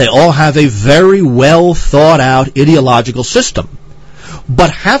that they all have a very well thought-out ideological system.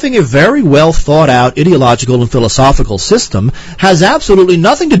 But having a very well thought out ideological and philosophical system has absolutely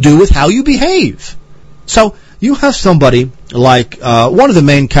nothing to do with how you behave. So you have somebody like one of the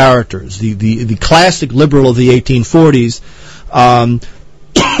main characters, the classic liberal of the 1840s,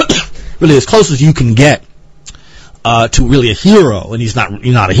 really as close as you can get to really a hero, and he's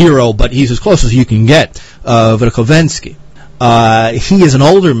not a hero, but he's as close as you can get, Verkhovensky. He is an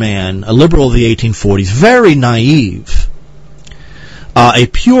older man, a liberal of the 1840s, very naive, a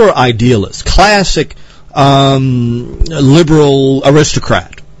pure idealist, classic liberal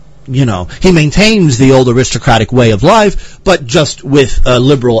aristocrat. You know, he maintains the old aristocratic way of life, but just with a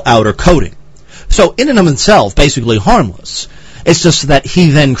liberal outer coating. So in and of himself, basically harmless. It's just that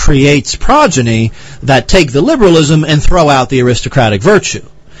he then creates progeny that take the liberalism and throw out the aristocratic virtue.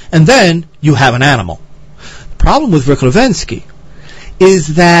 And then you have an animal. The problem with Verkhovensky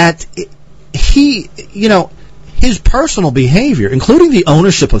is that he, you know, his personal behavior, including the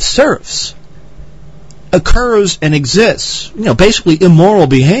ownership of serfs, occurs and exists, you know, basically immoral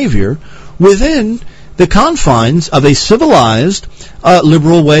behavior within the confines of a civilized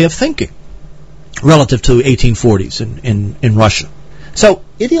liberal way of thinking relative to 1840s in Russia. So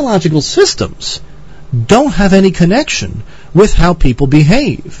ideological systems don't have any connection with how people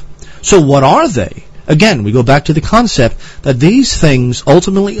behave. So what are they? Again, we go back to the concept that these things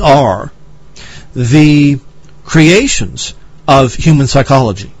ultimately are the creations of human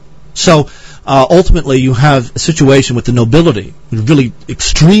psychology. So ultimately you have a situation with the nobility really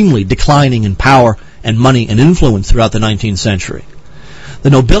extremely declining in power and money and influence throughout the 19th century.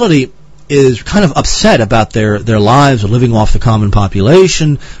 The nobility is kind of upset about their lives of living off the common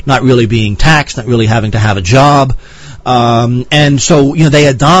population, not really being taxed, not really having to have a job. And so, you know, they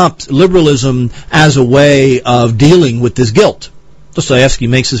adopt liberalism as a way of dealing with this guilt. Dostoevsky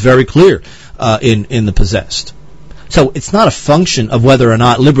makes this very clear in The Possessed. So it's not a function of whether or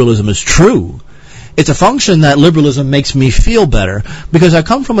not liberalism is true. It's a function that liberalism makes me feel better because I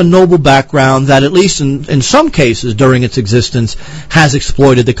come from a noble background that, at least in some cases during its existence, has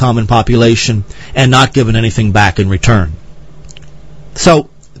exploited the common population and not given anything back in return. So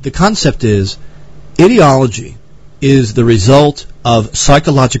the concept is ideology is the result of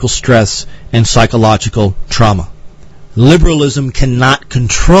psychological stress and psychological trauma. Liberalism cannot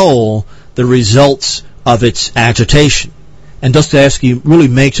control the results of its agitation. And Dostoevsky really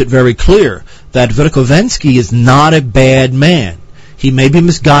makes it very clear that Verkhovensky is not a bad man. He may be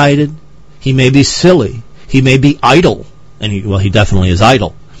misguided, he may be silly, he may be idle, and he definitely is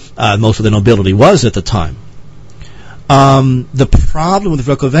idle. Most of the nobility was at the time. The problem with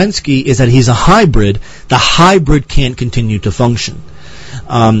Verkhovensky is that he's a hybrid. The hybrid can't continue to function.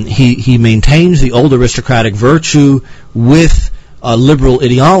 He maintains the old aristocratic virtue with liberal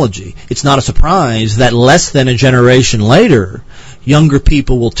ideology. It's not a surprise that less than a generation later, younger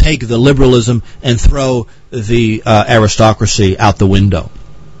people will take the liberalism and throw the aristocracy out the window.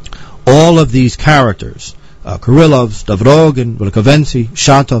 All of these characters, Kirillov, Stavrogin, Verkhovensky,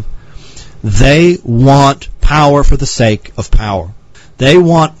 Shatov, they want power for the sake of power. They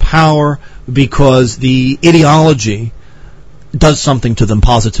want power because the ideology does something to them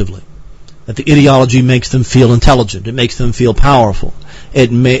positively. That the ideology makes them feel intelligent. It makes them feel powerful.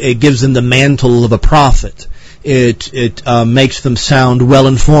 It gives them the mantle of a prophet. It makes them sound well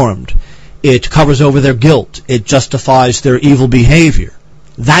informed. It covers over their guilt. It justifies their evil behavior.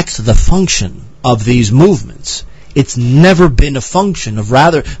 That's the function of these movements. It's never been a function of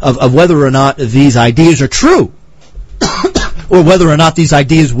whether or not these ideas are true, or whether or not these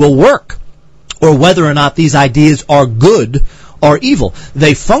ideas will work, or whether or not these ideas are good or evil.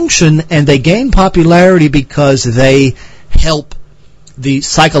 They function and they gain popularity because they help the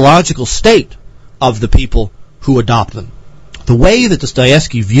psychological state of the people who adopt them. The way that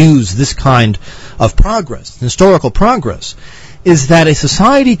Dostoevsky views this kind of progress, historical progress, is that a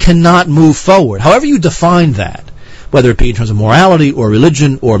society cannot move forward, however you define that, whether it be in terms of morality or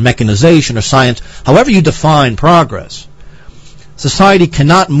religion or mechanization or science, however you define progress, society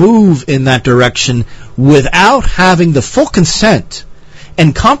cannot move in that direction without having the full consent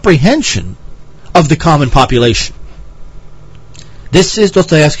and comprehension of the common population. This is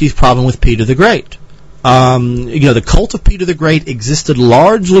Dostoevsky's problem with Peter the Great. The cult of Peter the Great existed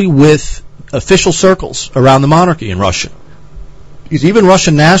largely with official circles around the monarchy in Russia. Because even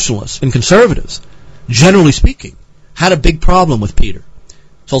Russian nationalists and conservatives, generally speaking, had a big problem with Peter.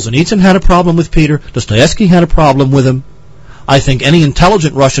 Solzhenitsyn had a problem with Peter. Dostoevsky had a problem with him. I think any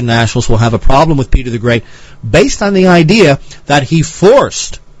intelligent Russian nationalist will have a problem with Peter the Great based on the idea that he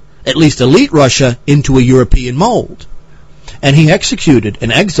forced at least elite Russia into a European mold. And he executed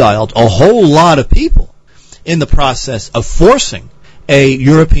and exiled a whole lot of people in the process of forcing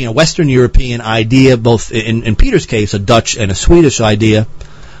a Western European idea, both in Peter's case, a Dutch and a Swedish idea,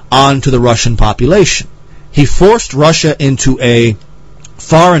 onto the Russian population. He forced Russia into a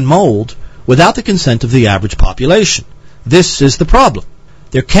foreign mold without the consent of the average population. This is the problem.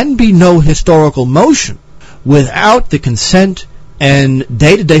 There can be no historical motion without the consent and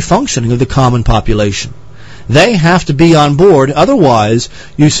day-to-day functioning of the common population. They have to be on board, otherwise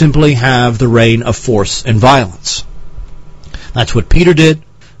you simply have the reign of force and violence. That's what Peter did,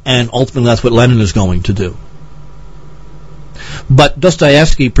 and ultimately that's what Lenin is going to do. But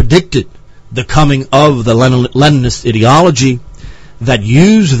Dostoevsky predicted the coming of the Leninist ideology that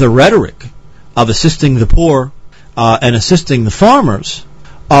used the rhetoric of assisting the poor and assisting the farmers,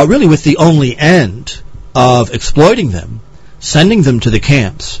 really with the only end of exploiting them, sending them to the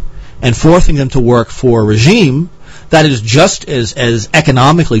camps, and forcing them to work for a regime that is just as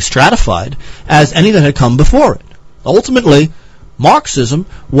economically stratified as any that had come before it. Ultimately, Marxism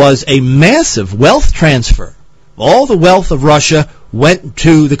was a massive wealth transfer. All the wealth of Russia went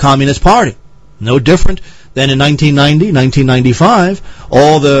to the Communist Party. No different than in 1990, 1995,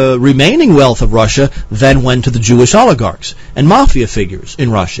 all the remaining wealth of Russia then went to the Jewish oligarchs and mafia figures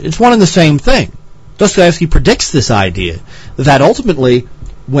in Russia. It's one and the same thing. Dostoevsky predicts this idea that ultimately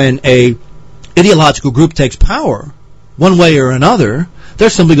when a ideological group takes power, one way or another, they're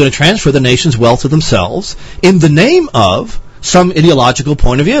simply going to transfer the nation's wealth to themselves in the name of some ideological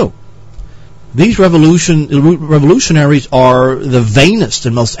point of view. These revolutionaries are the vainest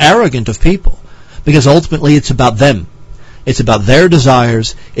and most arrogant of people, because ultimately it's about them. It's about their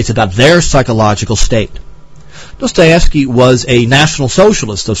desires. It's about their psychological state. Dostoevsky was a national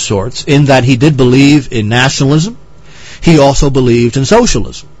socialist of sorts, in that he did believe in nationalism. He also believed in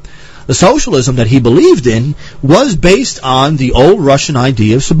socialism. The socialism that he believed in was based on the old Russian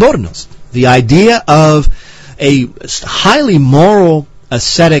idea of subordinates, the idea of a highly moral,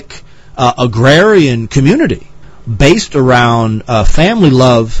 ascetic, agrarian community based around family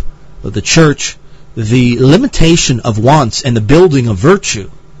love, the church, the limitation of wants, and the building of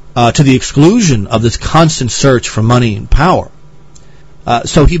virtue, to the exclusion of this constant search for money and power.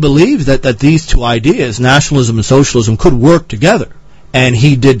 So he believed that these two ideas, nationalism and socialism, could work together. And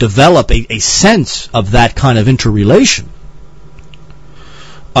he did develop a sense of that kind of interrelation.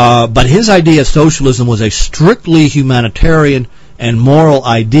 But his idea of socialism was a strictly humanitarian and moral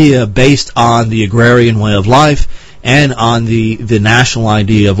idea based on the agrarian way of life and on the national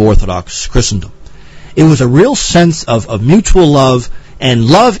idea of Orthodox Christendom. It was a real sense of mutual love, and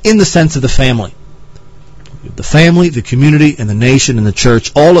love in the sense of the family. The family, the community, and the nation and the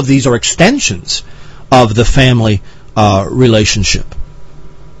church, all of these are extensions of the family relationship.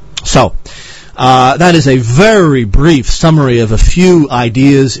 So, that is a very brief summary of a few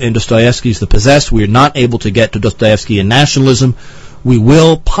ideas in Dostoevsky's The Possessed. We are not able to get to Dostoevsky and nationalism. We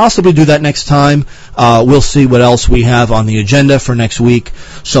will possibly do that next time. We'll see what else we have on the agenda for next week.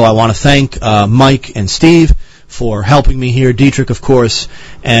 So I want to thank Mike and Steve for helping me here, Dietrich, of course,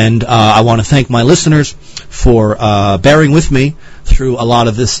 and I want to thank my listeners for bearing with me through a lot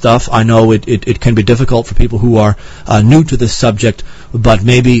of this stuff. I know it can be difficult for people who are new to this subject, but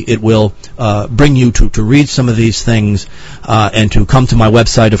maybe it will bring you to read some of these things and to come to my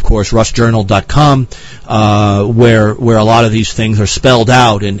website, of course, rushjournal.com, where a lot of these things are spelled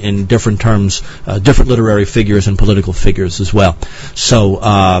out in different terms, different literary figures and political figures as well.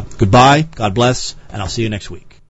 So goodbye, God bless, and I'll see you next week.